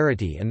of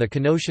Charity and the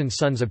Canossian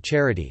Sons of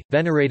Charity,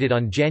 venerated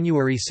on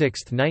January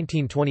 6,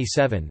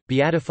 1927,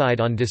 beatified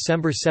on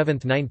December 7,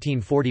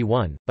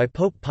 1941, by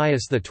Pope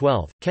Pius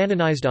XII,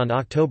 canonized on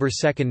October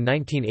 2,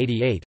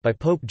 1988, by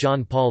Pope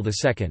John Paul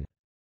II.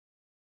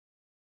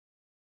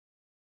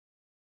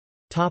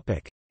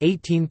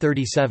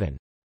 1837.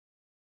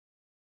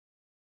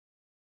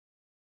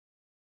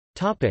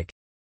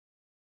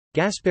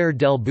 Gaspar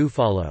del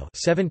Bufalo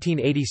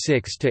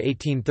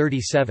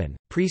 (1786–1837),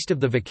 priest of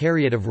the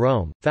Vicariate of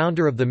Rome,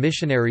 founder of the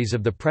Missionaries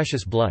of the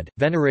Precious Blood,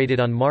 venerated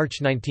on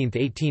March 19,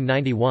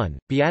 1891,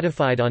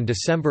 beatified on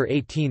December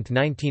 18,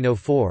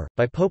 1904,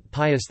 by Pope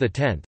Pius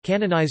X,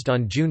 canonized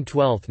on June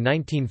 12,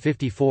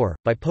 1954,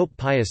 by Pope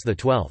Pius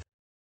XII.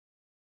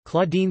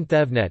 Claudine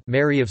Thevenet,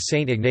 Mary of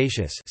Saint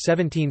Ignatius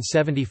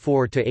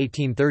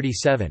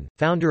 (1774–1837),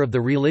 founder of the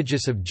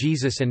Religious of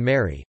Jesus and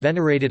Mary,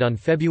 venerated on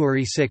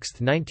February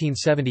 6,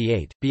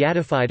 1978,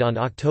 beatified on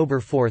October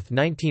 4,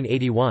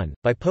 1981,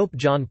 by Pope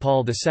John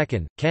Paul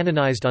II,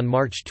 canonized on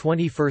March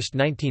 21,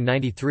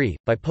 1993,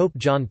 by Pope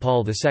John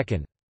Paul II.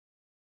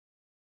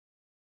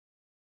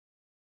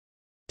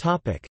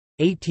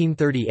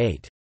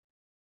 1838.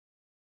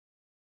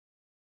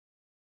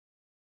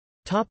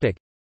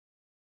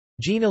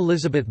 Jean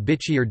Elizabeth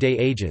Bichier des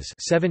Ages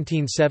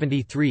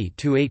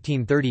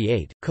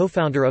 (1773–1838),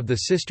 co-founder of the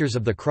Sisters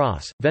of the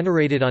Cross,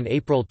 venerated on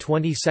April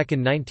 22,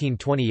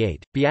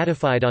 1928,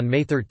 beatified on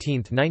May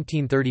 13,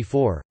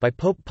 1934, by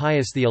Pope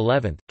Pius XI,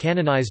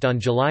 canonized on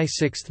July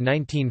 6,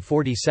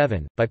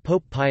 1947, by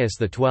Pope Pius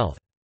XII.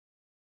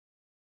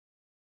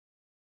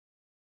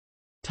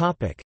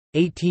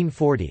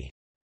 1840.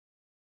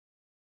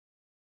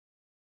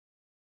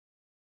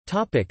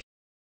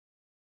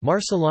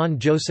 Marcelin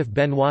Joseph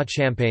Benoit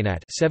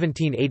Champagnat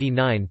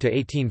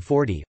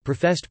 (1789–1840),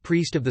 professed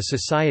priest of the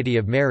Society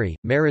of Mary,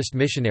 Marist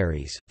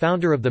Missionaries,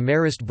 founder of the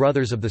Marist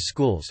Brothers of the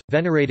Schools,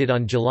 venerated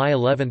on July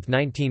 11,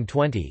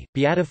 1920,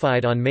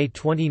 beatified on May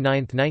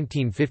 29,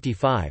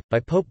 1955, by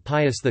Pope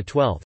Pius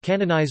XII,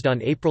 canonized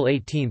on April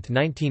 18,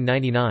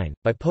 1999,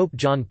 by Pope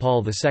John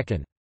Paul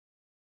II.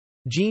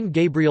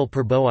 Jean-Gabriel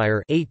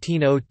Perboire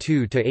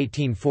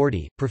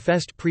 (1802–1840),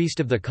 professed priest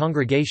of the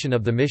Congregation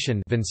of the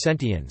Mission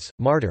Vincentians,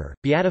 martyr,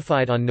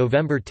 beatified on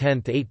November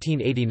 10,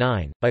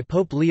 1889, by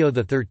Pope Leo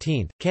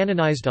XIII,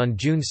 canonized on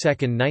June 2,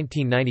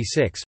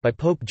 1996, by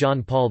Pope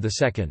John Paul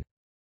II.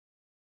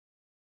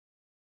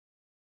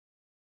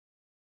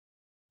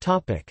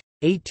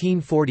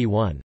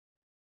 1841.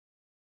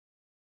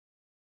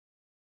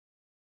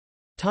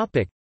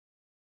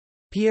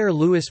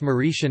 Pierre-Louis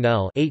Marie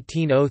Chanel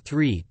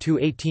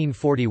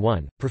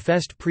 (1803–1841),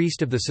 professed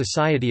priest of the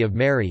Society of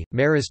Mary,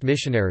 Marist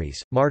Missionaries,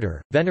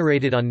 martyr,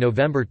 venerated on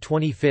November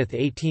 25,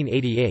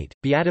 1888,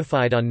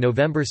 beatified on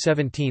November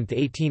 17,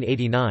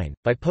 1889,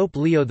 by Pope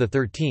Leo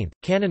XIII,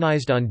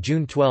 canonized on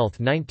June 12,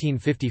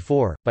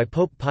 1954, by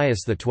Pope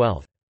Pius XII.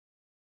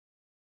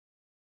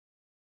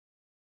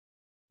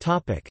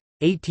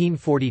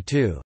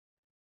 1842.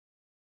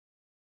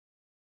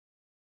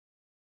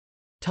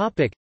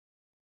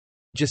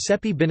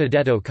 Giuseppe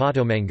Benedetto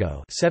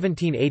Cottomengo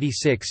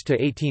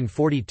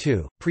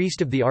 (1786–1842),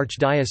 priest of the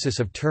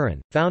Archdiocese of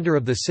Turin, founder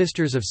of the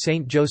Sisters of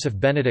Saint Joseph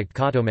Benedict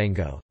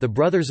Cottomengo, the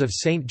Brothers of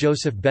Saint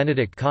Joseph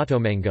Benedict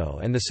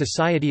Cottomengo, and the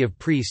Society of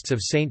Priests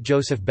of Saint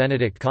Joseph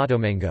Benedict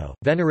Cottomengo,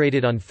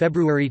 venerated on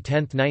February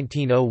 10,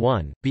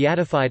 1901,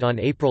 beatified on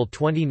April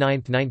 29,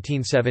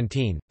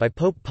 1917, by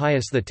Pope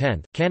Pius X,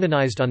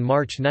 canonized on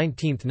March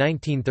 19,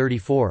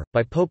 1934,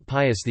 by Pope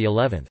Pius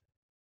XI.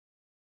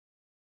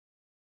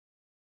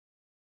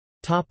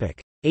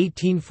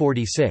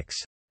 1846.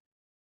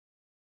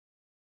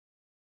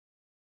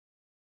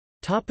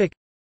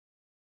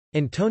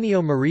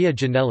 Antonio Maria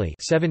Ginelli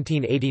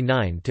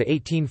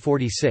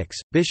 (1789–1846),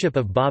 Bishop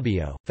of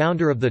Bobbio,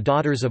 founder of the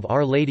Daughters of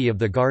Our Lady of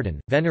the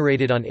Garden,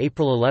 venerated on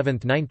April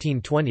 11,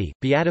 1920,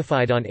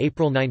 beatified on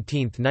April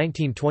 19,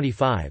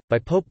 1925, by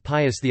Pope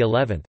Pius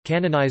XI,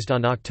 canonized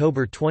on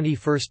October 21,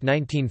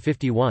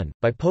 1951,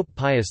 by Pope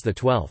Pius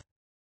XII.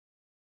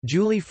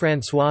 Julie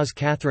Françoise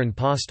Catherine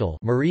Postel,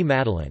 Marie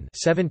Madeleine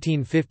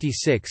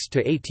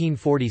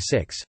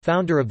 (1756–1846),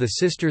 founder of the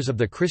Sisters of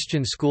the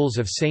Christian Schools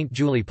of Saint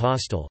Julie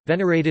Postel,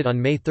 venerated on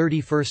May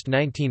 31,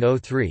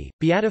 1903,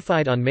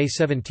 beatified on May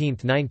 17,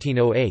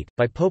 1908,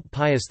 by Pope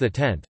Pius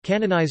X,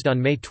 canonized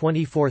on May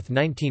 24,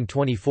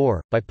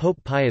 1924, by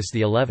Pope Pius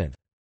XI.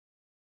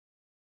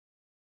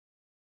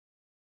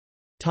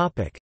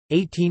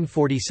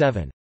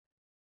 1847.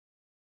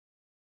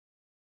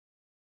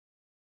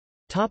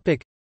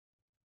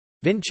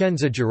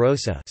 Vincenza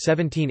Gerosa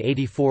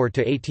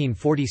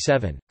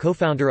 (1784–1847),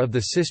 co-founder of the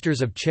Sisters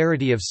of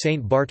Charity of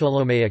Saint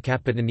Bartolomeo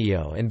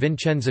Capitanio and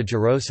Vincenza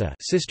Gerosa,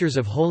 Sisters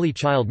of Holy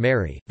Child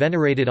Mary,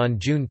 venerated on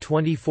June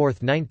 24,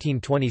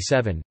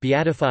 1927,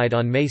 beatified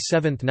on May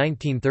 7,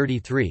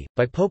 1933,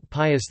 by Pope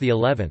Pius XI,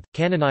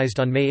 canonized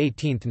on May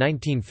 18,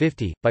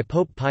 1950, by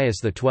Pope Pius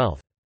XII.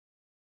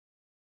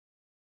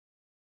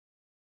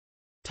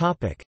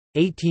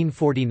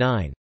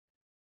 1849.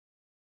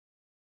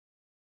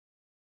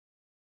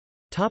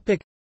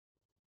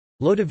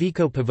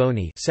 Lodovico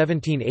Pavoni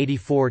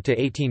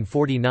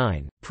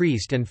 (1784–1849),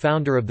 priest and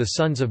founder of the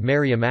Sons of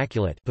Mary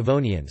Immaculate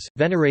Pavonians,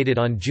 venerated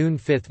on June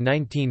 5,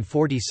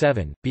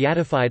 1947,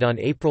 beatified on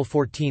April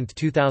 14,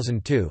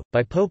 2002,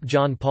 by Pope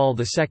John Paul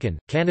II,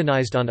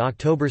 canonized on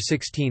October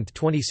 16,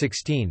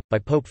 2016, by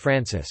Pope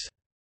Francis.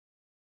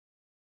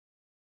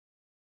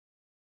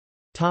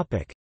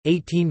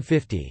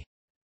 1850.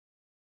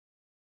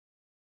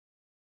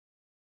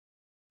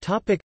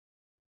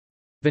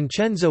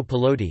 Vincenzo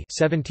Pilotti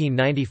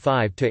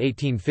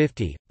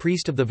 (1795–1850),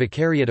 priest of the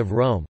Vicariate of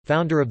Rome,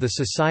 founder of the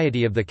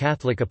Society of the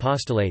Catholic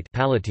Apostolate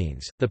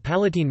Palatines, the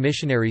Palatine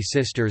Missionary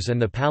Sisters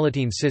and the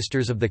Palatine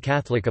Sisters of the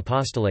Catholic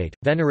Apostolate,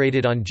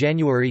 venerated on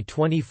January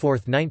 24,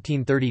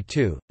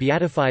 1932,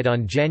 beatified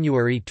on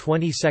January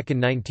 22,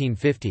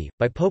 1950,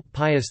 by Pope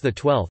Pius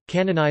XII,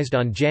 canonized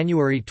on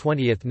January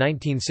 20,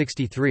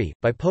 1963,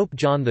 by Pope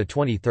John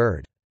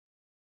XXIII.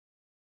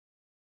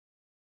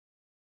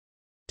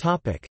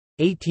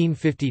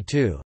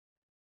 1852.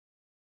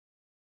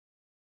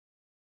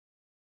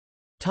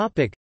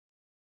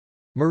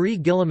 Marie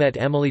Guillemette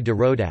Émilie de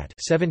Rodat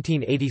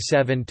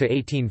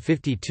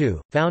 (1787–1852),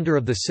 founder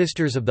of the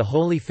Sisters of the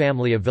Holy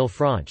Family of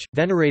Villefranche,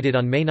 venerated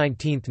on May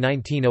 19,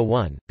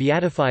 1901,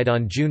 beatified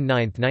on June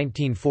 9,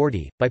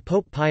 1940, by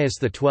Pope Pius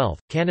XII,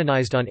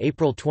 canonized on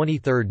April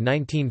 23,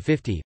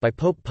 1950, by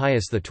Pope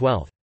Pius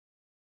XII.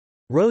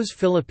 Rose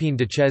Philippine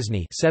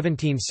Duchesne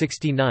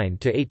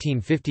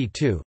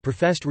 (1769–1852),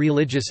 professed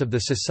religious of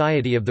the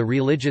Society of the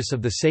Religious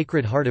of the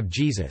Sacred Heart of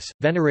Jesus,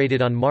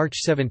 venerated on March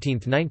 17,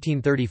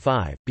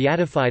 1935,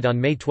 beatified on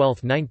May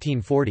 12,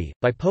 1940,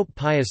 by Pope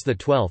Pius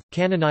XII,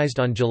 canonized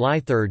on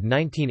July 3,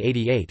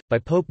 1988, by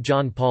Pope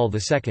John Paul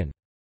II.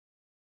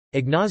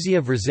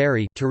 Ignazia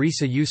Vrazeri,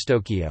 Teresa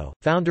Eustachio,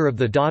 founder of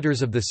the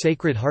Daughters of the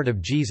Sacred Heart of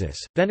Jesus,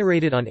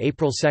 venerated on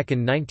April 2,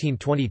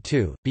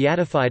 1922,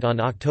 beatified on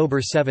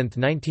October 7,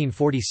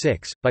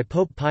 1946, by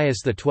Pope Pius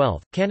XII,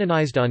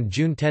 canonized on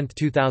June 10,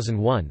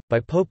 2001, by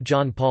Pope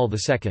John Paul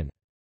II.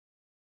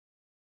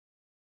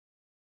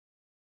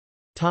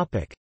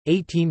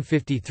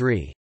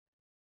 1853.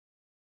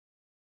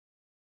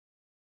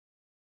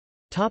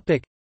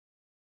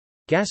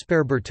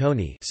 Gaspare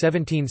Bertoni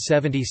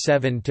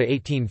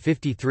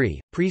 (1777–1853),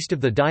 priest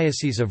of the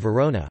Diocese of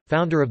Verona,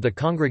 founder of the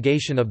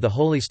Congregation of the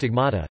Holy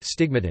Stigmata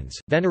 (Stigmatans),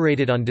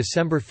 venerated on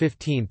December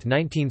 15,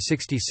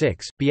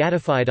 1966,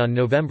 beatified on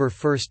November 1,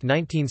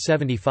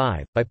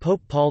 1975, by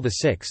Pope Paul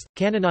VI,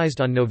 canonized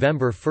on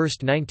November 1,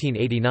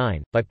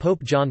 1989, by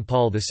Pope John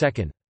Paul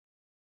II.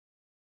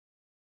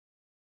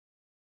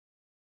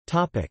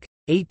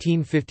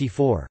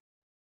 1854.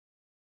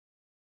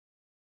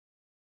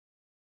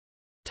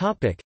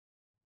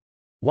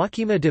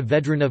 Joaquima de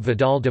Vedruna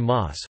Vidal de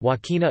Mas,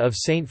 Joaquina of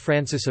Saint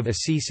Francis of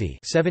Assisi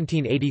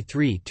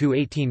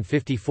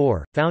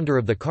 (1783–1854), founder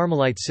of the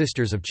Carmelite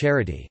Sisters of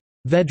Charity,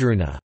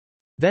 Vedruna,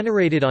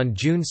 venerated on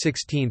June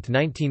 16,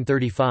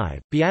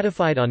 1935,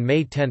 beatified on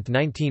May 10,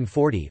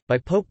 1940, by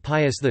Pope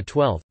Pius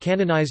XII,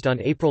 canonized on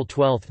April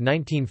 12,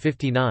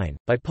 1959,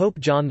 by Pope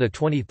John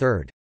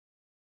XXIII.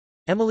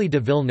 Émilie de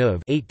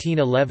Villeneuve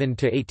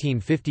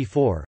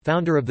 (1811–1854),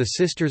 founder of the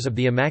Sisters of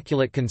the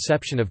Immaculate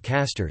Conception of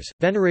Castors,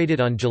 venerated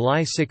on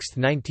July 6,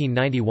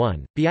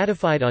 1991,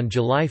 beatified on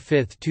July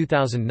 5,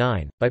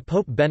 2009, by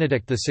Pope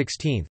Benedict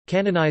XVI,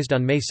 canonized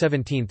on May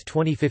 17,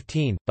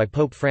 2015, by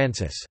Pope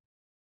Francis.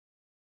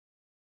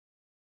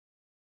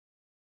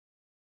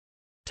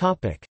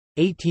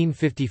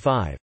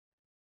 1855.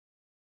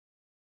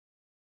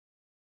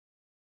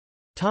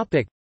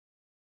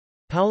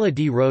 Paula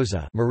di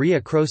Rosa, Maria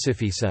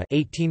Crocifissa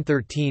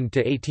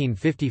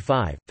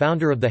 (1813–1855),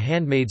 founder of the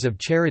Handmaids of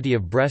Charity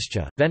of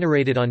Brescia,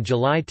 venerated on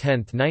July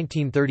 10,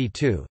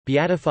 1932,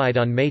 beatified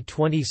on May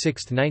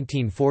 26,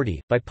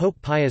 1940, by Pope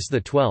Pius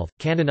XII,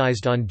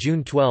 canonized on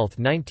June 12,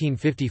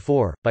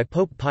 1954, by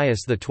Pope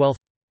Pius XII.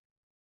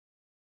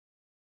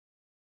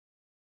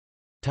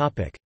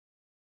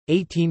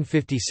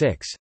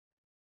 1856.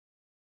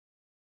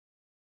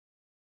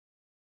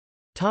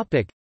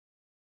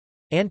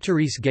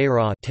 Anne-Therese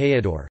Guérin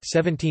Théodore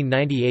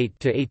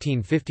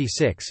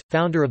 (1798–1856),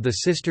 founder of the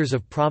Sisters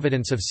of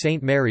Providence of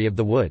Saint Mary of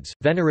the Woods,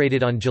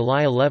 venerated on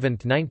July 11,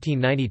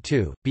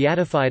 1992,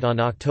 beatified on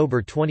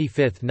October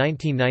 25,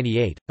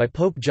 1998, by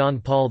Pope John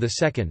Paul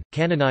II,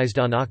 canonized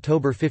on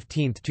October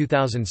 15,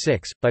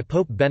 2006, by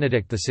Pope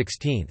Benedict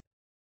XVI.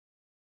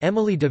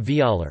 Émilie de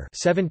Vialler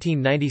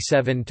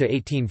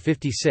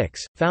 (1797–1856),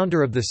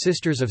 founder of the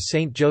Sisters of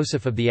Saint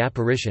Joseph of the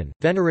Apparition,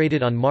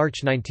 venerated on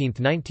March 19,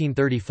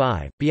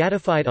 1935,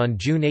 beatified on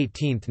June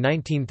 18,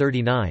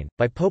 1939,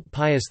 by Pope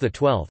Pius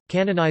XII,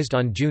 canonized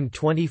on June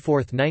 24,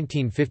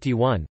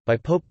 1951, by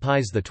Pope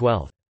Pius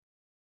XII.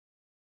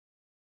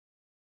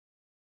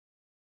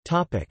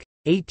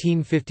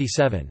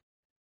 1857.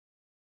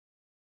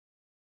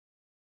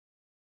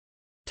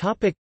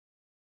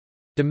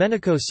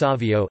 Domenico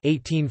Savio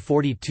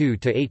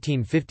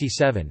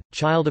 (1842–1857),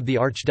 child of the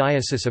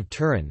Archdiocese of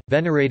Turin,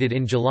 venerated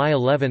in July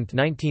 11,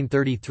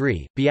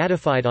 1933,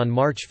 beatified on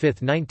March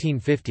 5,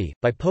 1950,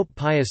 by Pope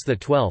Pius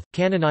XII,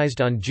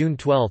 canonized on June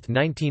 12,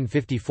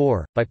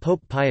 1954, by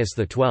Pope Pius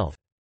XII.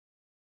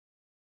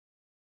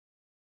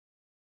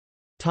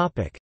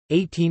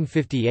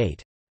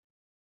 1858.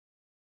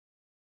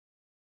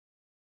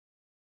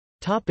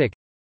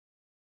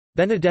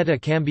 Benedetta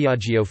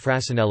Cambiagio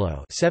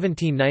Frassinello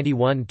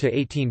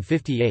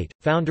 (1791–1858),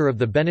 founder of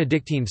the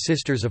Benedictine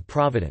Sisters of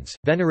Providence,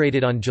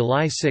 venerated on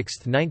July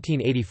 6,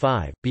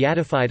 1985,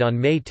 beatified on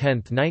May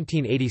 10,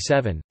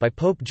 1987, by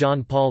Pope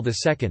John Paul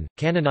II,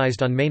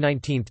 canonized on May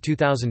 19,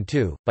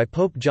 2002, by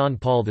Pope John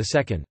Paul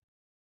II.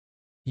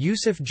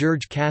 Yusuf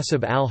George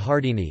Kasab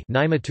al-Hardini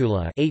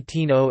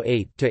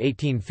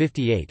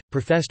 (1808–1858),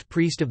 professed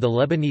priest of the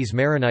Lebanese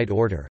Maronite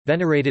order,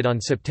 venerated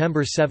on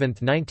September 7,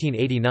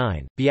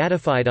 1989,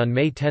 beatified on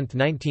May 10,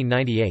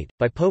 1998,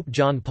 by Pope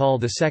John Paul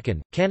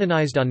II,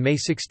 canonized on May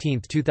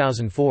 16,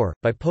 2004,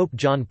 by Pope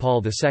John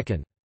Paul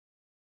II.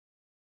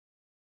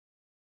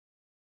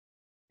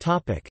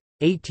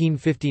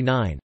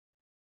 1859.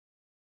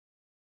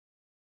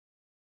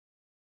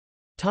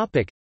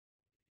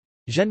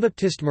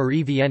 Jean-Baptiste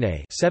Marie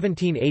Vianney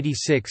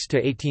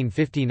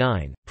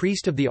 (1786–1859),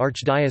 priest of the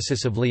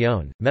Archdiocese of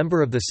Lyon,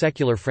 member of the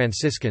Secular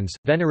Franciscans,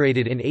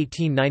 venerated in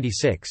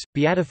 1896,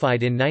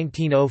 beatified in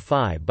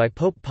 1905 by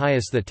Pope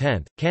Pius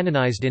X,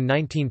 canonized in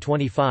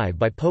 1925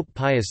 by Pope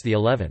Pius XI.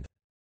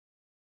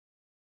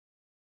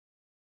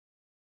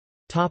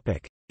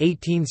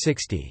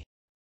 1860.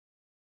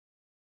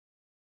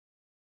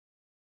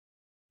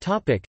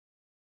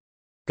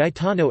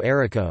 Gaetano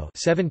Errico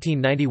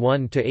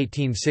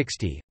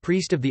 (1791–1860),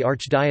 priest of the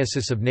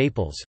Archdiocese of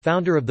Naples,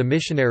 founder of the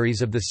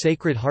Missionaries of the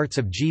Sacred Hearts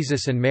of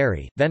Jesus and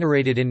Mary,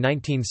 venerated in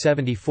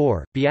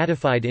 1974,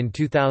 beatified in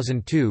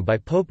 2002 by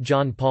Pope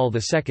John Paul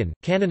II,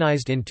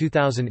 canonized in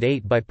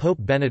 2008 by Pope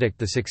Benedict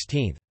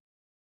XVI.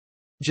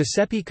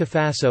 Giuseppe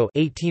Cafasso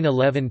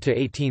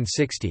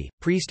 (1811–1860),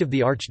 priest of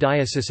the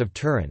Archdiocese of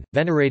Turin,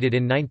 venerated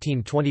in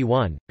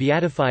 1921,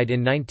 beatified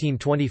in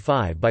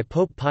 1925 by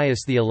Pope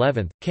Pius XI,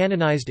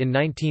 canonized in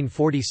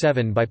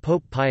 1947 by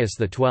Pope Pius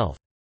XII.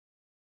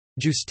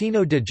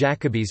 Giustino de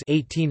Jacobis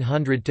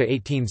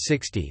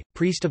 (1800–1860),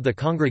 priest of the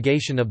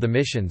Congregation of the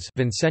Missions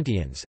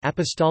Vincentians,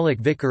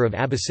 Apostolic Vicar of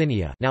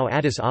Abyssinia, now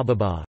Addis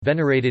Ababa,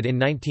 venerated in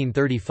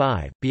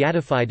 1935,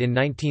 beatified in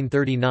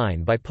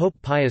 1939 by Pope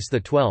Pius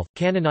XII,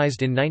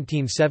 canonized in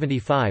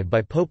 1975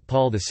 by Pope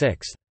Paul VI.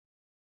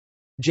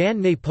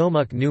 Jan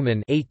Nepomuk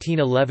Newman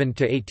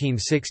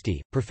 (1811–1860),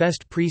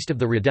 professed priest of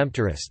the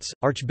Redemptorists,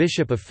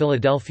 Archbishop of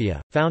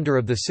Philadelphia, founder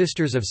of the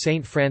Sisters of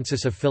Saint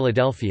Francis of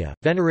Philadelphia,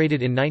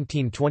 venerated in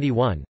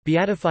 1921,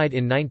 beatified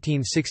in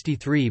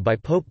 1963 by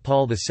Pope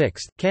Paul VI,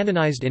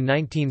 canonized in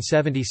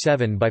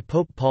 1977 by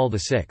Pope Paul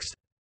VI.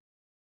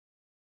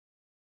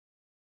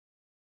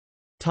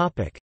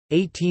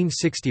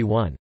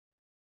 1861.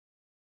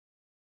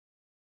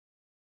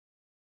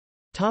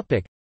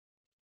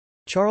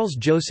 Charles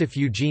Joseph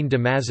Eugene de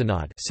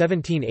Mazenod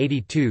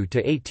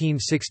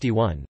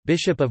 (1782–1861),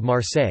 Bishop of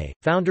Marseille,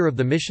 founder of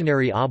the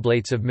Missionary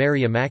Oblates of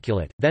Mary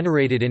Immaculate,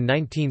 venerated in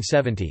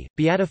 1970,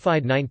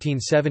 beatified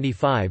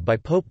 1975 by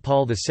Pope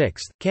Paul VI,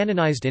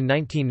 canonized in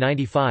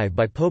 1995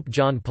 by Pope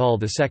John Paul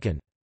II.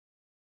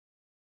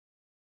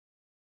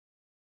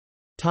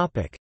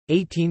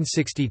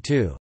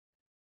 1862.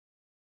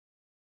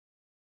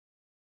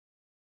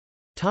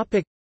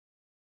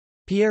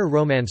 Pierre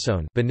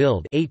Romançon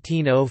 (Benilde,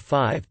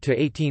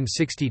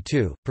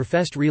 1805–1862),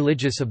 professed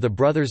religious of the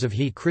Brothers of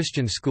He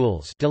Christian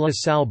Schools, De La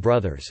Salle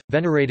Brothers,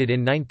 venerated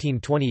in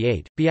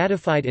 1928,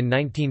 beatified in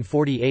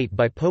 1948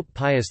 by Pope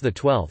Pius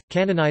XII,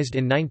 canonized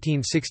in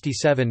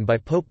 1967 by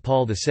Pope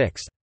Paul VI.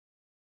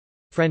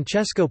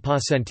 Francesco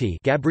Possenti,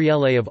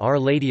 Gabriele of Our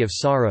Lady of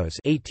Sorrows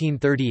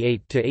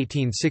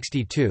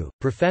 (1838–1862),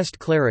 professed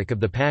cleric of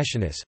the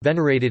Passionists,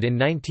 venerated in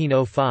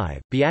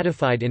 1905,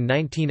 beatified in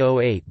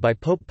 1908 by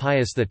Pope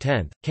Pius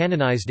X,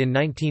 canonized in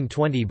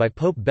 1920 by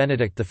Pope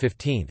Benedict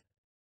XV.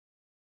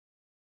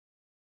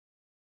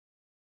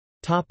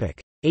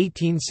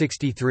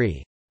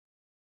 1863.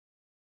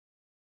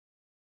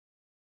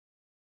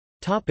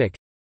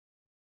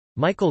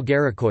 Michael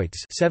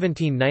Garacoites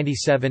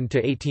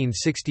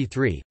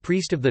 (1797–1863),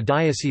 priest of the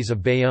Diocese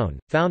of Bayonne,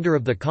 founder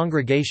of the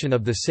Congregation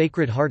of the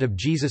Sacred Heart of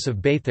Jesus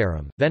of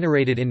Baytharam,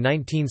 venerated in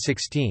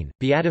 1916,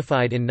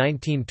 beatified in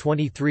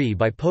 1923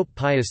 by Pope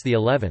Pius XI,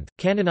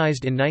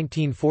 canonized in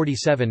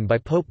 1947 by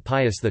Pope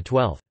Pius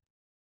XII.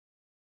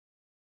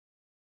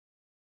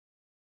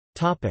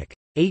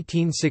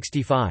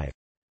 1865.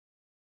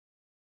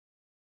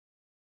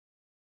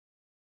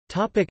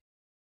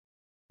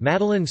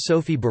 Madeleine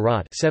Sophie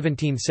Barat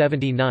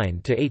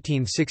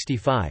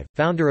 (1779–1865),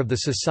 founder of the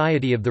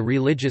Society of the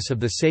Religious of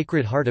the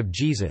Sacred Heart of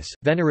Jesus,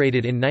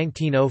 venerated in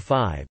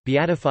 1905,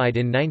 beatified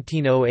in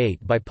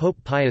 1908 by Pope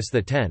Pius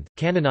X,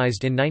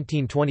 canonized in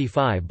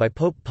 1925 by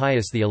Pope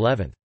Pius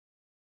XI.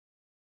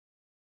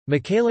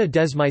 Michaela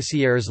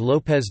Desmaisières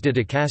López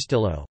de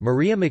Castillo,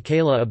 Maria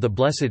Michaela of the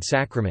Blessed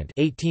Sacrament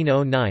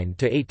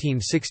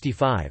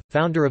 (1809–1865),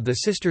 founder of the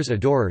Sisters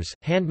Adorers,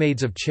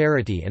 Handmaids of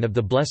Charity and of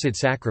the Blessed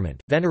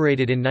Sacrament,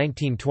 venerated in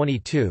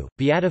 1922,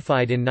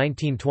 beatified in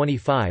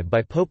 1925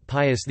 by Pope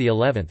Pius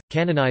XI,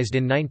 canonized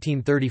in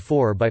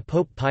 1934 by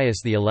Pope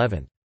Pius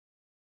XI.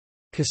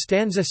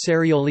 Costanza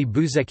Serioli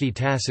Buzecchi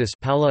Tassis,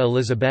 Paula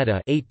Elisabetta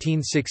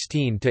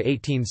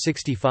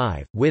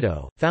 (1816–1865),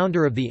 widow,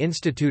 founder of the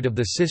Institute of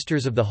the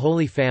Sisters of the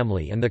Holy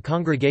Family and the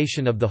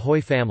Congregation of the Hoy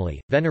Family,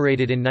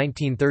 venerated in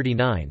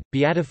 1939,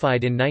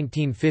 beatified in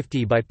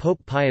 1950 by Pope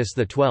Pius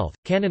XII,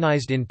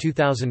 canonized in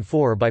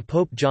 2004 by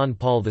Pope John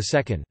Paul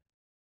II.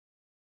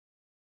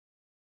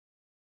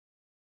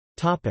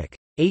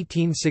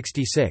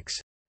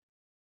 1866.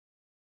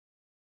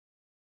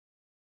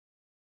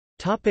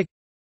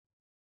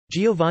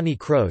 Giovanni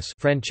Croce,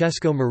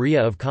 Francesco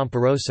Maria of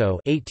Camparoso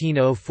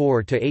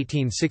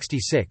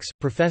 (1804–1866),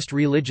 professed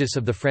religious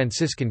of the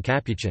Franciscan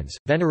Capuchins,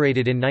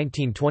 venerated in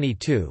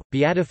 1922,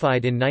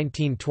 beatified in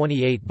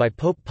 1928 by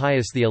Pope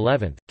Pius XI,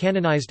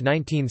 canonized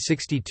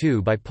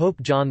 1962 by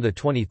Pope John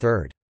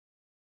XXIII.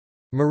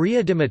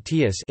 Maria de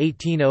Matias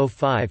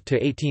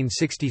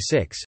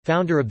 (1805–1866),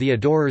 founder of the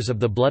Adorers of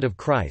the Blood of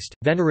Christ,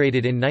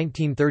 venerated in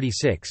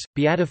 1936,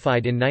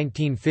 beatified in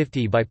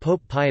 1950 by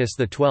Pope Pius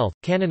XII,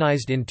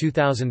 canonized in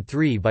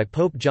 2003 by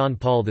Pope John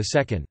Paul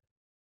II.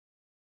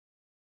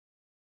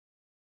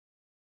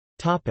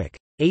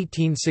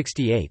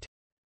 1868.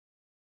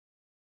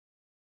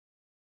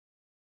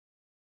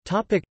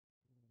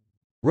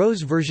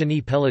 Rose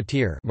Virginie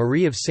Pelletier,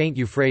 Marie of Saint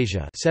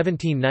Euphrasia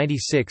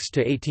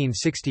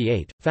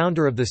 (1796–1868),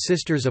 founder of the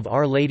Sisters of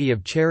Our Lady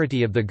of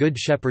Charity of the Good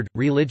Shepherd,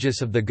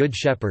 religious of the Good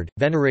Shepherd,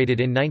 venerated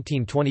in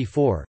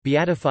 1924,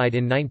 beatified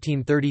in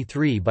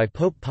 1933 by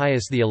Pope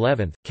Pius XI,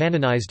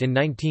 canonized in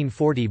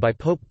 1940 by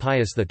Pope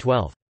Pius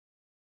XII.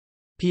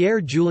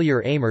 Pierre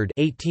Julier Aymard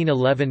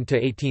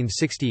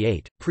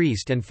 (1811–1868),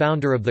 priest and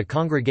founder of the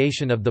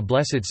Congregation of the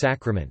Blessed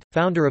Sacrament,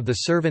 founder of the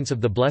Servants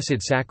of the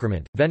Blessed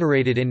Sacrament,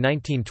 venerated in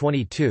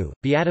 1922,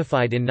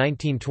 beatified in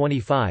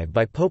 1925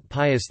 by Pope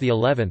Pius XI,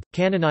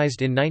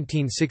 canonized in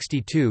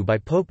 1962 by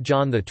Pope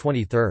John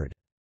XXIII.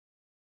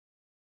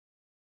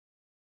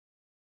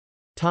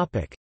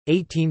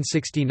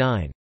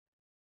 1869.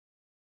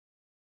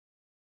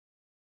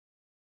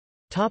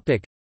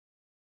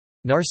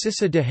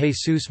 Narcissa de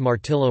Jesus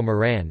Martillo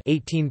Moran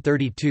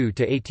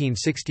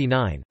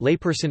 (1832–1869),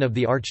 layperson of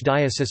the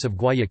Archdiocese of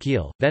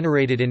Guayaquil,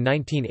 venerated in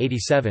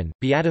 1987,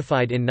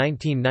 beatified in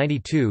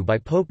 1992 by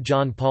Pope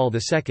John Paul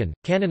II,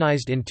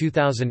 canonized in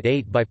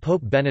 2008 by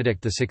Pope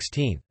Benedict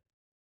XVI.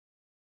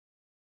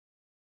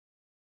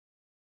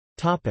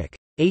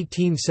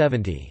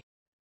 1870.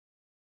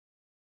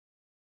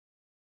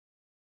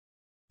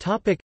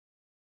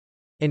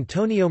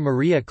 Antonio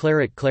Maria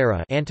Claret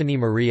Clara, Antony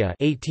Maria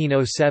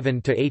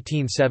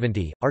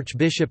 (1807–1870),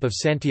 Archbishop of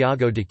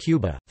Santiago de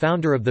Cuba,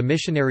 founder of the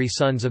Missionary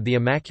Sons of the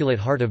Immaculate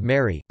Heart of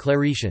Mary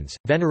 (Claretians),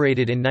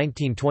 venerated in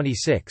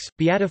 1926,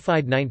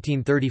 beatified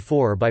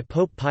 1934 by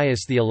Pope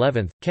Pius XI,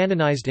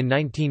 canonized in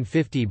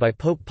 1950 by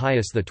Pope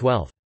Pius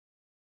XII.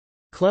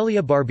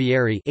 Clelia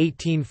Barbieri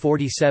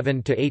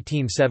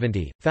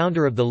 (1847–1870),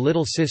 founder of the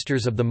Little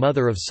Sisters of the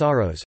Mother of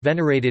Sorrows,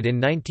 venerated in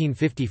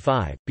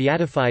 1955,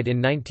 beatified in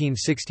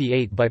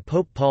 1968 by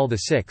Pope Paul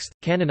VI,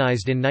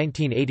 canonized in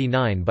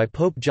 1989 by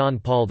Pope John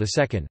Paul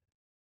II.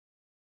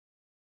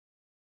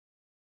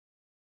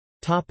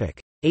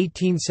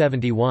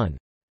 1871.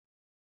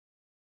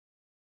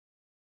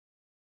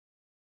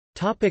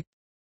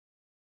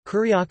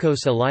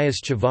 Kyriakos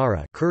Elias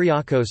Chavara,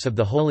 Kyriakos of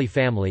the Holy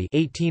Family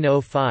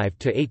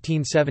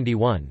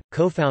 (1805–1871),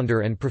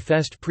 co-founder and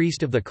professed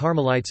priest of the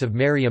Carmelites of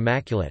Mary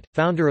Immaculate,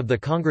 founder of the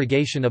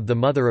Congregation of the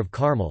Mother of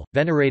Carmel,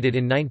 venerated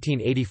in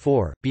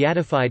 1984,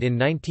 beatified in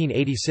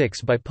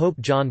 1986 by Pope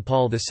John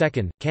Paul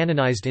II,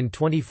 canonized in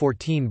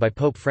 2014 by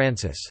Pope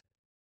Francis.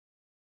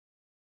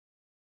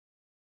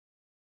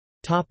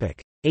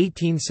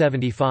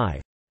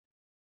 1875.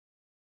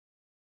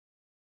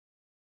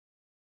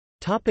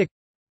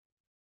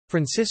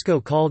 Francisco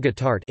Coll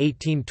Guitart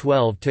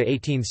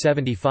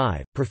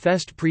 (1812–1875),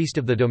 professed priest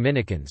of the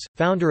Dominicans,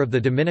 founder of the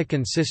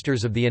Dominican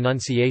Sisters of the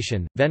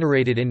Annunciation,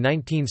 venerated in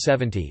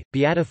 1970,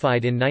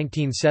 beatified in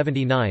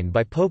 1979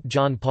 by Pope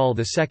John Paul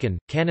II,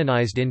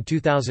 canonized in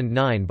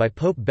 2009 by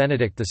Pope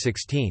Benedict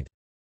XVI.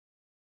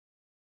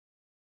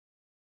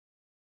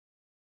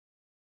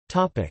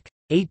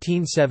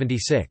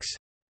 1876.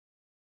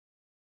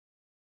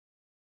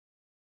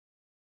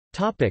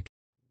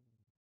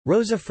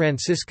 Rosa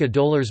Francisca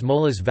Dolores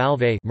Molas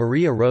Valve,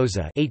 Maria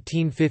Rosa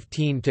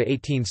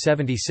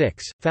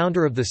 (1815–1876),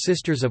 founder of the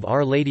Sisters of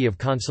Our Lady of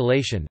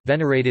Consolation,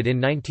 venerated in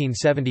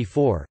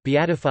 1974,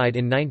 beatified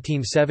in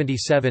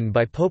 1977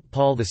 by Pope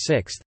Paul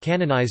VI,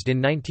 canonized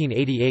in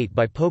 1988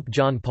 by Pope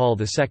John Paul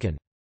II.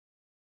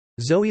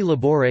 Zoe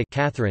Labore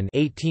Catherine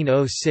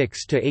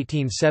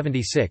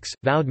 (1806–1876),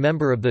 vowed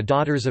member of the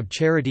Daughters of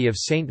Charity of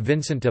Saint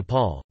Vincent de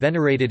Paul,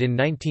 venerated in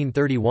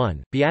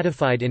 1931,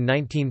 beatified in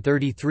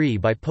 1933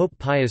 by Pope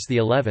Pius XI,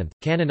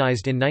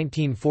 canonized in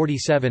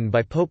 1947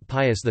 by Pope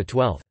Pius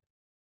XII.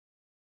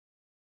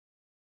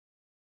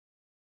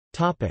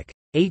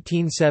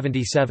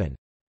 1877.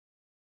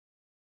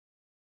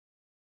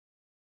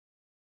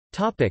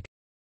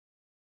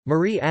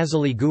 Marie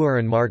Azélie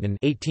Guérin Martin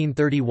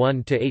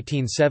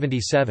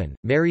 (1831–1877),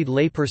 married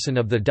layperson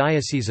of the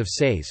Diocese of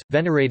Sées,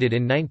 venerated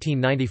in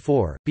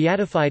 1994,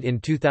 beatified in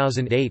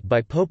 2008 by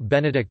Pope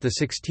Benedict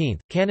XVI,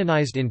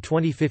 canonized in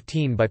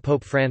 2015 by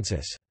Pope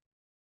Francis.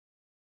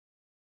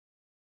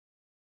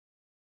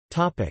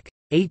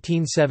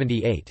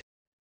 1878.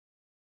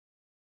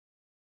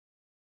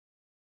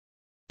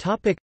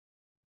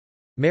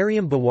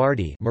 Mariam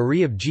Bawardi,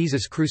 Marie of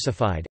Jesus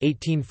Crucified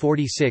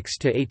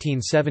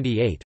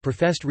 (1846–1878),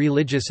 professed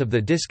religious of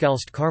the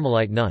Discalced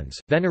Carmelite nuns,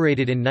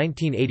 venerated in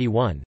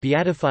 1981,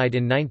 beatified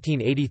in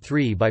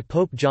 1983 by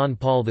Pope John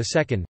Paul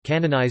II,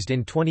 canonized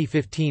in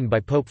 2015 by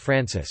Pope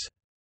Francis.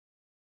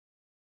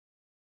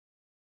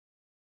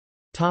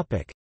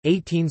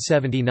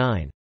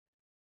 1879.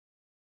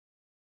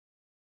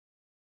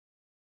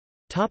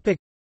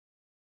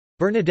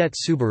 Bernadette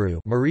Subaru,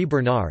 Marie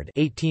Bernard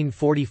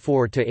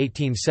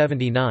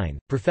 (1844–1879),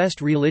 professed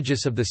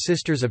religious of the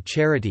Sisters of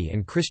Charity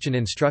and Christian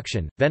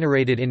Instruction,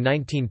 venerated in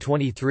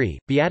 1923,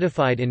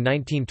 beatified in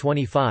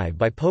 1925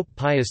 by Pope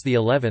Pius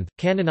XI,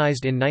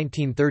 canonized in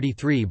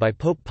 1933 by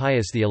Pope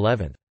Pius XI.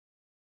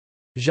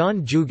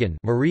 Jeanne Jugan,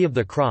 Marie of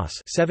the Cross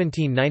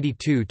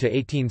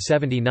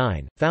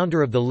 (1792–1879),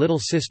 founder of the Little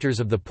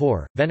Sisters of the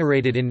Poor,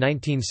 venerated in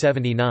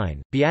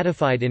 1979,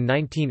 beatified in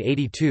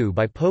 1982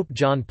 by Pope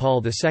John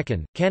Paul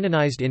II,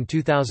 canonized in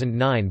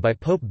 2009 by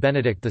Pope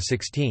Benedict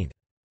XVI.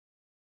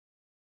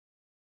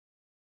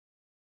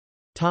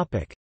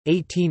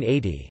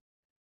 1880.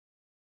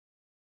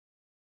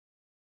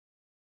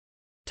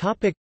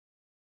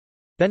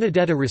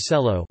 Benedetta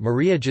Rossello,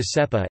 Maria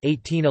Giuseppa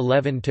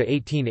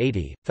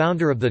 (1811–1880),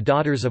 founder of the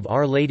Daughters of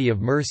Our Lady of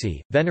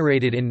Mercy,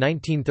 venerated in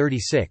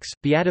 1936,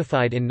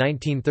 beatified in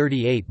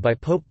 1938 by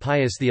Pope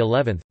Pius XI,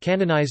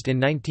 canonized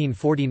in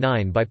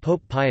 1949 by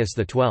Pope Pius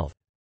XII.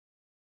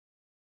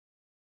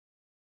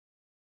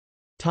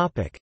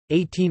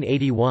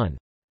 1881.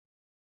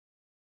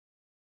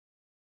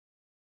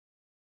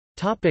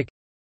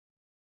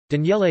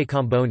 Daniele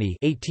Comboni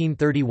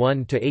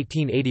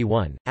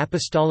 (1831–1881),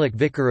 Apostolic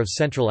Vicar of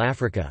Central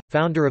Africa,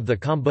 founder of the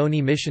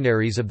Comboni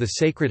Missionaries of the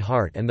Sacred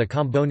Heart and the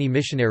Comboni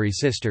Missionary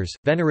Sisters,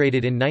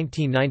 venerated in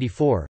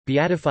 1994,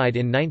 beatified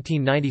in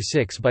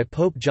 1996 by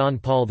Pope John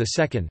Paul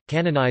II,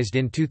 canonized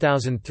in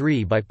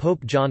 2003 by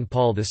Pope John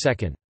Paul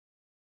II.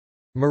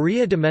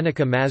 Maria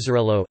Domenica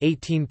Mazzarello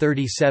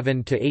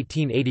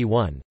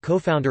 (1837–1881),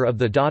 co-founder of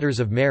the Daughters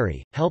of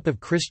Mary, Help of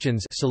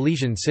Christians,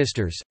 Salesian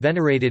Sisters,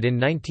 venerated in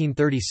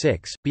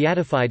 1936,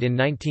 beatified in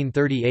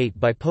 1938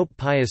 by Pope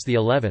Pius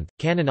XI,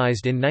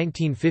 canonized in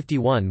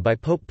 1951 by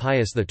Pope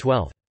Pius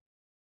XII.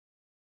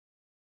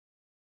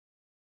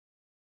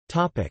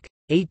 Topic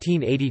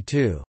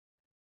 1882.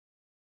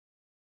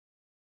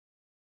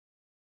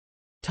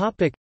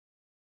 Topic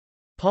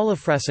Paula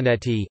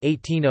Frasinetti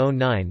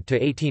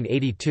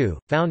 (1809–1882),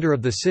 founder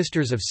of the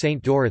Sisters of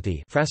Saint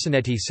Dorothy,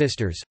 Frasinetti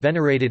Sisters,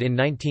 venerated in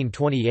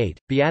 1928,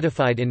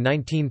 beatified in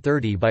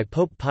 1930 by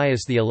Pope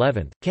Pius XI,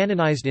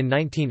 canonized in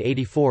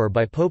 1984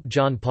 by Pope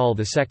John Paul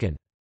II.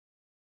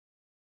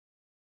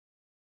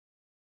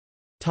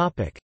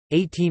 Topic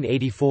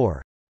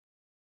 1884.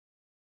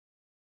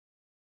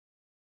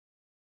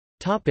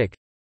 Topic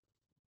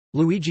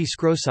Luigi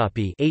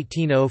Scrosappi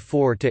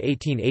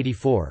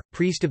 (1804–1884),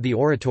 priest of the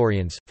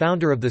Oratorians,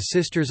 founder of the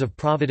Sisters of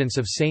Providence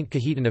of Saint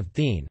Cajetan of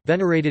Thiene,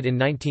 venerated in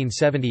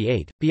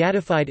 1978,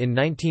 beatified in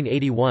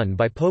 1981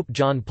 by Pope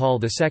John Paul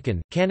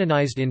II,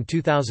 canonized in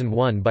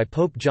 2001 by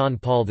Pope John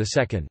Paul II.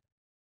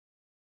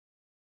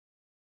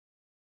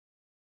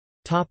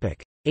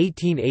 Topic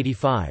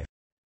 1885.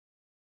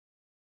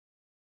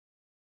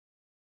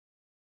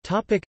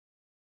 Topic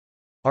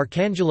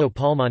Arcangelo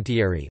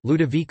Palmontieri,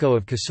 Ludovico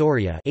of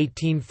Casoria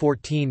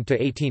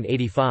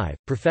 (1814–1885),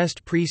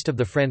 professed priest of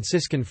the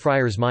Franciscan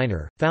Friars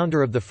Minor,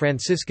 founder of the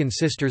Franciscan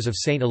Sisters of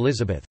Saint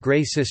Elizabeth,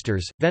 Grey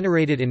Sisters,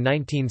 venerated in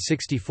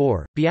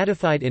 1964,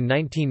 beatified in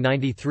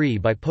 1993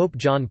 by Pope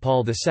John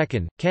Paul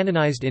II,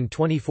 canonized in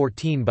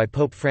 2014 by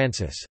Pope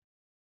Francis.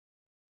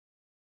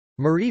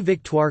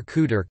 Marie-Victoire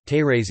Couderc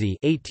Thérèse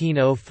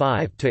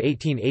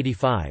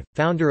 (1805–1885),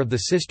 founder of the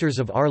Sisters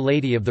of Our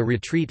Lady of the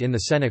Retreat in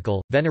the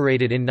Cenacle,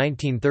 venerated in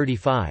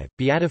 1935,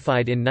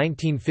 beatified in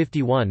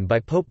 1951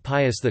 by Pope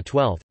Pius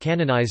XII,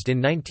 canonized in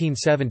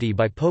 1970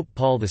 by Pope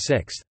Paul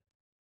VI.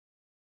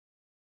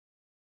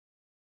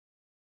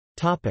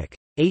 Topic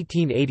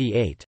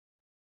 1888.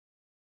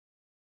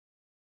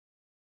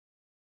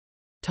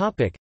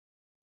 Topic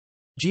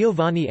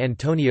Giovanni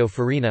Antonio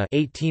Farina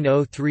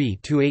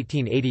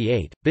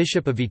 (1803–1888),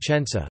 Bishop of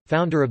Vicenza,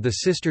 founder of the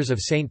Sisters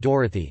of Saint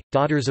Dorothy,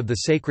 Daughters of the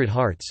Sacred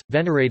Hearts,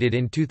 venerated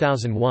in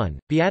 2001,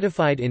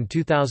 beatified in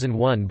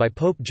 2001 by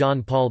Pope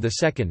John Paul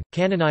II,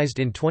 canonized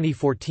in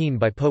 2014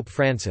 by Pope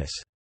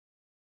Francis.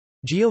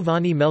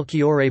 Giovanni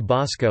Melchiorre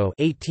Bosco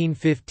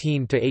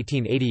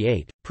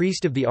 (1815–1888),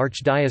 priest of the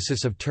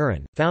Archdiocese of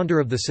Turin, founder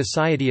of the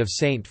Society of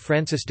Saint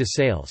Francis de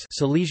Sales,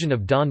 Salesian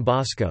of Don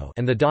Bosco,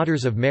 and the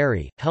Daughters of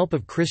Mary, Help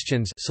of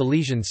Christians,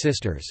 Salesian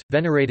Sisters,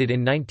 venerated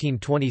in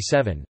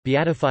 1927,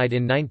 beatified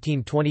in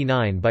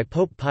 1929 by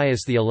Pope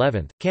Pius XI,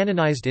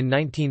 canonized in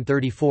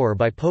 1934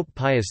 by Pope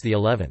Pius XI.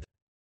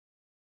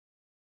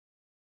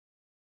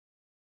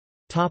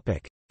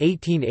 Topic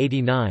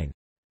 1889.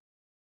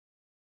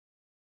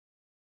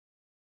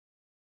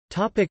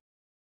 Topic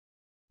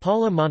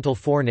Paula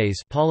Montalfornes,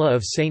 Paula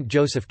of Saint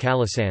Joseph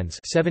Calasanz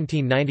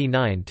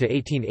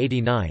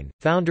 (1799–1889),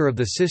 founder of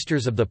the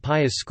Sisters of the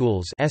Pious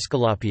Schools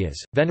Esculapias,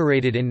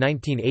 venerated in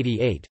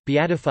 1988,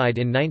 beatified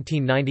in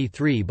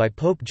 1993 by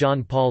Pope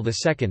John Paul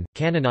II,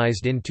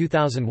 canonized in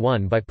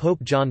 2001 by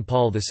Pope John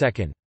Paul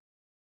II.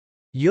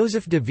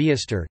 Joseph de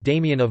Viester,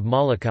 Damian of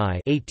Molokai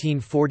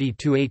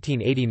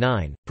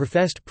 (1840–1889),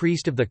 professed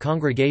priest of the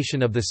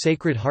Congregation of the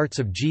Sacred Hearts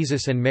of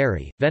Jesus and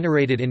Mary,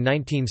 venerated in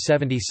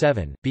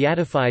 1977,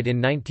 beatified in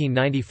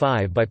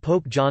 1995 by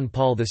Pope John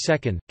Paul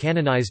II,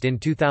 canonized in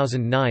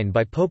 2009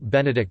 by Pope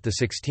Benedict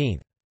XVI.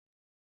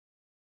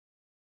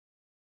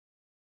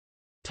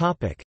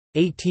 Topic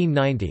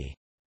 1890.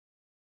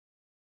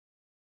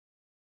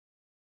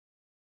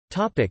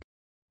 Topic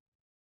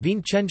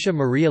Vincentia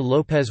Maria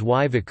López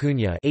y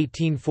Vicuña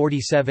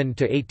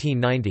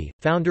 (1847–1890),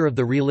 founder of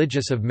the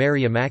Religious of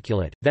Mary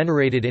Immaculate,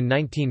 venerated in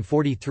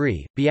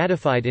 1943,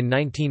 beatified in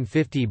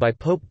 1950 by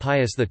Pope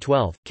Pius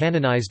XII,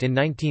 canonized in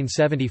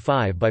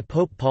 1975 by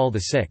Pope Paul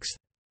VI.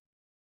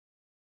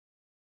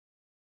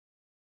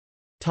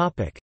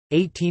 Topic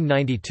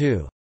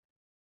 1892.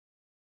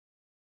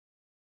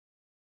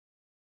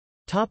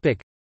 Topic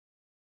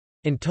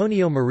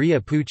Antonio Maria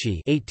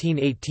Pucci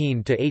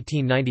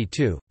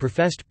 (1818–1892),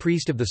 professed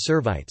priest of the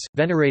Servites,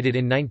 venerated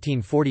in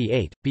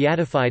 1948,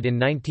 beatified in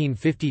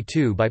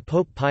 1952 by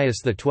Pope Pius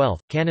XII,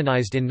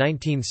 canonized in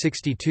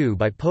 1962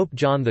 by Pope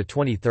John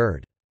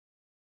XXIII.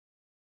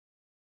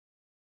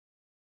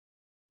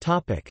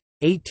 Topic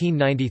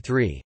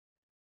 1893.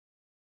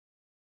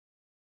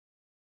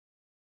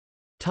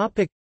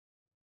 Topic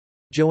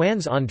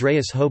Joannes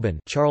Andreas Hoban,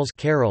 Charles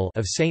Carroll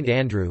of St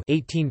Andrew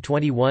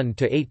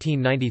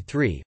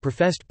 (1821–1893),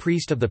 professed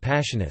priest of the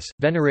Passionists,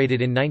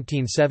 venerated in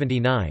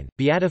 1979,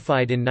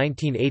 beatified in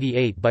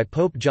 1988 by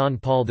Pope John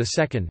Paul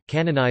II,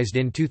 canonized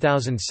in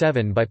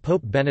 2007 by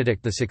Pope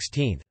Benedict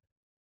XVI.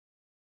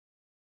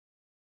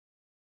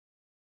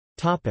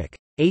 Topic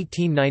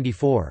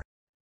 1894.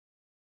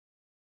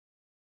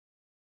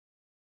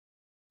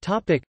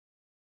 Topic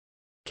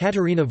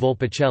Caterina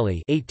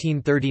Volpicelli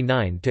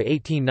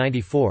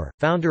 (1839–1894),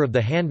 founder of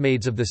the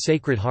Handmaids of the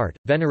Sacred Heart,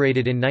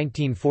 venerated in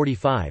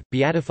 1945,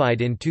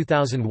 beatified in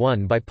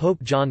 2001 by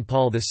Pope John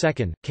Paul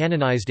II,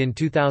 canonized in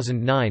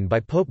 2009 by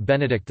Pope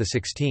Benedict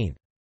XVI.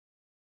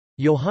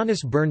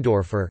 Johannes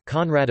Berndorfer,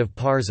 Conrad of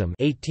Parzum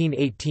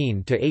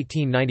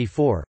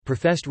 (1818–1894),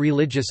 professed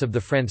religious of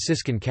the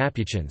Franciscan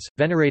Capuchins,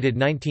 venerated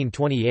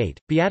 1928,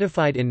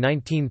 beatified in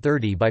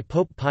 1930 by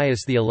Pope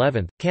Pius XI,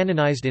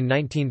 canonized in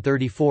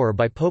 1934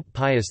 by Pope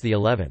Pius XI.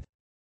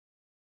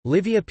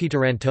 Livia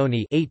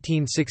Pietrantoni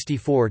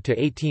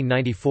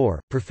 (1864–1894),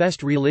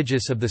 professed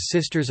religious of the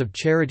Sisters of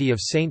Charity of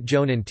Saint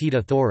Joan and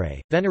Tita Thore,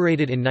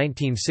 venerated in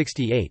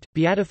 1968,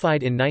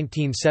 beatified in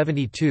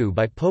 1972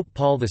 by Pope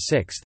Paul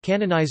VI,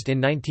 canonized in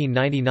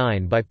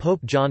 1999 by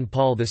Pope John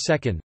Paul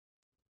II.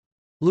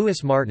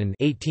 Louis Martin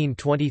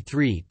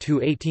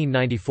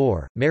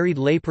 (1823–1894), married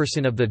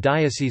layperson of the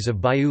Diocese of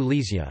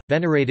Bayeux-Lisieux,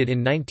 venerated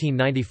in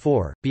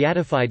 1994,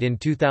 beatified in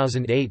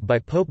 2008 by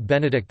Pope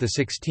Benedict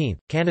XVI,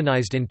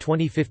 canonized in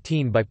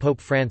 2015 by Pope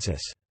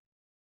Francis.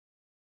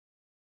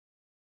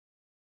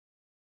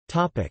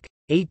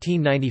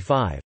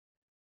 1895.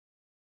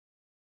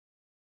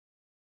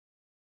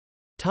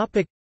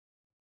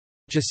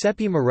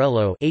 Giuseppe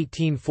Morello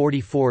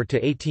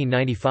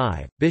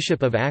 (1844–1895),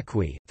 Bishop of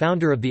Acqui,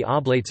 founder of the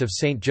Oblates of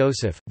Saint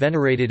Joseph,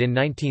 venerated in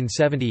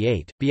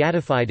 1978,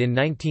 beatified in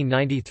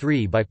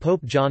 1993 by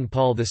Pope John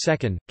Paul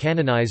II,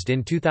 canonized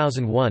in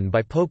 2001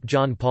 by Pope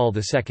John Paul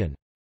II.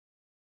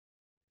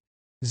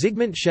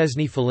 Zygmunt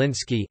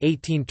Szczesny-Faliński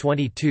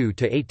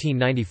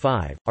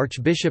 (1822–1895),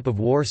 Archbishop of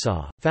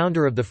Warsaw,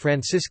 founder of the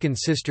Franciscan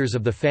Sisters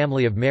of the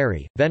Family of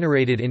Mary,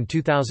 venerated in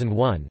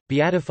 2001,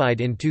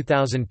 beatified in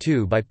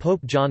 2002 by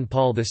Pope John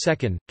Paul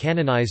II,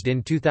 canonized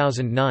in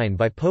 2009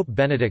 by Pope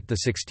Benedict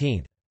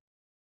XVI.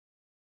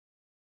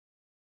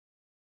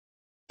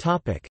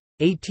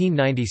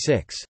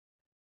 1896.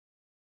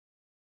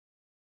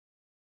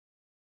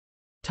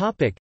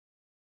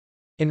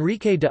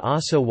 Enrique de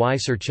Asso y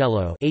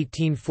Cercello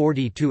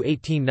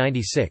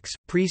 (1840–1896),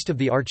 priest of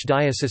the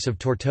Archdiocese of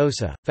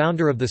Tortosa,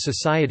 founder of the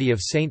Society of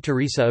Saint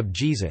Teresa of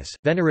Jesus,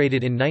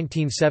 venerated in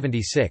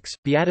 1976,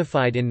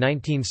 beatified in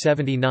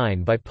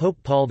 1979 by Pope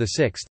Paul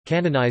VI,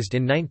 canonized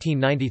in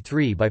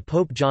 1993 by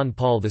Pope John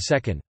Paul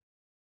II.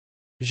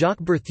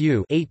 Jacques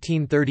Berthieu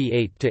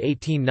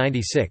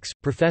 (1838–1896),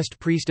 professed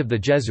priest of the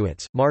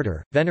Jesuits,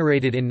 martyr,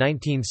 venerated in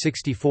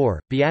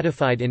 1964,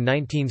 beatified in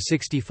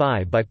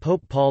 1965 by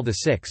Pope Paul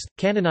VI,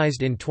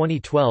 canonized in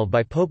 2012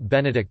 by Pope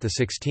Benedict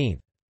XVI.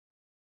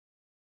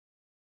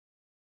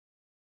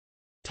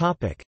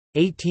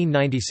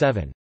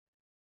 1897.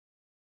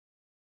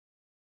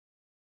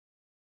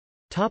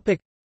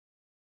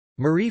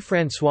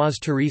 Marie-Françoise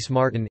Therese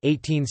Martin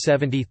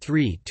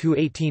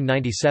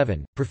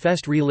 (1873–1897),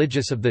 professed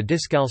religious of the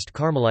Discalced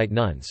Carmelite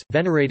nuns,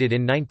 venerated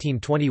in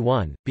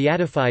 1921,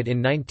 beatified in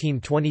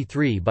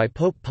 1923 by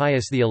Pope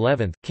Pius XI,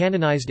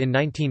 canonized in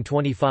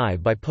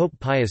 1925 by Pope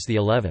Pius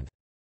XI.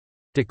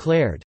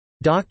 Declared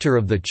Doctor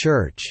of the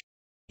Church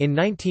in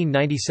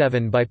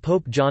 1997 by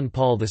Pope John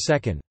Paul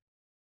II.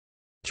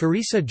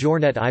 Teresa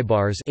Jornet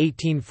Ibars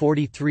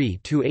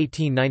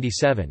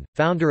 (1843–1897),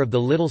 founder of the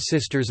Little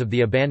Sisters of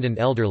the Abandoned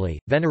Elderly,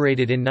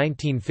 venerated in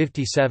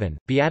 1957,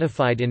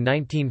 beatified in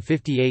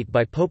 1958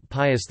 by Pope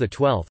Pius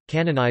XII,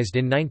 canonized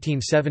in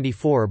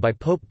 1974 by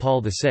Pope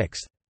Paul VI.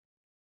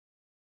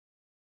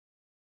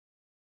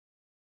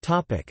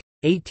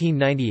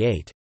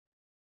 1898.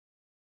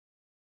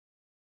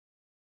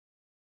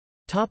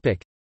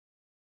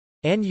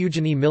 Anne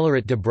Eugénie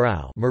Millerat de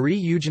Brau,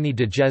 Marie Eugénie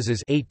de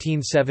Jesus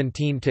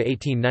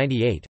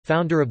 (1817–1898),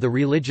 founder of the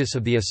Religious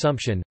of the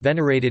Assumption,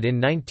 venerated in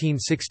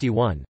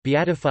 1961,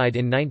 beatified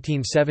in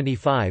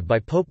 1975 by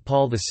Pope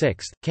Paul VI,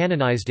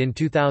 canonized in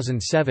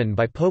 2007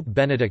 by Pope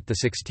Benedict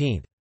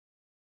XVI.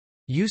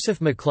 Yusuf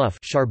Makhlouf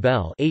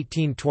Charbel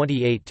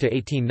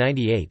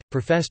 (1828–1898),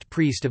 professed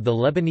priest of the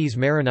Lebanese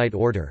Maronite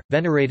order,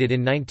 venerated in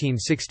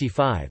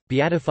 1965,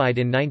 beatified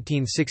in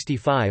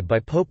 1965 by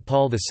Pope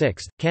Paul VI,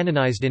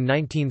 canonized in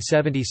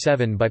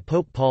 1977 by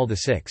Pope Paul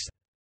VI.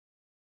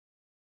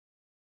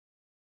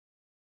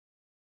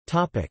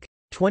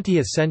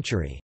 20th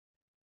century.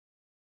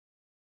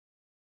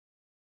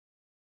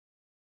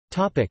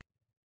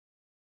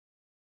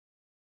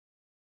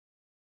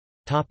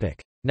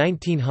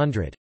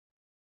 1900.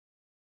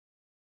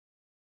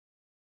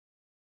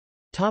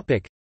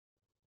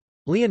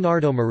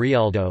 Leonardo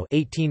Marialdo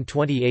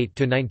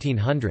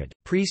 (1828–1900),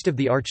 priest of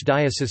the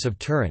Archdiocese of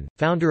Turin,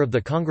 founder of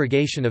the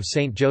Congregation of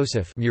Saint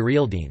Joseph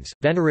Murialdines,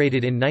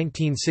 venerated in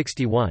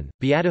 1961,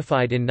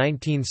 beatified in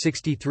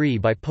 1963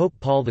 by Pope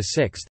Paul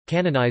VI,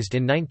 canonized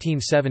in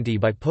 1970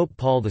 by Pope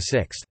Paul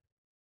VI.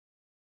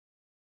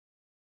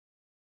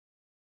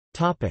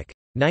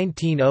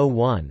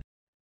 1901.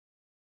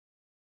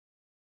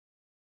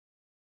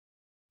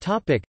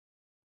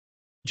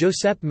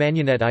 Josep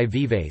Manyanet I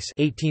Vives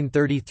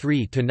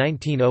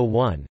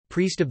 (1833–1901),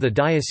 priest of the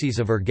Diocese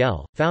of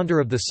Urgell,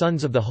 founder of the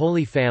Sons of the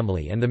Holy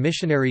Family and the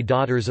Missionary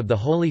Daughters of the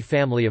Holy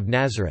Family of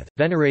Nazareth,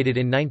 venerated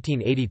in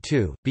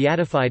 1982,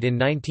 beatified in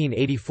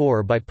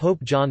 1984 by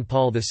Pope John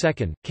Paul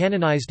II,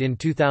 canonized in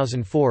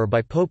 2004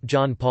 by Pope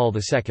John Paul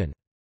II.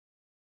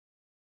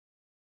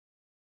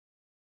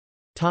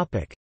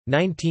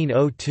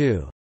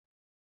 1902.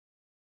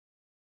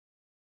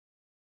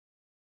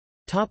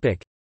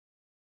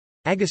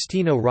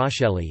 Agostino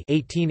Roscelli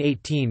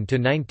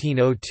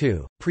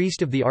 (1818–1902),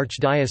 priest of the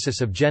Archdiocese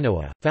of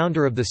Genoa,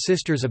 founder of the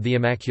Sisters of the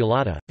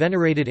Immaculata,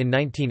 venerated in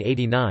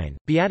 1989,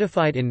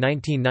 beatified in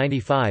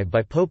 1995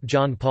 by Pope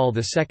John Paul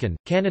II,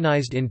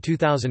 canonized in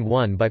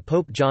 2001 by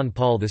Pope John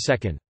Paul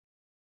II.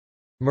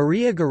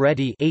 Maria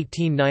Goretti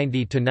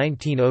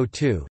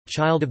 (1890–1902),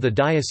 child of the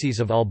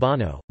Diocese of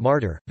Albano,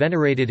 martyr,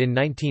 venerated in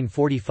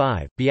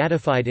 1945,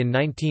 beatified in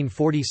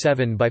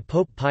 1947 by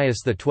Pope Pius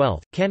XII,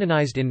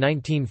 canonized in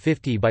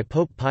 1950 by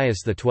Pope Pius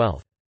XII.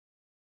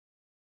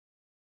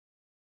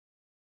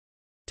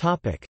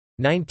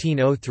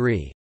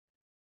 1903.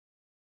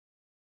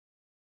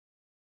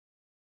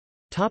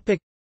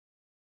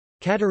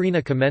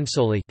 Caterina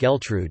Comensoli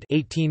Geltrude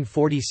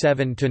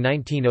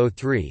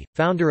 (1847–1903),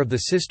 founder of the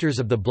Sisters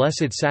of the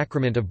Blessed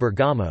Sacrament of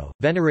Bergamo,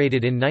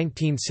 venerated in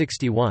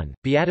 1961,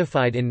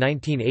 beatified in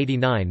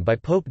 1989 by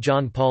Pope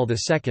John Paul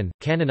II,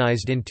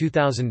 canonized in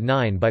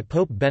 2009 by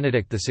Pope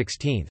Benedict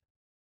XVI.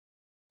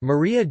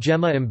 Maria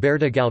Gemma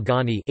Umberta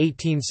Galgani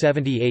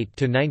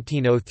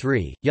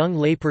 (1878–1903), young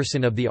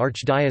layperson of the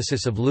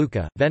Archdiocese of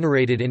Lucca,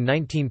 venerated in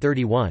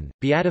 1931,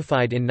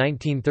 beatified in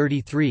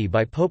 1933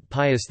 by Pope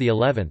Pius XI,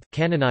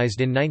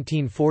 canonized in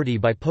 1940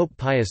 by Pope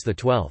Pius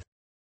XII.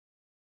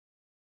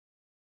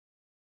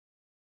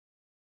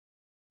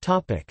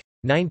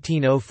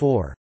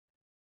 1904.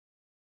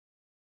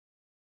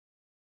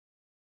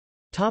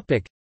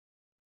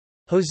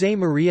 José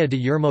María de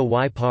Yermo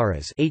y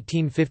Parras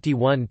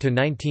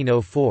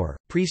 (1851–1904),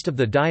 priest of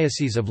the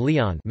Diocese of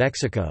León,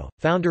 Mexico,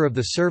 founder of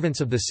the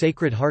Servants of the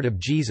Sacred Heart of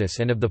Jesus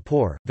and of the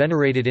Poor,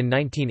 venerated in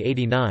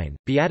 1989,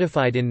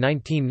 beatified in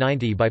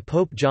 1990 by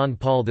Pope John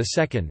Paul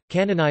II,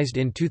 canonized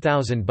in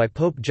 2000 by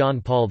Pope John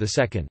Paul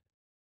II.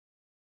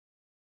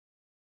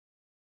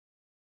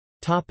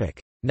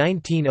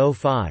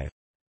 1905.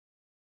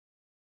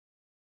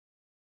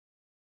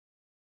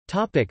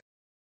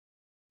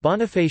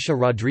 Bonifacia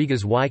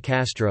Rodriguez y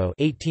Castro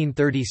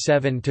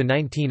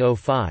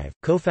 (1837–1905),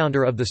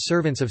 co-founder of the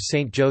Servants of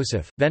Saint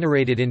Joseph,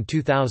 venerated in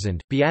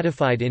 2000,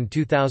 beatified in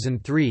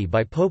 2003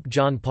 by Pope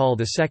John Paul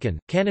II,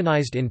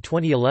 canonized in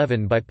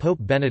 2011 by Pope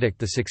Benedict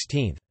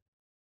XVI.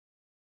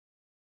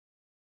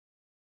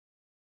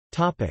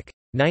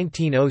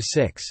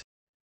 1906.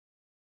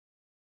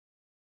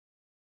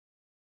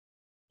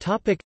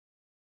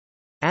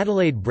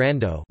 Adelaide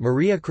Brando,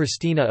 Maria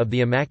Cristina of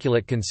the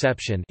Immaculate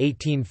Conception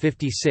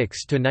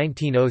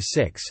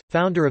 (1856–1906),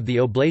 founder of the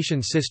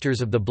Oblation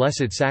Sisters of the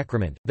Blessed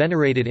Sacrament,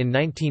 venerated in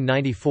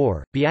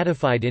 1994,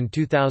 beatified in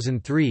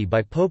 2003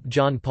 by Pope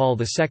John Paul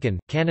II,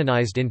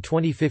 canonized in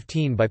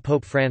 2015 by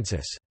Pope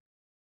Francis.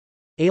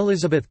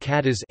 Elizabeth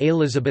Cadas,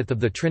 Elizabeth of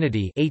the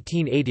Trinity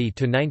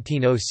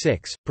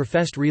 (1880–1906),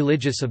 professed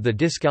religious of the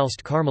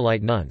Discalced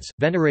Carmelite nuns,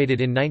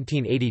 venerated in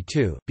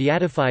 1982,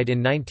 beatified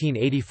in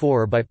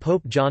 1984 by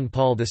Pope John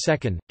Paul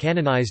II,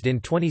 canonized in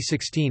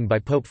 2016 by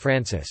Pope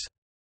Francis.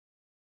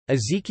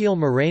 Ezequiel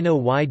Moreno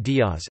y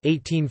Diaz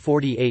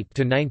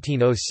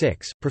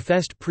 (1848–1906),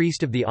 professed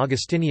priest of the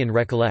Augustinian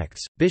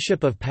Recollects,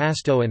 Bishop of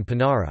Pasto and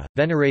Panara,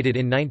 venerated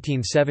in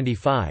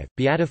 1975,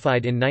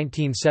 beatified in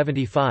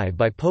 1975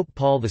 by Pope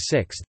Paul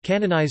VI,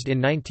 canonized in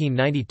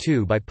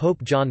 1992 by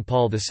Pope John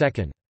Paul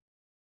II.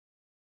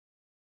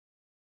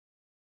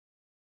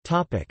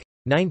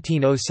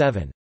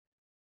 1907.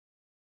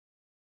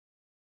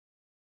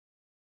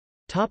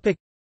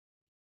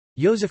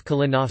 Józef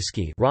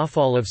Kalinowski,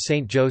 Rafal of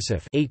Saint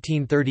Joseph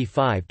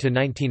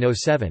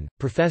 (1835–1907),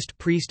 professed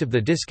priest of the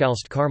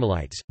Discalced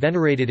Carmelites,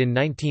 venerated in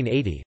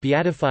 1980,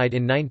 beatified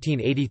in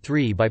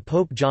 1983 by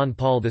Pope John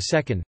Paul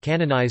II,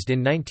 canonized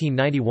in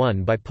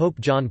 1991 by Pope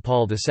John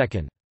Paul II.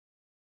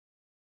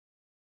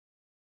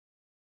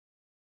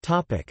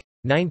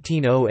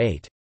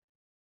 1908.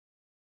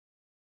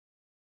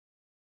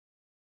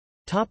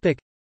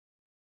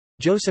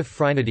 Joseph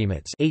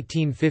Freinademetz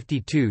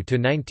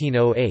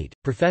 (1852–1908),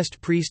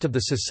 professed priest of the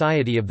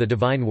Society of the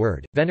Divine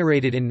Word,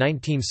 venerated in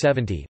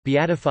 1970,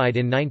 beatified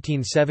in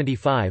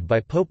 1975 by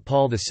Pope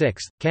Paul VI,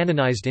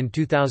 canonized in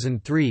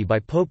 2003 by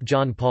Pope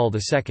John Paul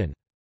II.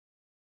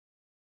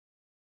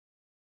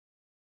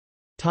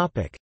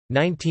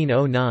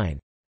 1909.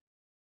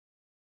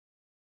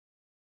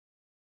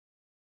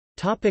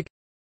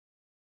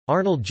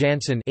 Arnold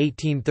Janssen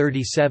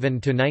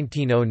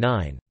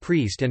 (1837–1909),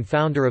 priest and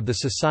founder of the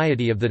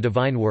Society of the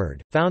Divine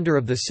Word, founder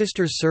of the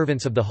Sisters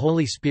Servants of the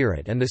Holy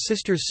Spirit and the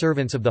Sisters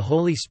Servants of the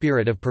Holy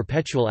Spirit of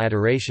Perpetual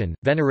Adoration,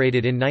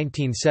 venerated in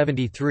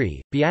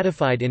 1973,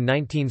 beatified in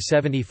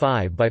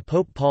 1975 by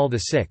Pope Paul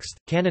VI,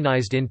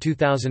 canonized in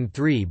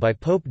 2003 by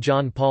Pope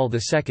John Paul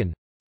II.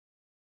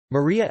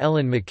 Maria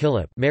Ellen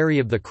MacKillop, Mary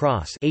of the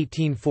Cross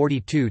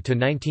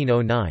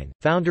 (1842–1909),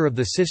 founder of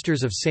the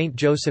Sisters of Saint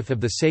Joseph of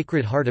the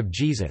Sacred Heart of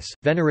Jesus,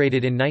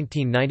 venerated in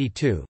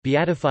 1992,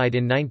 beatified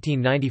in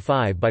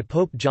 1995 by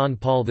Pope John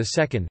Paul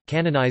II,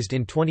 canonized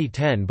in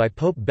 2010 by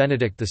Pope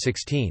Benedict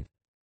XVI.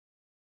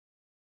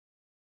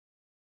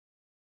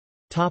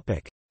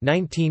 Topic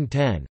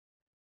 1910.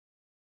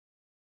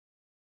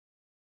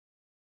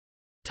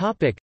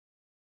 Topic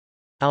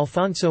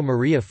Alfonso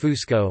Maria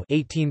Fusco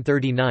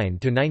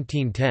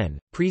 (1839–1910),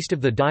 priest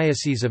of the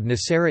Diocese of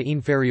Nocera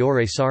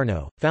Inferiore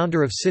Sarno,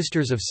 founder of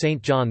Sisters of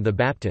Saint John the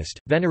Baptist,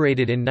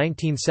 venerated in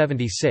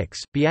 1976,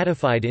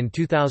 beatified in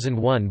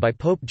 2001 by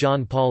Pope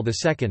John Paul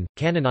II,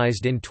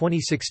 canonized in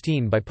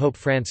 2016 by Pope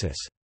Francis.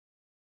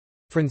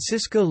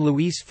 Francisco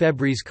Luis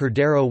Febres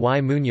Cordero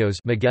y Muñoz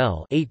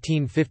Miguel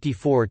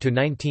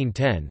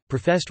 (1854–1910),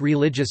 professed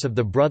religious of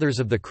the Brothers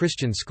of the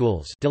Christian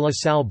Schools De La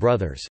Salle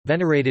Brothers,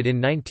 venerated in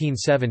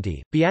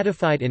 1970,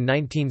 beatified in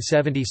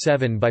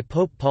 1977 by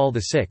Pope Paul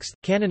VI,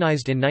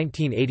 canonized in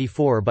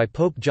 1984 by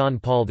Pope John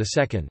Paul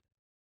II.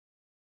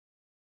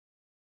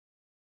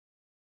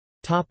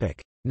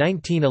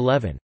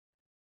 1911.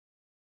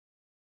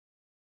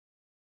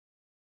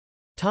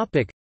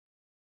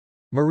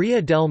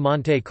 Maria del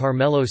Monte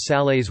Carmelo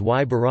Sales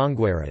y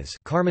Barangueras,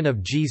 Carmen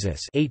of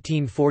Jesus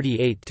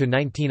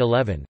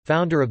 (1848–1911),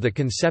 founder of the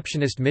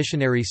Conceptionist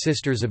Missionary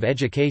Sisters of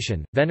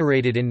Education,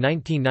 venerated in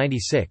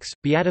 1996,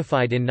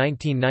 beatified in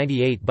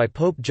 1998 by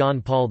Pope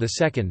John Paul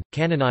II,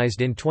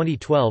 canonized in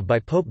 2012 by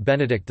Pope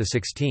Benedict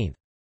XVI.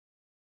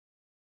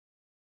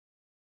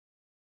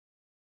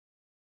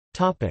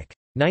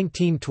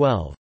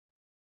 1912.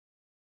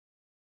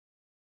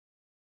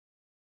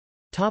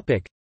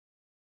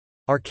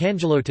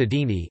 Arcangelo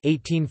Tadini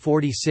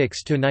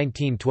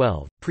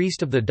 (1846–1912),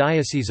 priest of the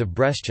Diocese of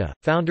Brescia,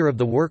 founder of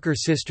the Worker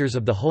Sisters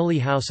of the Holy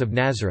House of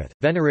Nazareth,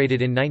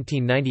 venerated in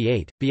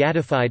 1998,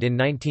 beatified in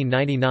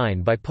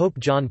 1999 by Pope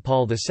John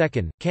Paul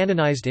II,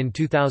 canonized in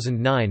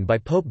 2009 by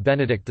Pope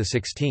Benedict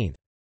XVI.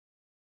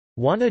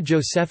 Juana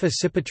Josefa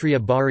Cipitria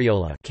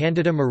Barriola,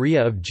 Candida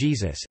Maria of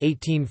Jesus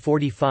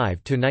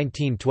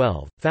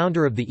 (1845–1912),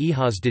 founder of the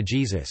Hijas de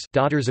Jesus,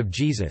 Daughters of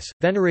Jesus,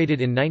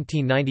 venerated in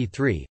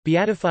 1993,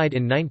 beatified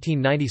in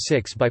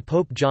 1996 by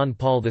Pope John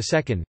Paul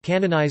II,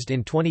 canonized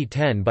in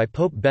 2010 by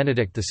Pope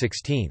Benedict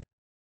XVI.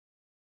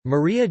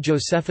 Maria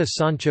Josefa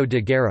Sancho de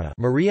Guerra,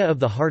 Maria of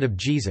the Heart of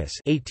Jesus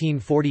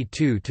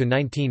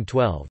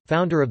 (1842–1912),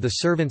 founder of the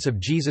Servants of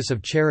Jesus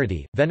of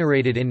Charity,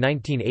 venerated in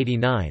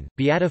 1989,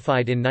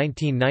 beatified in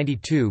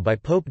 1992 by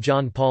Pope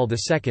John Paul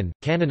II,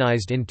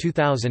 canonized in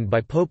 2000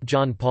 by Pope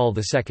John Paul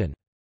II.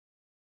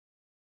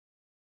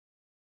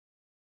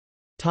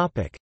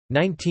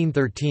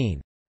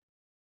 1913.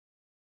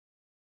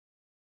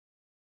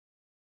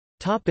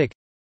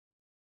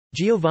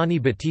 Giovanni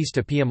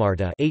Battista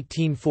Piamarta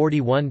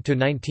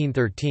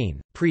 (1841–1913),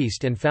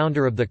 priest and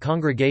founder of the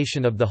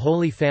Congregation of the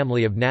Holy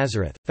Family of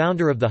Nazareth,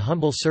 founder of the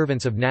Humble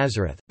Servants of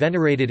Nazareth,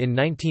 venerated in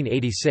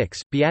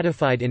 1986,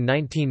 beatified in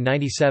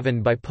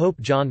 1997 by Pope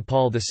John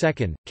Paul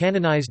II,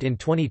 canonized in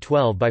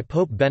 2012 by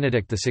Pope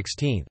Benedict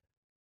XVI.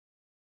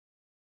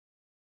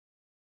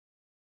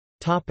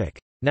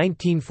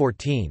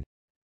 1914.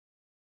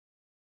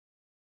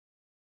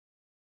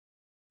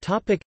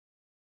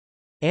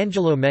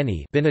 Angelo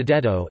Meni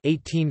Benedetto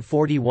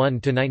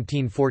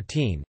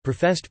 (1841–1914),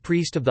 professed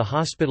priest of the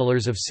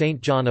Hospitallers of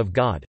Saint John of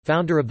God,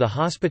 founder of the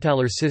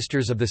Hospitaller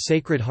Sisters of the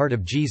Sacred Heart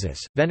of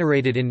Jesus,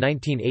 venerated in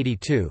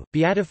 1982,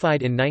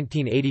 beatified in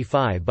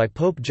 1985 by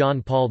Pope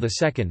John Paul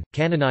II,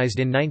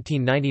 canonized in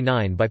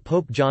 1999 by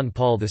Pope John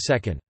Paul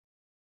II.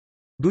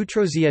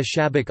 Boutrozia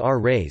Shabak R.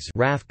 Reis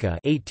Rafka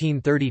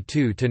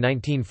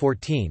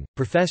 (1832–1914),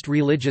 professed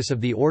religious of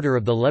the Order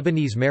of the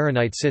Lebanese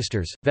Maronite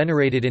Sisters,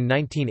 venerated in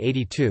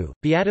 1982,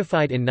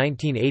 beatified in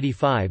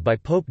 1985 by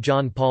Pope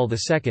John Paul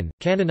II,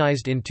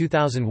 canonized in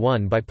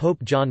 2001 by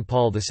Pope John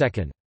Paul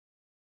II.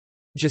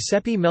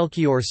 Giuseppe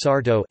Melchior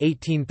Sarto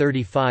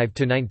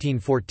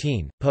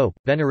 (1835–1914), Pope,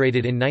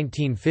 venerated in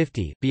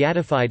 1950,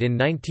 beatified in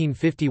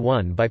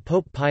 1951 by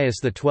Pope Pius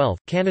XII,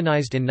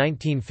 canonized in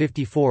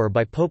 1954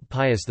 by Pope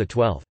Pius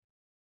XII.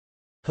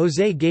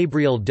 José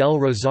Gabriel del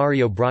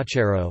Rosario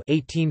Bracero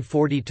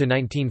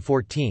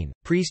 (1840–1914),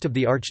 priest of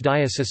the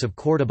Archdiocese of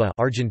Córdoba,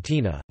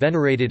 Argentina,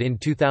 venerated in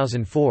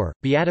 2004,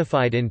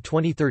 beatified in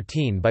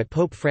 2013 by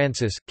Pope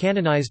Francis,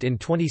 canonized in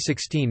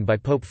 2016 by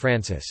Pope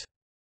Francis.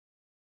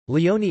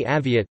 Léonie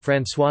Aviat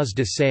Françoise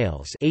de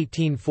Sales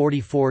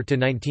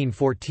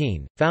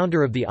 (1844–1914),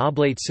 founder of the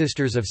Oblate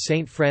Sisters of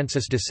Saint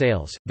Francis de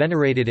Sales,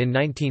 venerated in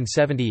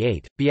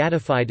 1978,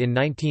 beatified in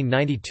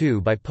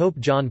 1992 by Pope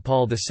John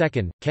Paul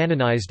II,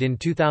 canonized in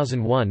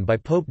 2001 by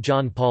Pope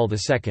John Paul II.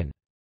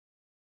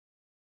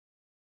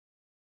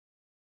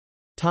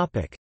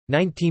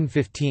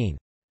 1915.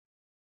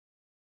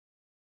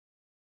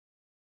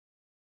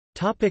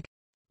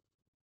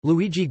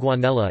 Luigi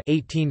Guanella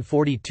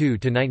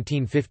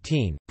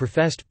 (1842–1915),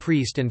 professed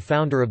priest and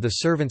founder of the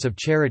Servants of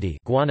Charity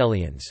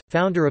Guanellians,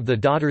 founder of the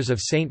Daughters of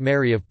Saint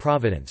Mary of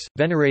Providence,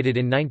 venerated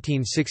in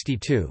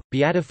 1962,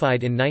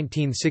 beatified in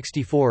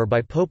 1964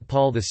 by Pope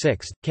Paul VI,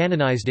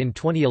 canonized in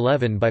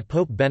 2011 by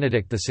Pope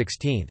Benedict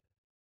XVI.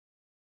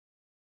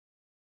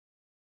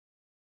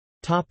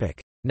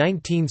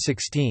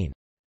 1916.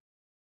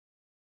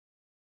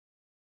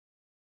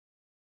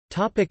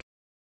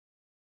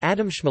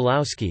 Adam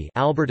Chmielowski,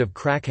 Albert of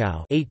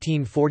Krakow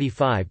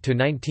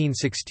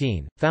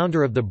 (1845–1916),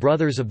 founder of the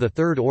Brothers of the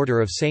Third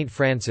Order of Saint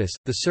Francis,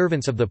 the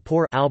Servants of the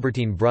Poor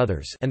Albertine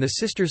Brothers, and the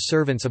Sisters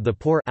Servants of the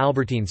Poor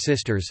Albertine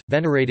Sisters,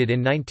 venerated in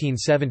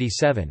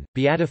 1977,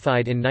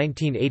 beatified in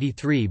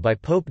 1983 by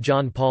Pope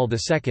John Paul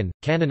II,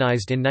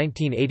 canonized in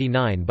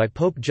 1989 by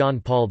Pope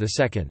John Paul II.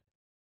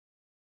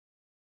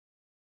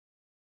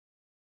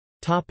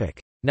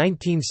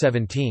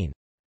 1917.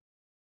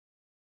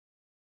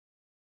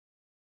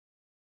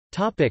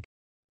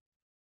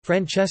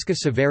 Francesca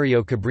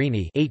Saverio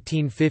Cabrini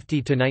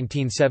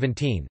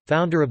 (1850–1917),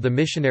 founder of the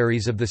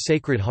Missionaries of the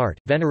Sacred Heart,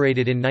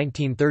 venerated in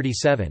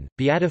 1937,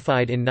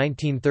 beatified in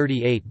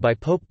 1938 by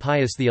Pope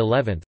Pius XI,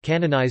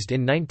 canonized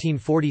in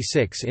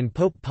 1946 in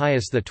Pope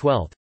Pius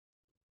XII.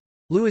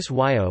 Louis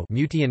Wyo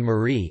Mutian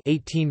Marie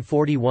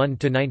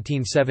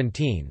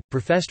 (1841–1917),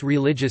 professed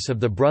religious of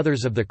the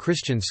Brothers of the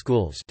Christian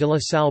Schools De La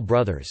Salle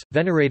Brothers,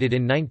 venerated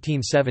in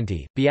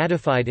 1970,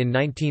 beatified in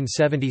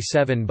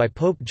 1977 by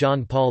Pope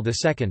John Paul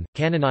II,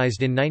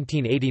 canonized in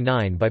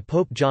 1989 by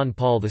Pope John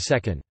Paul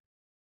II.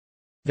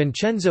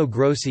 Vincenzo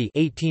Grossi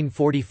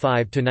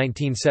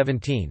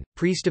 (1845–1917),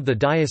 priest of the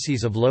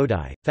Diocese of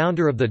Lodi,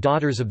 founder of the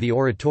Daughters of the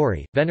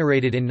Oratory,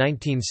 venerated in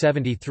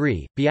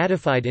 1973,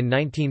 beatified in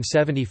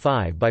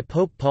 1975 by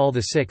Pope Paul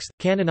VI,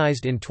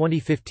 canonized in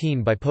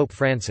 2015 by Pope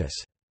Francis.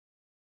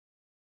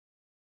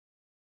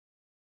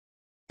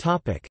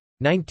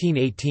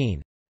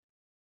 1918.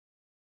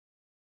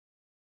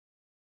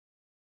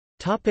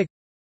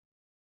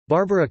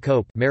 Barbara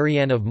Cope,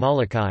 Marianne of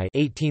Molokai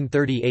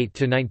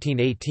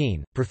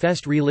 (1838–1918),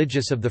 professed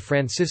religious of the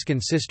Franciscan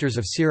Sisters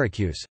of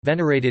Syracuse,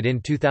 venerated in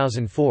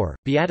 2004,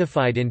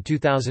 beatified in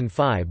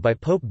 2005 by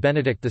Pope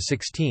Benedict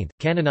XVI,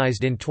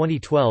 canonized in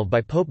 2012 by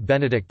Pope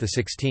Benedict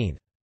XVI.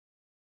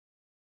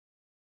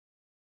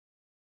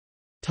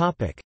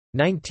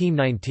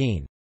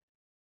 1919.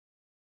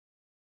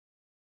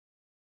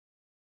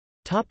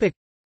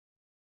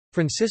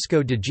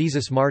 Francisco de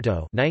Jesus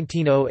Marto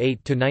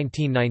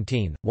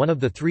 (1908–1919), one of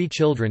the three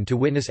children to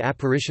witness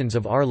apparitions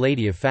of Our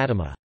Lady of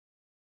Fatima.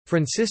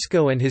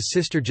 Francisco and his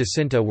sister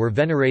Jacinta were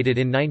venerated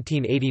in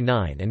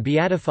 1989 and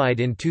beatified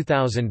in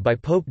 2000 by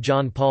Pope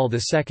John Paul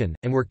II,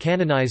 and were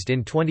canonized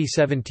in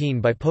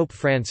 2017 by Pope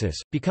Francis,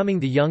 becoming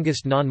the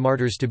youngest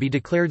non-martyrs to be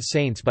declared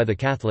saints by the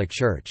Catholic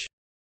Church.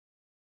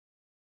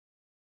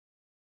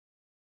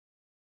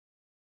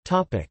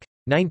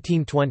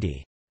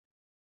 1920.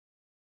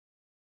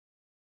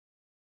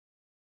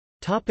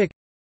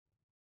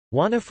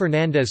 Juana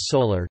Fernández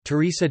Soler,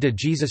 Teresa de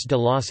Jesus de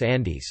los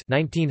Andes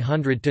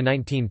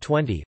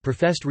 (1900–1920),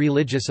 professed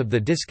religious of the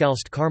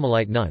Discalced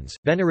Carmelite nuns,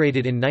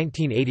 venerated in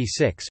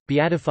 1986,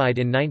 beatified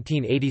in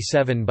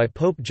 1987 by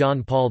Pope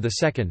John Paul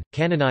II,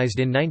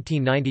 canonized in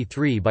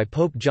 1993 by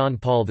Pope John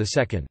Paul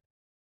II.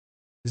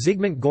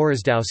 Zygmunt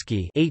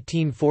Gorozdowski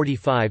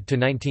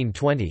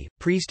 (1845–1920),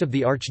 priest of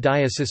the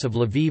Archdiocese of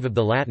Lviv of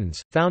the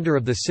Latins, founder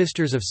of the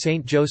Sisters of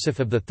Saint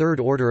Joseph of the Third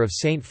Order of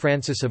Saint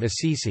Francis of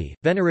Assisi,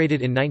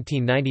 venerated in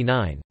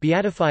 1999,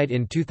 beatified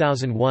in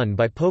 2001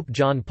 by Pope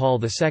John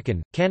Paul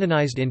II,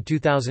 canonized in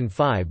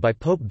 2005 by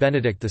Pope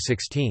Benedict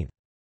XVI.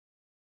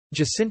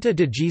 Jacinta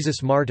de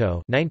Jesus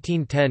Marto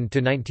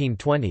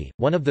 (1910–1920),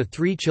 one of the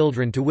three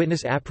children to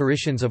witness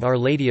apparitions of Our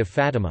Lady of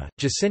Fatima,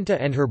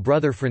 Jacinta and her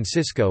brother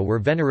Francisco were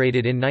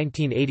venerated in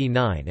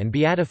 1989 and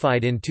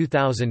beatified in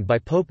 2000 by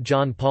Pope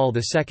John Paul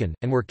II,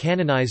 and were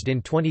canonized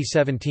in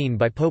 2017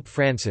 by Pope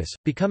Francis,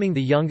 becoming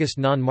the youngest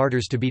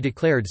non-martyrs to be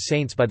declared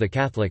saints by the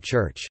Catholic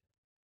Church.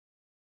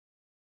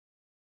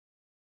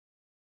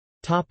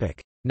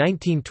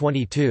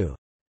 1922.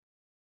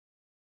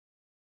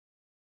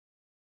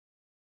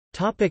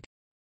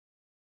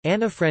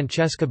 Anna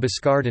Francesca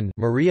Biscardin,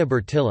 Maria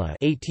Bertilla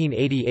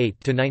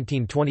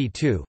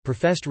 (1888–1922),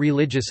 professed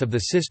religious of the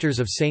Sisters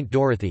of Saint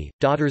Dorothy,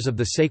 Daughters of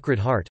the Sacred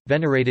Heart,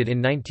 venerated in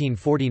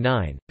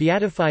 1949,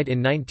 beatified in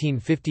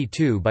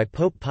 1952 by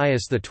Pope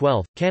Pius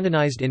XII,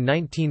 canonized in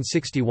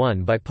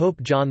 1961 by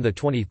Pope John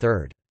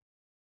XXIII.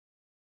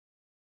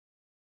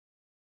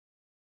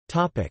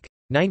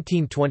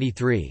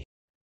 1923.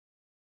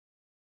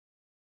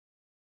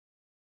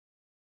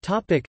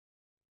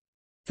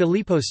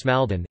 Filippo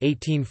Smaldon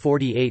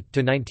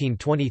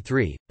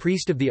 (1848–1923),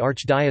 priest of the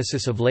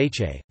Archdiocese of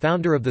Lecce,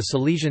 founder of the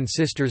Salesian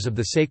Sisters of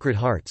the Sacred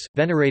Hearts,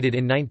 venerated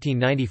in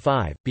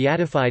 1995,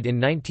 beatified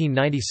in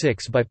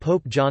 1996 by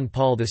Pope John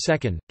Paul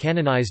II,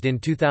 canonized in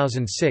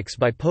 2006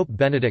 by Pope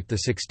Benedict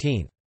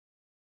XVI.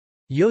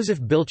 Józef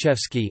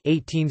Bilchevsky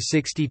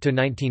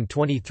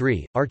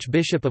 (1860–1923),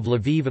 Archbishop of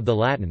Lviv of the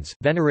Latins,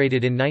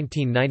 venerated in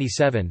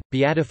 1997,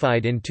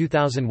 beatified in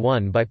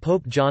 2001 by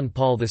Pope John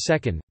Paul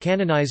II,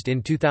 canonized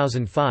in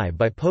 2005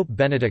 by Pope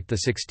Benedict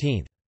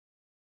XVI.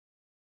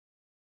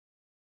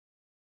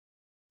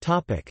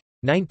 Topic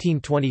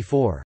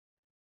 1924.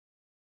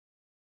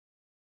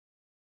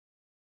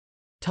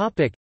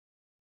 Topic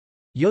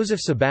Joseph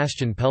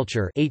Sebastian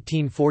Pelcher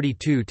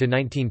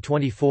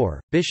 (1842–1924),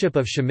 Bishop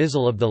of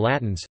Przemysl of the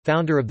Latins,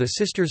 founder of the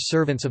Sisters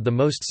Servants of the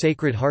Most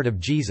Sacred Heart of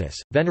Jesus,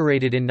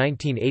 venerated in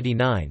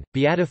 1989,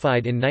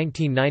 beatified in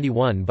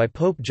 1991 by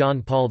Pope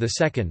John Paul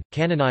II,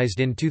 canonized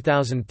in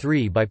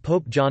 2003 by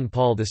Pope John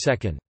Paul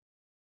II.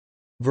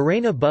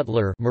 Verena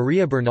Butler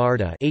Maria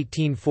Bernarda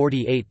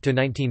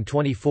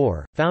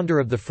 (1848–1924), founder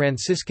of the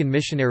Franciscan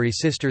Missionary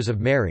Sisters of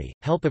Mary,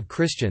 Help of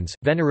Christians,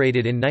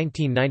 venerated in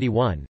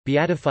 1991,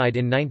 beatified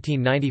in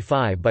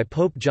 1995 by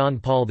Pope John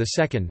Paul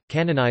II,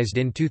 canonized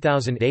in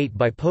 2008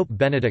 by Pope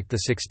Benedict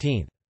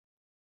XVI.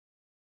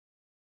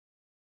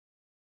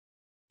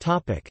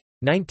 Topic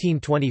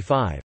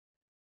 1925.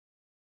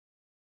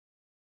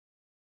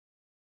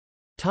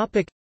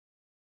 Topic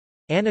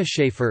Anna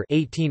Schaefer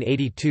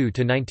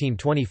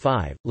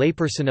 (1882–1925),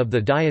 layperson of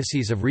the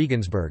Diocese of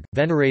Regensburg,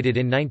 venerated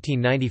in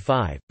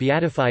 1995,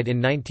 beatified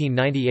in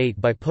 1998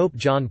 by Pope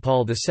John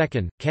Paul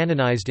II,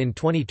 canonized in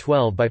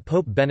 2012 by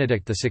Pope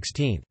Benedict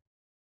XVI.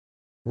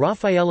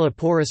 Raffaella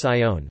Porras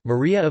Ione,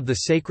 Maria of the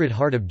Sacred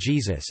Heart of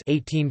Jesus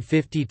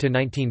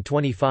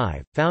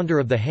 (1850–1925), founder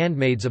of the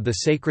Handmaids of the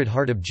Sacred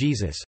Heart of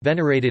Jesus,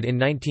 venerated in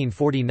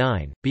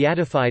 1949,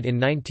 beatified in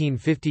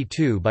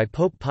 1952 by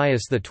Pope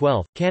Pius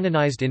XII,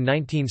 canonized in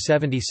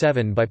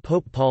 1977 by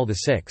Pope Paul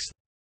VI.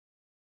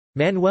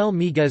 Manuel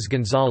Míguez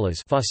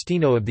González,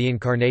 Faustino of the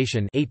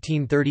Incarnation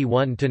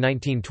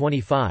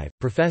 (1831–1925),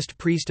 professed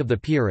priest of the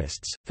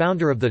Piarists,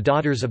 founder of the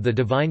Daughters of the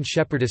Divine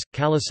Shepherdess,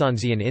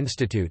 Calasanzian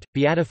Institute,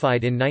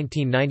 beatified in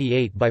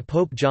 1998 by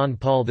Pope John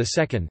Paul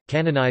II,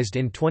 canonized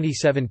in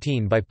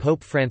 2017 by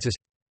Pope Francis.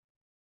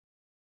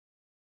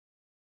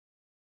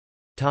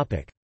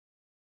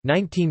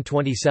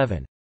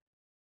 1927.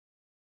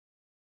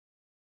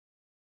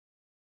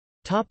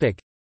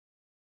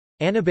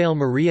 Annibale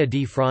Maria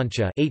di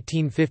Francia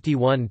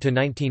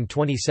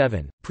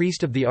 (1851–1927),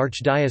 priest of the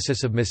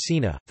Archdiocese of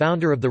Messina,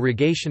 founder of the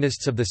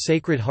Rogationists of the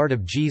Sacred Heart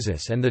of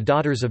Jesus and the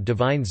Daughters of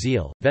Divine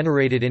Zeal,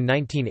 venerated in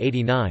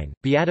 1989,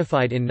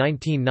 beatified in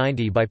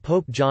 1990 by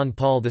Pope John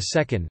Paul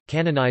II,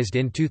 canonized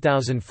in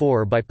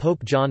 2004 by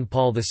Pope John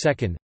Paul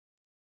II.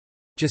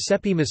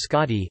 Giuseppe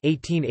Moscati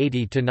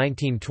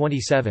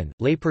 (1880–1927),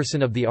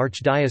 layperson of the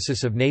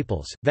Archdiocese of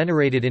Naples,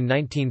 venerated in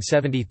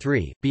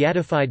 1973,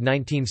 beatified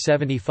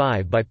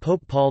 1975 by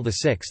Pope Paul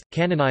VI,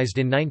 canonized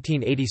in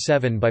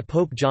 1987 by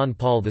Pope John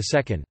Paul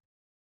II.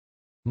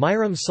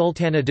 Myram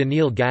Sultana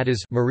Daniil Gaddaz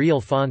Marie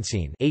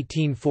Alphonsine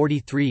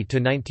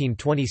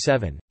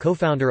 (1843–1927),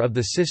 co-founder of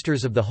the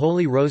Sisters of the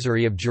Holy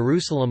Rosary of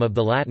Jerusalem of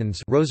the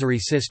Latins, Rosary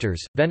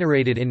Sisters,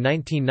 venerated in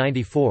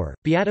 1994,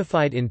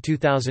 beatified in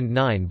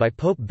 2009 by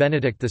Pope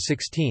Benedict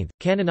XVI,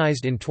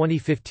 canonized in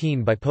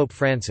 2015 by Pope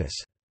Francis.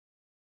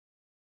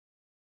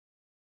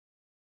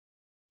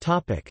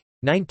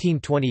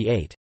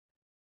 1928.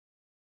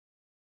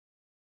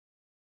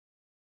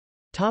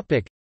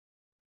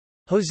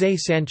 José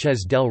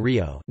Sánchez del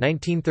Rio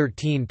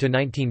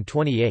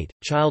 (1913–1928),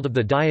 child of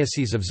the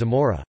Diocese of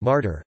Zamora,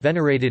 martyr,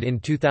 venerated in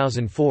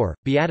 2004,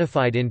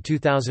 beatified in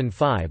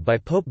 2005 by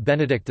Pope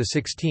Benedict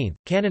XVI,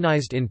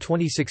 canonized in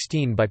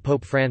 2016 by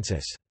Pope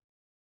Francis.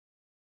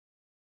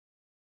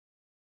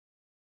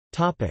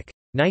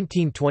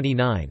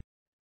 1929.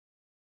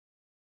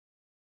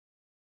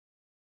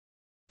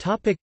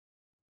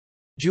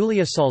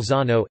 Julia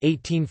Salzano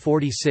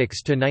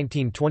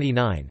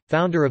 (1846–1929),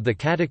 founder of the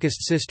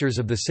Catechist Sisters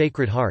of the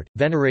Sacred Heart,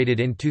 venerated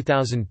in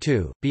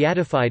 2002,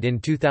 beatified in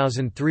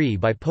 2003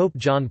 by Pope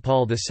John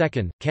Paul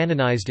II,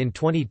 canonized in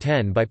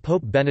 2010 by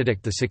Pope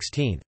Benedict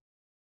XVI.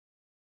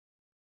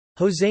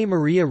 José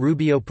María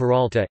Rubio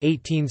Peralta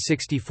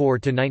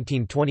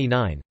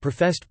 (1864–1929),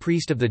 professed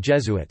priest of the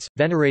Jesuits,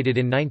 venerated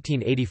in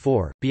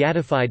 1984,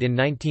 beatified in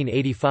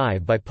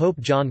 1985 by Pope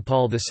John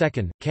Paul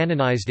II,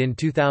 canonized in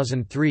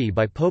 2003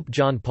 by Pope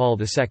John Paul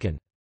II.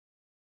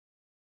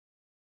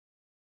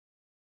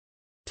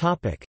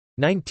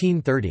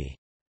 1930.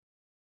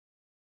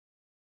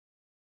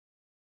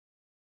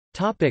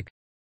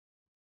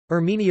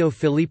 Erminio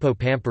Filippo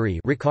Pamperi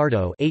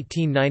Riccardo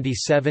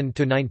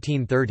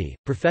 (1897–1930),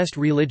 professed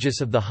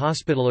religious of the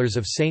Hospitallers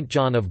of St.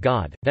 John of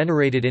God,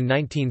 venerated in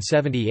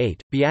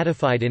 1978,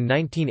 beatified in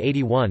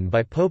 1981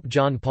 by Pope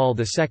John Paul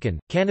II,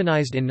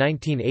 canonized in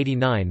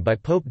 1989 by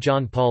Pope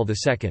John Paul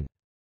II.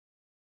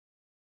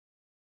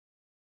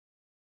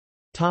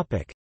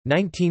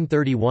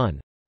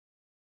 1931.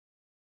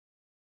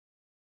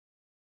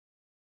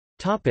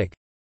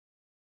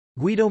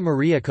 Guido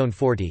Maria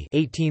Conforti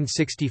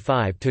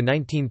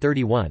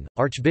 (1865–1931),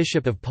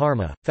 Archbishop of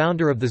Parma,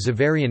 founder of the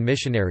Xaverian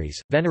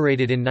Missionaries,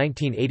 venerated in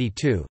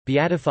 1982,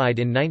 beatified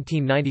in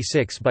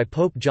 1996 by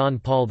Pope John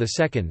Paul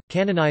II,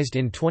 canonized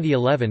in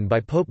 2011 by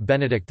Pope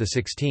Benedict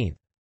XVI.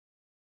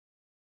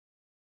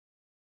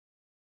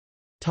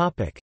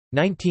 Topic: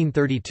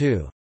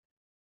 1932.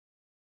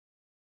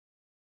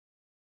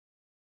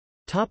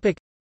 Topic: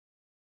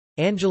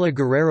 Angela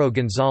Guerrero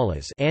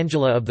Gonzalez,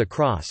 Angela of the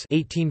Cross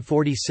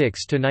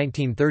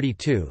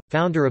 (1846–1932),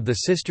 founder of the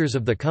Sisters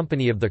of the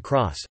Company of the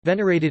Cross,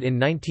 venerated in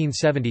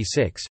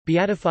 1976,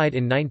 beatified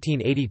in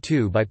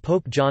 1982 by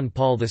Pope John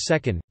Paul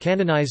II,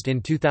 canonized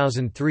in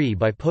 2003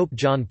 by Pope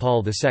John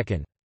Paul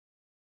II.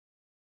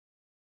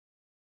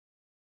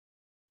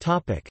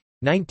 Topic: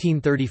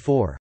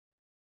 1934.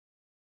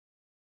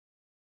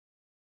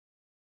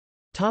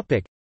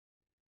 Topic: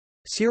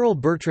 Cyril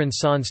Bertrand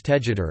Sans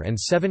Tegeter and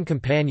 7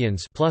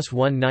 companions plus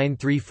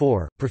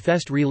 1934,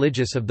 professed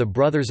religious of the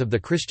Brothers of the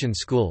Christian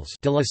Schools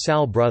de La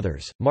Salle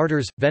Brothers,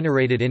 martyrs,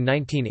 venerated in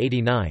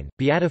 1989,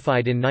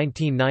 beatified in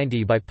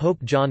 1990 by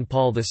Pope John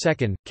Paul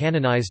II,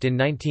 canonized in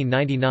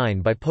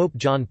 1999 by Pope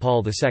John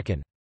Paul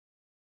II.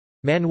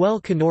 Manuel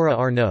Canora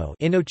Arnaud,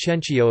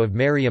 Innocentio of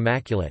Mary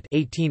Immaculate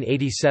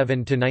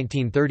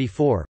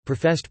 (1887–1934),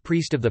 professed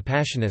priest of the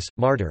Passionists,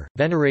 martyr,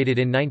 venerated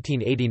in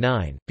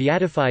 1989,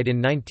 beatified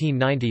in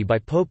 1990 by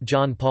Pope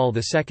John Paul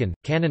II,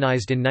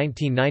 canonized in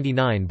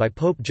 1999 by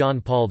Pope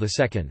John Paul II.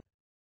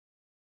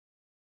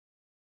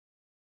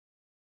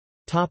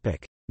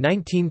 Topic: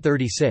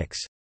 1936.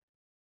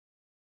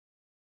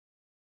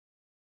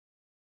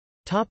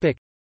 Topic: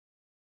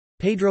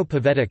 Pedro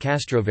Pavetta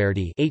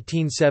Castroverdi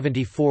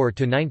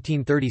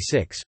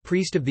 (1874–1936),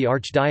 priest of the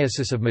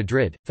Archdiocese of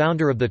Madrid,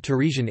 founder of the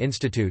Teresian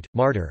Institute,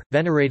 martyr,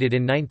 venerated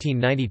in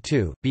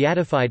 1992,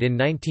 beatified in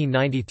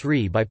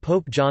 1993 by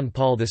Pope John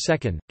Paul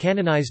II,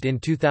 canonized in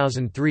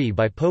 2003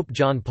 by Pope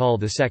John Paul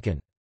II.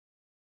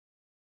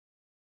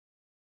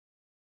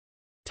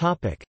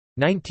 Topic: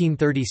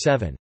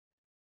 1937.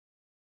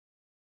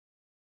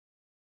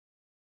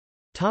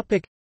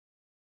 Topic: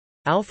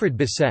 Alfred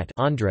Bisset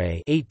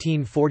André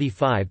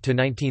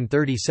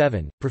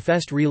 (1845–1937),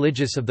 professed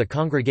religious of the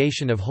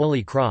Congregation of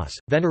Holy Cross,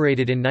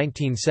 venerated in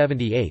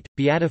 1978,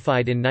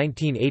 beatified in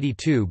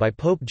 1982 by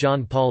Pope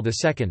John Paul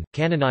II,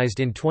 canonized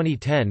in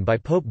 2010 by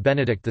Pope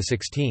Benedict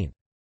XVI.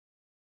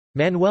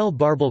 Manuel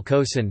Barbal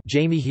Cosin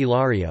Jamie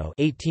Hilario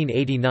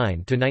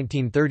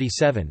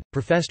 (1889–1937),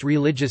 professed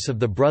religious of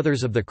the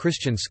Brothers of the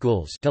Christian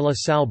Schools de La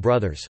Salle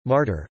Brothers,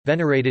 martyr,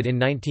 venerated in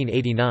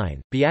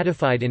 1989,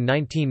 beatified in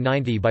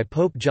 1990 by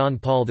Pope John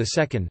Paul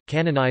II,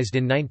 canonized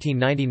in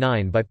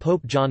 1999 by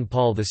Pope John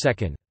Paul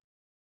II.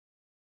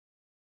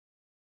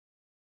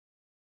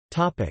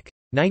 Topic: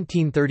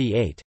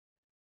 1938.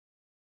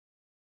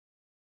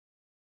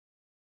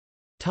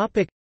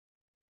 Topic: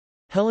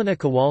 Helena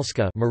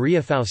Kowalska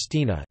Maria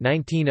Faustina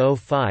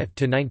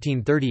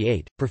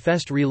 (1905–1938),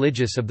 professed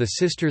religious of the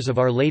Sisters of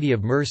Our Lady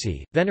of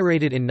Mercy,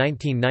 venerated in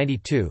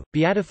 1992,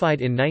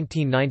 beatified in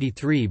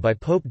 1993 by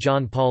Pope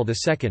John Paul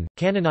II,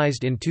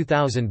 canonized in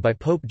 2000 by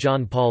Pope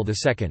John Paul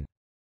II.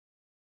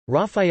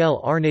 Raphael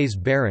Arnaiz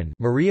Baron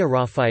Maria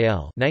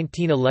Raphael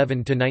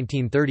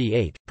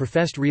 (1911–1938),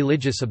 professed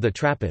religious of the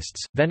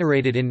Trappists,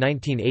 venerated in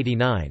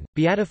 1989,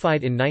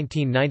 beatified in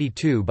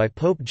 1992 by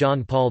Pope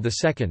John Paul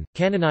II,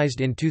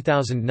 canonized in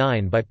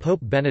 2009 by Pope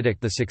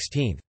Benedict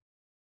XVI.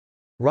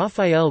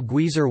 Rafael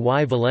Guizar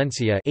y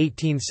Valencia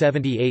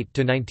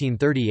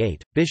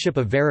 (1878–1938), Bishop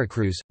of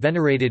Veracruz,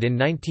 venerated in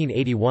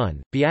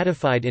 1981,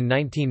 beatified in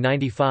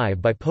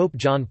 1995 by Pope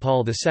John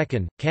Paul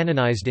II,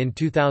 canonized in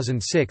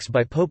 2006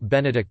 by Pope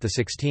Benedict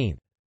XVI.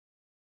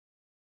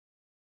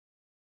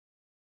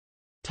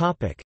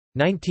 Topic: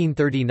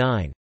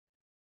 1939.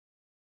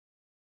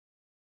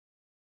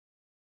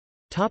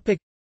 Topic: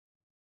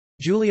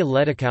 Julia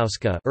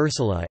Ledikowska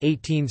Ursula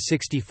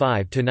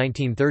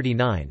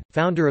 (1865–1939),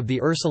 founder of the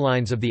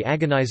Ursulines of the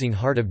Agonizing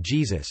Heart of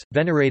Jesus,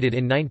 venerated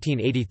in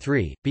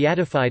 1983,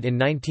 beatified in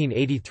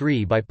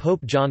 1983 by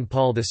Pope John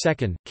Paul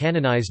II,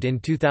 canonized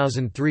in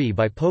 2003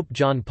 by Pope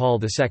John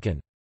Paul II.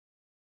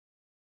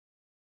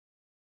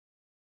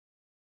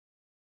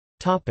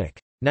 Topic: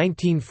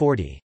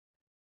 1940.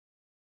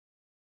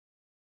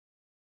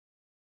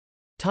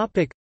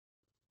 Topic: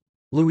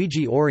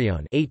 Luigi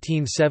Orione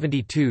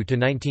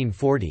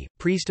 (1872–1940),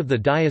 priest of the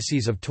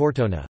Diocese of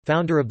Tortona,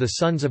 founder of the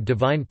Sons of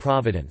Divine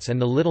Providence and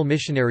the Little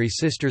Missionary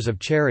Sisters of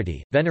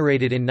Charity,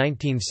 venerated in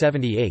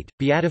 1978,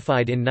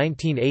 beatified in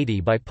 1980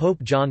 by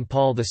Pope John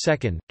Paul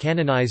II,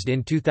 canonized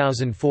in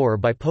 2004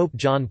 by Pope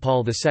John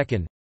Paul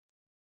II.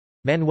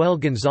 Manuel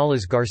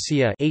González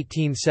García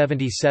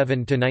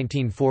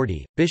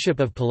 (1877–1940), Bishop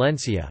of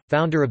Palencia,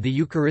 founder of the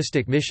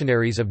Eucharistic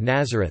Missionaries of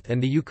Nazareth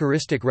and the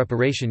Eucharistic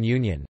Reparation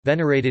Union,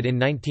 venerated in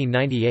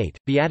 1998,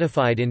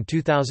 beatified in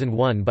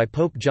 2001 by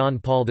Pope John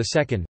Paul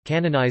II,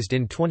 canonized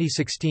in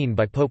 2016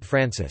 by Pope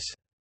Francis.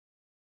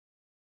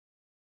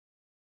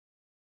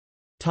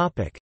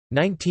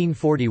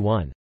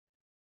 1941.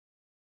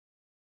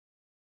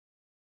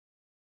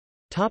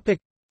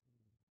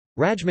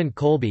 Rajman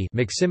Kolbe,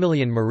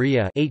 Maximilian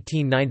Maria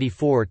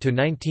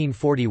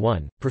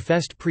 (1894–1941),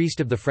 professed priest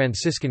of the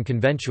Franciscan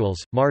Conventuals,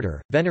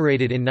 martyr,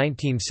 venerated in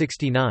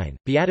 1969,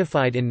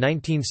 beatified in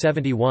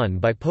 1971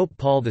 by Pope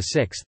Paul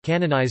VI,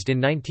 canonized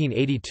in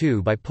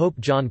 1982 by Pope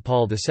John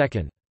Paul II.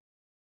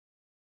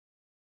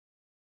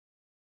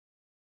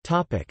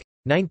 Topic: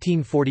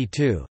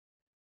 1942.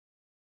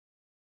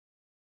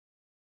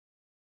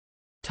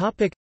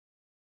 Topic: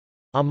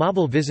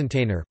 Amabile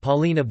Visintainer,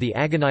 Pauline of the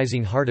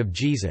Agonizing Heart of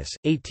Jesus,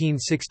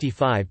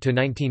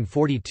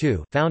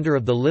 1865–1942, founder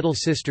of the Little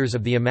Sisters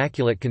of the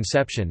Immaculate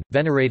Conception,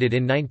 venerated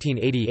in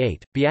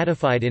 1988,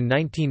 beatified in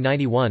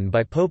 1991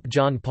 by Pope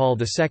John Paul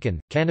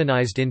II,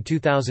 canonized in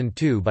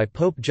 2002 by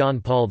Pope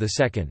John Paul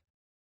II.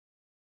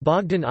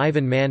 Bogdan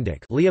Ivan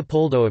Mandic,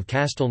 Leopoldo of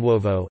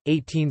Castelnuovo,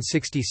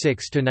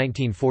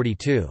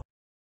 1866–1942.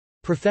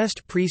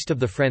 Professed priest of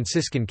the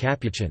Franciscan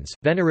Capuchins,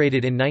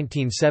 venerated in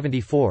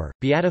 1974,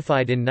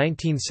 beatified in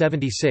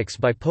 1976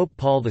 by Pope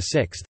Paul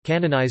VI,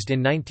 canonized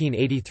in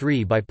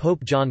 1983 by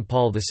Pope John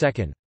Paul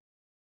II.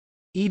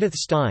 Edith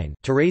Stein,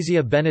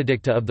 Theresia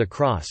Benedicta of the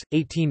Cross,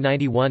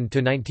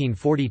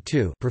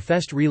 1891–1942,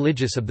 professed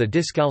religious of the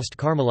Discalced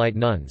Carmelite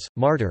nuns,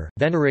 martyr,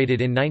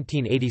 venerated in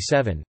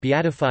 1987,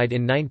 beatified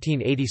in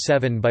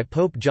 1987 by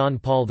Pope John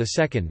Paul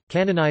II,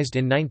 canonized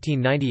in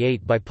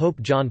 1998 by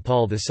Pope John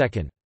Paul II.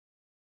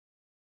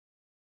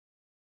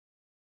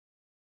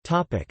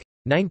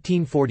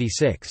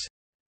 1946.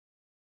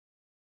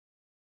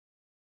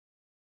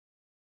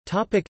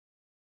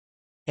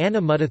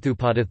 Anna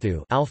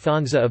Mutathupadathu,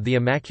 Alfonso of the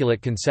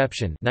Immaculate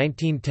Conception,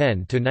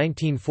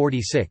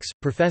 1910–1946,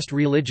 professed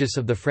religious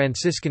of the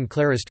Franciscan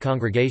Clarist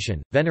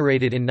Congregation,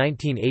 venerated in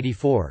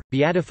 1984,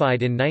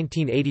 beatified in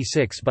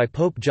 1986 by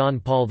Pope John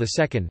Paul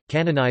II,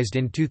 canonized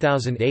in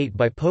 2008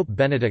 by Pope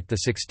Benedict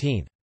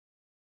XVI.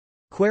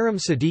 Querim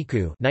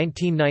Sadiku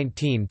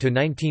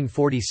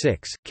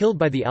 (1919–1946), killed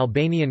by the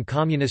Albanian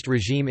communist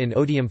regime in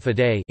odium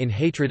fidei, in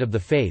hatred of the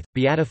faith,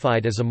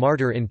 beatified as a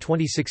martyr in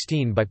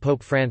 2016 by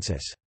Pope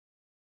Francis.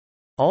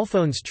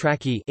 Alphonse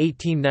Traki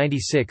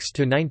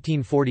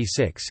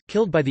 (1896–1946),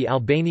 killed by the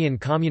Albanian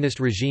communist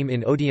regime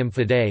in odium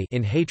fidei,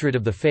 in hatred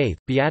of the faith,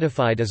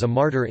 beatified as a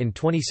martyr in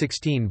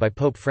 2016 by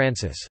Pope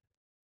Francis.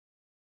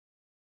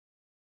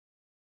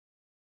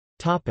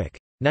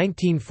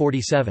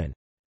 1947.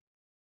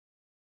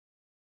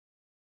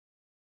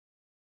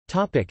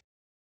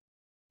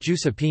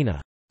 Giuseppina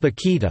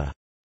Bakita,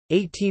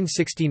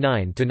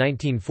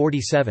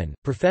 1869–1947,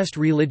 professed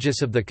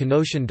religious of the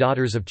Canossian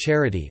Daughters of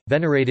Charity,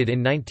 venerated in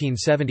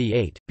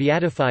 1978,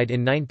 beatified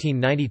in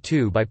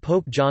 1992 by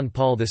Pope John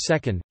Paul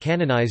II,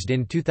 canonized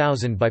in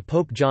 2000 by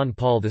Pope John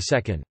Paul II.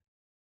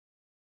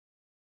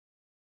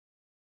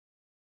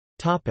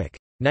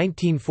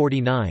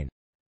 1949.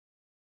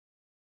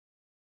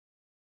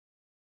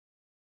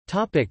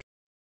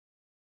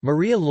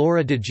 Maria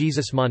Laura de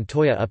Jesus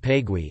Montoya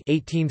Apegui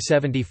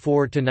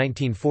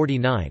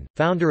 (1874–1949),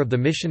 founder of the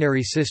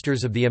Missionary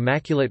Sisters of the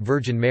Immaculate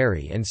Virgin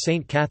Mary and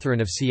Saint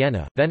Catherine of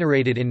Siena,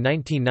 venerated in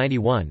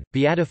 1991,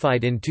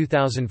 beatified in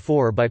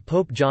 2004 by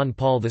Pope John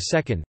Paul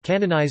II,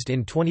 canonized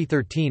in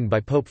 2013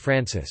 by Pope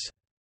Francis.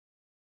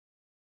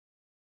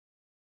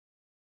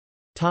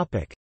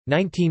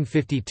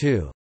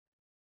 1952.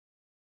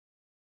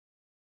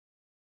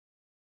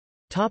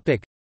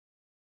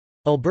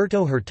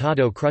 Alberto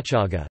Hurtado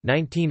Cruchaga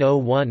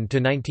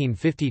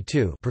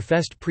 (1901–1952),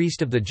 professed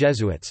priest of the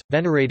Jesuits,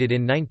 venerated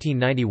in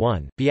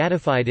 1991,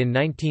 beatified in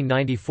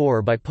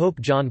 1994 by Pope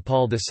John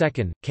Paul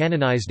II,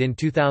 canonized in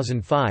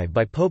 2005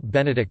 by Pope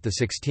Benedict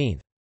XVI.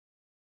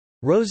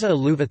 Rosa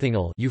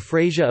Aluvathingal,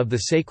 Euphrasia of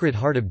the Sacred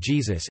Heart of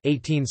Jesus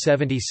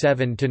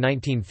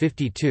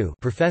 (1877–1952),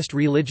 professed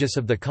religious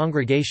of the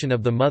Congregation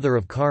of the Mother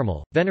of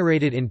Carmel,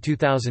 venerated in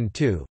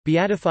 2002,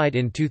 beatified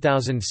in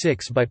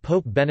 2006 by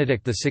Pope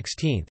Benedict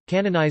XVI,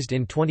 canonized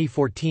in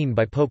 2014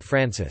 by Pope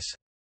Francis.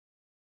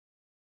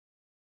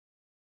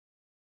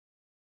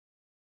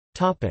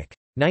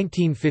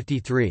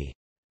 1953.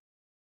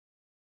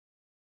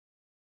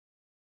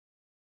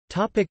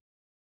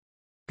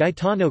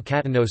 Gaetano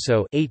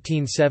Catanoso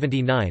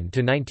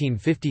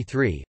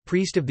 (1879–1953),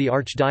 priest of the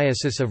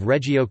Archdiocese of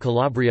Reggio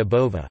Calabria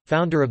Bova,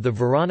 founder of the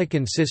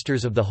Veronican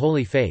Sisters of the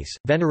Holy Face,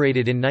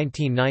 venerated in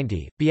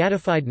 1990,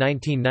 beatified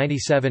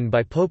 1997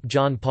 by Pope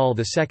John Paul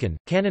II,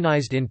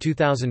 canonized in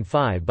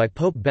 2005 by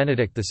Pope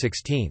Benedict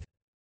XVI.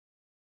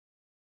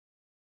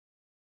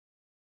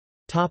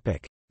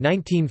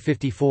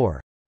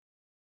 1954.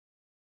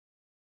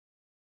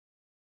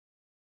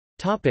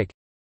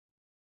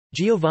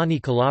 Giovanni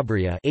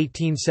Calabria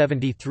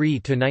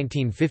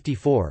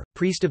 (1873–1954),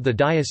 priest of the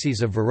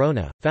Diocese of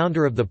Verona,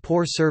 founder of the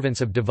Poor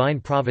Servants of Divine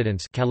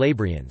Providence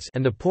 (Calabrians)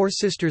 and the Poor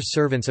Sisters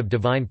Servants of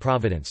Divine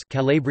Providence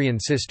 (Calabrian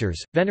Sisters),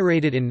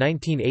 venerated in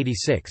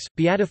 1986,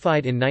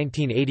 beatified in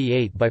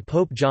 1988 by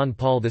Pope John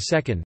Paul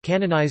II,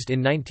 canonized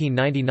in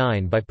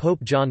 1999 by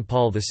Pope John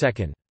Paul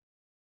II.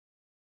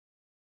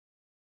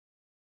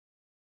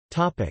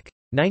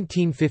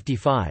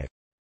 1955.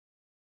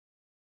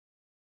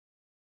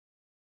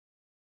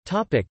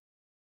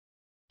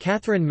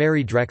 Catherine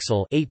Mary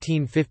Drexel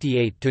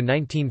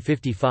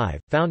 (1858–1955),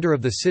 founder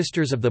of the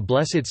Sisters of the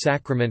Blessed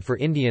Sacrament for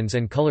Indians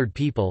and Colored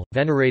People,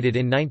 venerated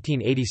in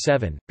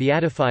 1987,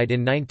 beatified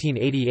in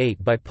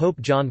 1988 by Pope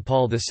John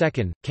Paul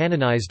II,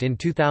 canonized in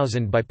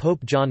 2000 by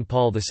Pope John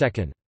Paul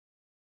II.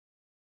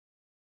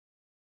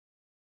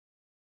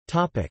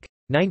 Topic: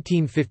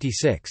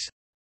 1956.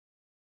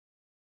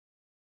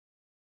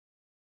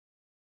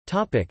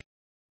 Topic: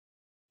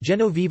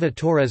 Genoveva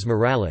Torres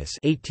Morales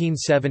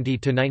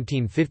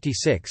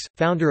 (1870–1956),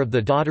 founder of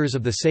the Daughters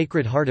of the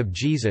Sacred Heart of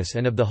Jesus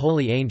and of the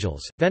Holy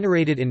Angels,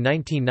 venerated in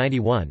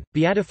 1991,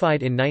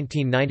 beatified in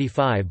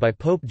 1995 by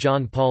Pope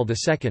John Paul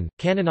II,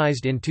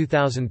 canonized in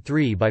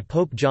 2003 by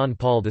Pope John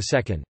Paul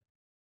II.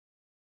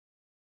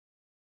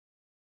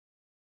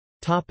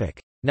 Topic: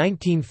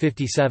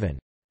 1957.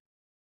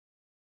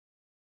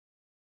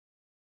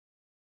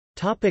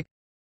 Topic: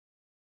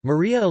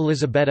 Maria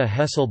Elisabetta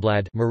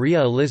Hesselblad,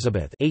 Maria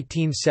Elizabeth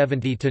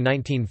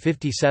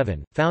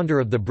 (1870–1957), founder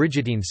of the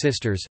Brigittine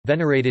Sisters,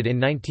 venerated in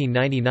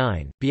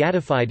 1999,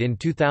 beatified in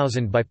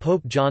 2000 by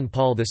Pope John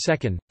Paul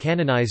II,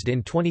 canonized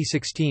in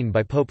 2016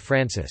 by Pope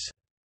Francis.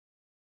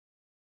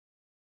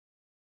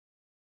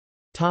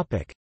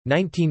 Topic: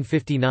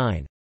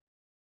 1959.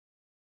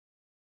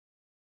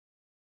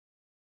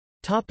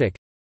 Topic: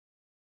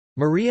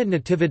 Maria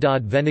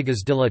Natividad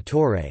Venegas de la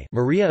Torre,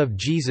 Maria of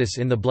Jesus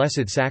in the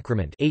Blessed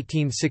Sacrament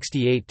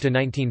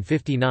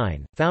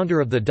 (1868–1959),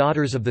 founder of the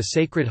Daughters of the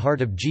Sacred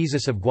Heart of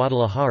Jesus of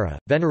Guadalajara,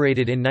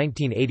 venerated in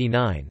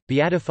 1989,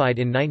 beatified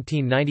in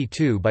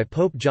 1992 by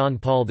Pope John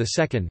Paul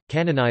II,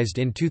 canonized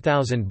in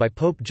 2000 by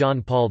Pope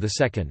John Paul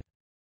II.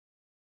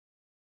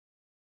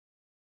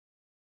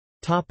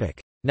 Topic: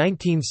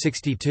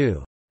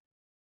 1962.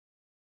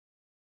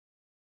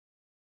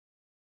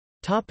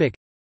 Topic: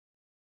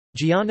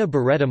 Gianna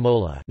Beretta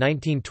Mola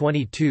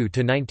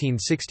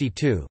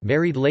 (1922–1962),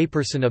 married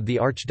layperson of the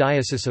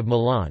Archdiocese of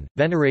Milan,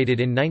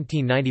 venerated in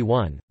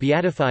 1991,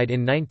 beatified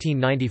in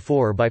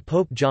 1994 by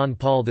Pope John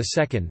Paul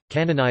II,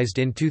 canonized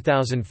in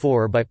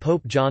 2004 by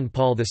Pope John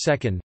Paul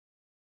II.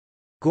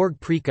 Georg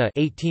Prica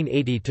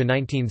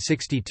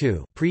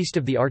 (1880–1962), priest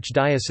of the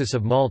Archdiocese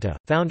of Malta,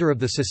 founder of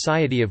the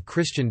Society of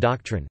Christian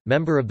Doctrine,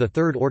 member of the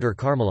Third Order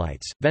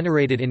Carmelites,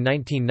 venerated in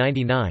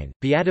 1999,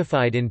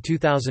 beatified in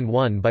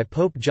 2001 by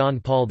Pope John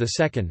Paul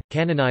II,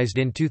 canonized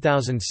in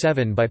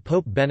 2007 by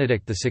Pope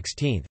Benedict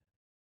XVI.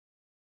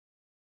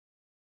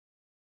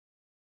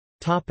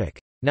 Topic: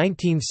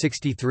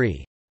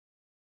 1963.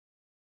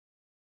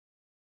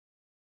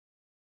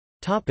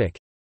 Topic: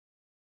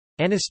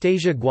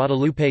 Anastasia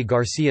Guadalupe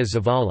García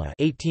Zavala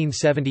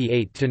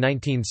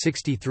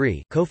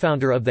 (1878–1963),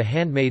 co-founder of the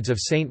Handmaids of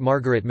Saint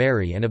Margaret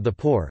Mary and of the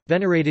Poor,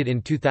 venerated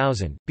in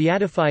 2000,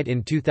 beatified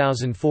in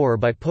 2004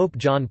 by Pope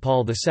John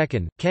Paul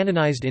II,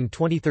 canonized in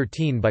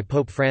 2013 by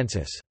Pope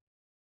Francis.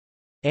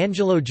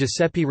 Angelo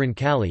Giuseppe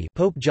Roncalli,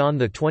 Pope John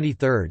the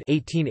 23rd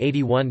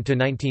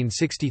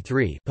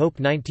 (1881–1963), Pope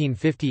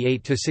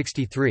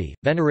 1958–63,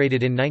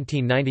 venerated in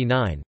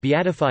 1999,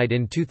 beatified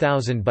in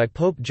 2000 by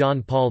Pope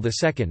John Paul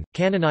II,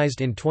 canonized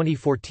in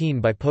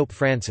 2014 by Pope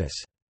Francis.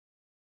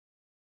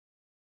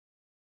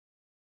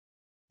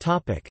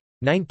 Topic: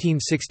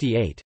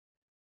 1968.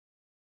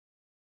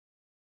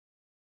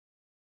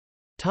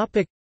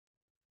 Topic: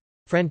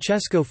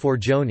 Francesco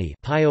Forgione,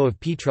 Pio of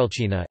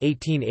Pietrelcina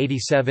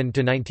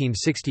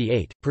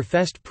 (1887–1968),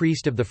 professed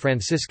priest of the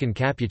Franciscan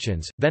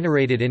Capuchins,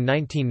 venerated in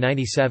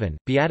 1997,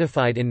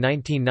 beatified in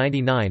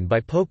 1999 by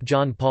Pope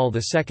John Paul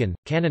II,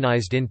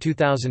 canonized in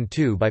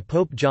 2002 by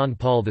Pope John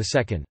Paul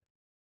II.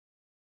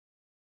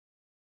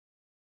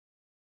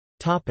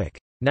 Topic: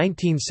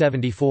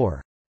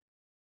 1974.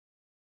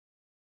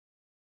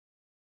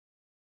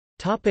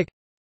 Topic: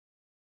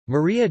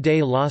 Maria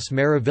de las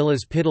Maravillas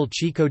Pidal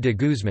Chico de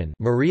Guzman,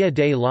 Maria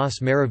de las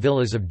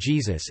Maravillas of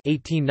Jesus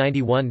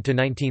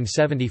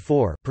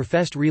 (1891–1974),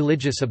 professed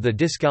religious of the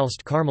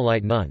Discalced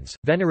Carmelite nuns,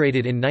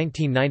 venerated in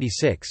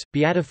 1996,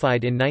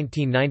 beatified in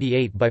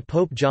 1998 by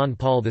Pope John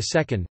Paul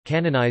II,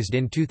 canonized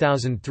in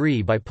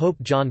 2003 by Pope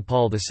John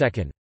Paul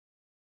II.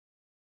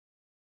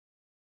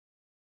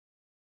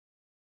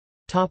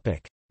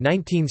 Topic: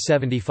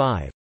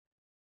 1975.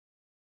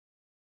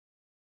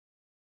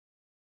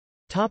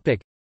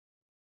 Topic: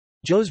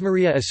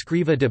 Josemaria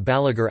Escriva de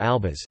Balaguer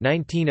Albas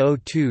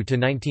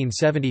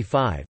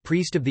 (1902–1975),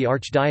 priest of the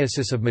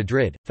Archdiocese of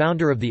Madrid,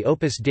 founder of the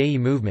Opus Dei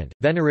movement,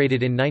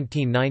 venerated in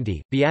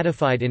 1990,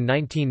 beatified in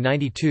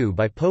 1992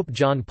 by Pope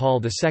John Paul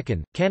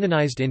II,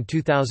 canonized in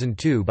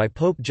 2002 by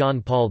Pope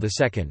John Paul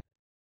II.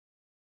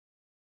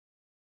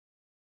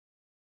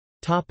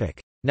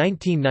 Topic: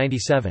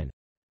 1997.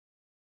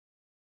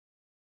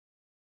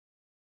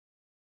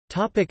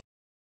 Topic: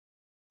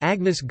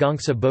 Agnes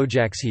Gongsa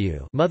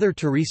Bojaxiu, Mother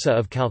Teresa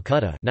of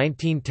Calcutta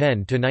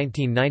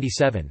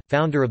 (1910–1997),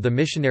 founder of the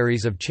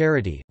Missionaries of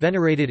Charity,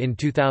 venerated in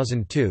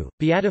 2002,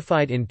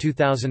 beatified in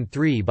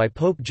 2003 by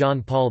Pope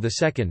John Paul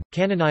II,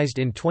 canonized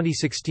in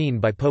 2016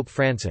 by Pope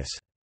Francis.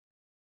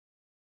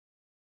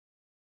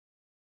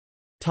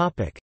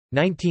 Topic: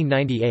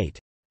 1998.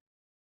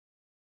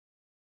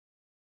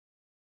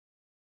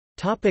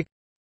 Topic: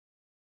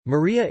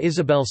 Maria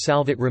Isabel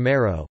Salvat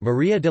Romero,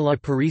 Maria de la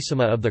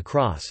Purísima of the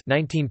Cross,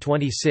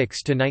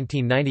 1926 to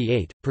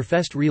 1998,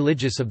 professed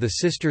religious of the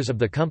Sisters of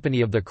the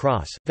Company of the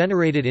Cross,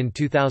 venerated in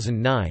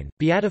 2009,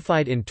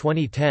 beatified in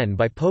 2010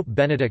 by Pope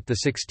Benedict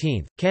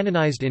XVI,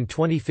 canonized in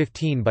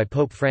 2015 by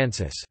Pope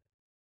Francis.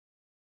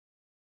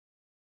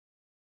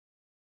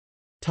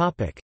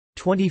 Topic: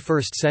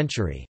 21st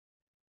century.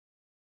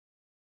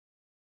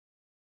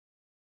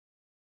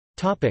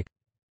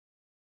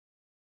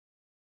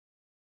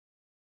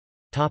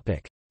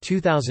 Topic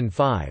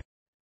 2005.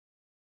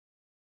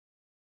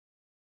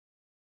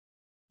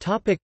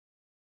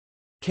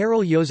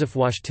 Karol Józef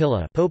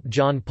Wojtyla, Pope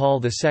John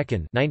Paul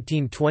II,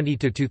 1920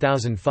 to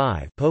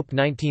 2005, Pope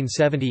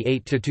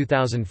 1978 to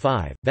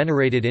 2005,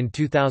 venerated in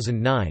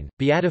 2009,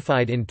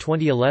 beatified in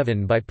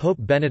 2011 by Pope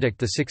Benedict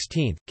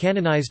XVI,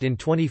 canonized in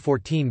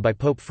 2014 by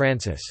Pope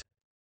Francis.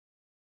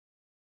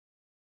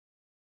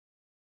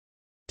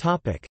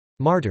 Topic: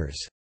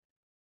 Martyrs.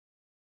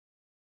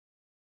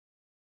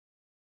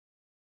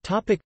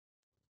 Topic: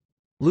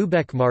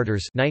 Lübeck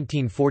Martyrs,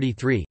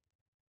 1943.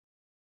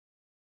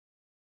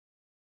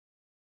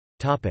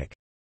 Topic: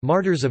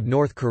 Martyrs of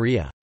North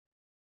Korea.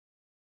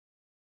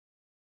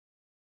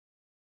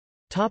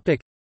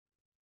 Topic: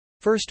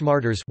 First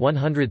Martyrs,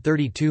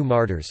 132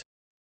 martyrs.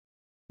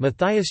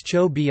 Matthias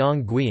Cho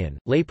Byong Guian,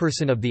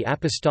 layperson of the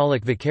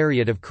Apostolic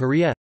Vicariate of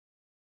Korea.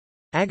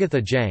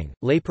 Agatha Jang,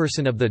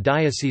 layperson of the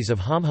Diocese of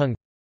Hamhung.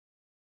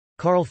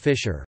 Karl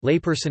Fischer,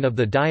 layperson of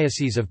the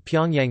Diocese of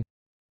Pyongyang.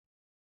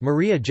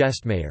 Maria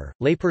Gestmayer,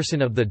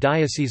 layperson of the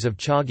Diocese of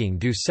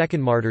Chogyeongdo.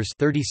 Second Martyrs,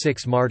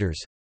 36 martyrs.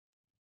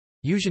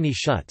 Eugenie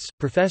Schutz,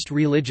 professed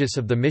religious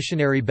of the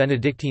Missionary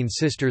Benedictine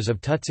Sisters of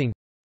Tutzing.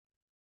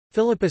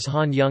 Philippus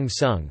Han Young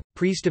Sung,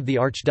 priest of the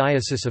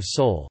Archdiocese of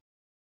Seoul.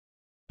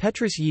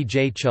 Petrus Yi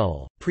Jae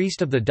Chul,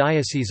 priest of the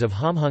Diocese of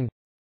Hamhung.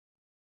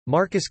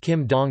 Marcus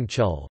Kim Dong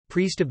Chul,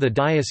 priest of the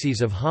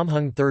Diocese of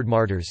Hamhung. Third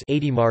Martyrs,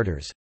 80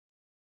 martyrs.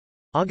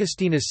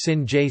 Augustinus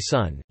Sin Jae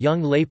Sun,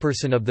 young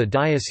layperson of the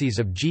Diocese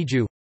of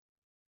Jeju.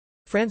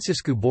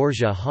 Francisco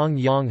Borgia Hong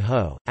Yang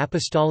Ho,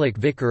 apostolic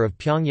vicar of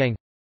Pyongyang.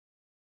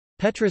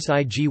 Petrus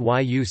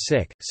Igyu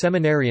Sik,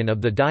 seminarian of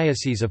the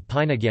Diocese of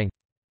Pyongyang.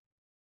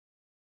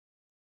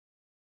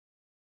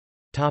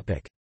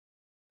 Topic: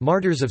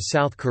 Martyrs of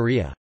South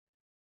Korea.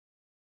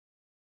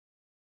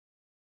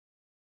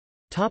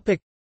 Topic: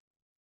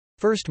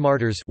 First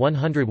Martyrs,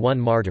 101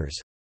 martyrs.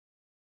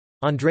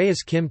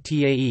 Andreas Kim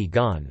Tae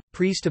Gon,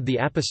 priest of the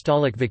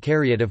Apostolic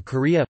Vicariate of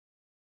Korea.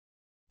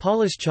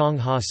 Paulus Chong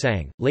Ha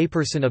Sang,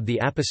 layperson of the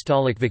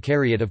Apostolic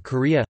Vicariate of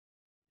Korea.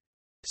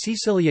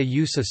 Cecilia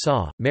Yu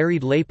Sa,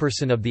 married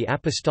layperson of the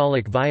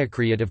Apostolic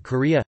Vicariate of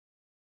Korea.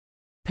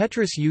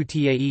 Petrus Yu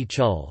Tae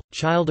Chul,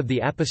 child of the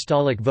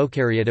Apostolic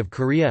Vicariate of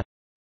Korea.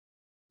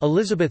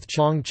 Elizabeth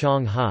Chong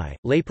Chong Hai,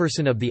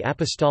 layperson of the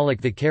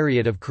Apostolic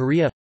Vicariate of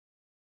Korea.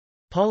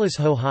 Paulus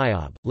Ho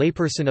Hyob,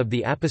 layperson of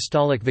the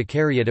Apostolic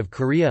Vicariate of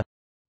Korea.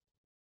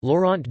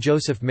 Laurent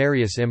Joseph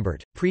Marius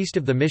Imbert, priest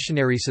of the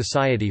Missionary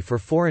Society for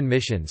Foreign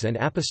Missions and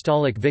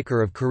Apostolic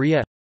Vicar of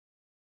Korea.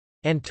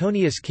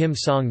 Antonius Kim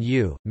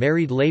Song-yu,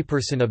 married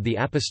layperson of the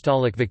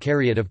Apostolic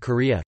Vicariate of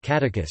Korea,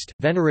 catechist,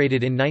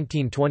 venerated in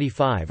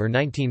 1925 or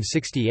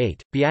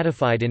 1968,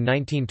 beatified in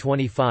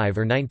 1925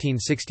 or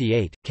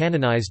 1968,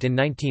 canonized in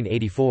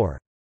 1984.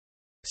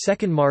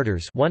 Second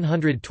Martyrs,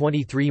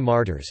 123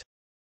 martyrs.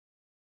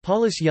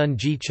 Paulus Yun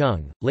Ji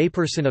Chung,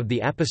 layperson of the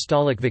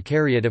Apostolic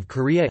Vicariate of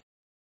Korea.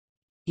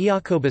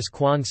 Iacobus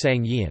Kwan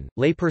Sang Yin,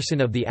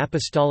 layperson of the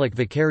Apostolic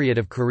Vicariate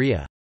of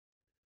Korea.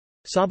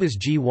 Sabas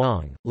Ji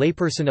Wang,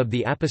 layperson of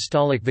the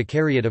Apostolic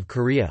Vicariate of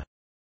Korea.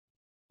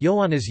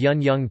 Ioannis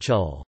Yun Young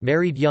Chul,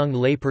 married young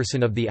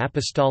layperson of the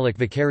Apostolic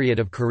Vicariate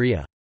of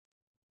Korea.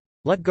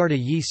 Lutgarda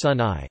Yi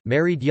Sun I,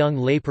 married young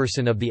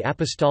layperson of the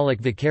Apostolic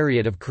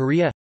Vicariate of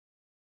Korea.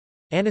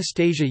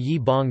 Anastasia Yi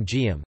Bong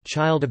Jiam,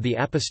 child of the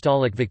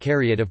Apostolic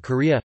Vicariate of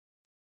Korea.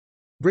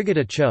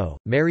 Brigida Cho,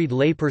 married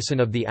layperson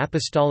of the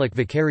Apostolic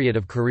Vicariate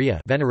of Korea,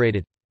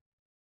 venerated.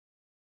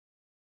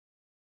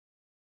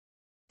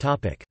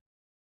 Topic: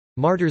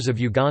 Martyrs of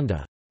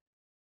Uganda.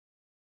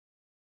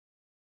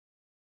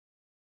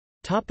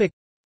 Topic: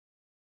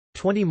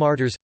 20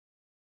 martyrs.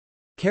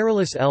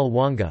 Carolus L.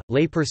 Wanga,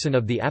 layperson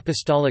of the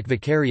Apostolic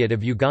Vicariate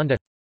of Uganda.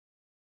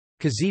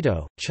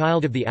 Kizito,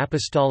 child of the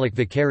Apostolic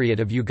Vicariate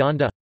of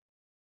Uganda.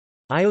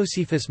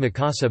 Iosifus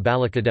Makasa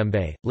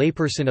Balakadembe,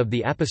 layperson of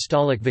the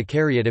Apostolic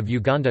Vicariate of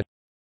Uganda.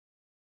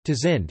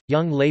 Tazind,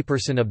 young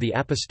layperson of the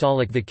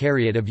Apostolic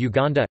Vicariate of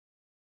Uganda.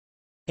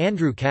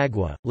 Andrew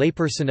Kagwa,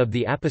 layperson of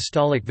the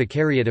Apostolic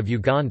Vicariate of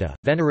Uganda,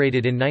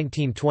 venerated in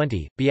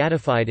 1920,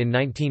 beatified in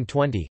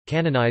 1920,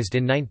 canonized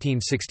in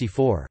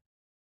 1964.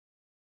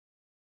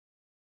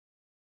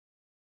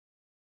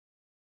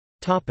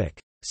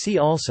 See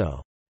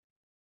also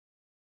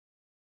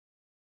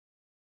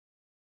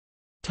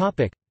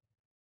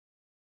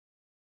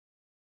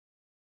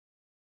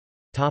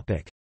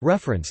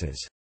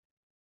References.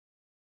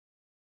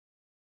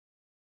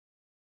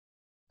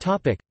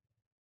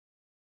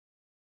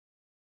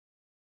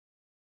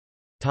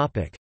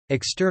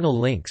 External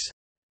links.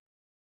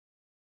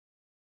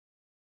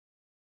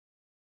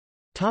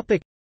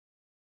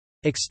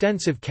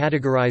 Extensive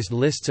categorized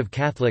lists of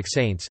Catholic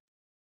saints.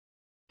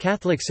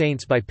 Catholic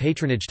saints by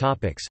patronage.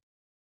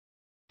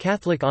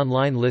 Catholic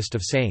online list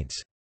of saints.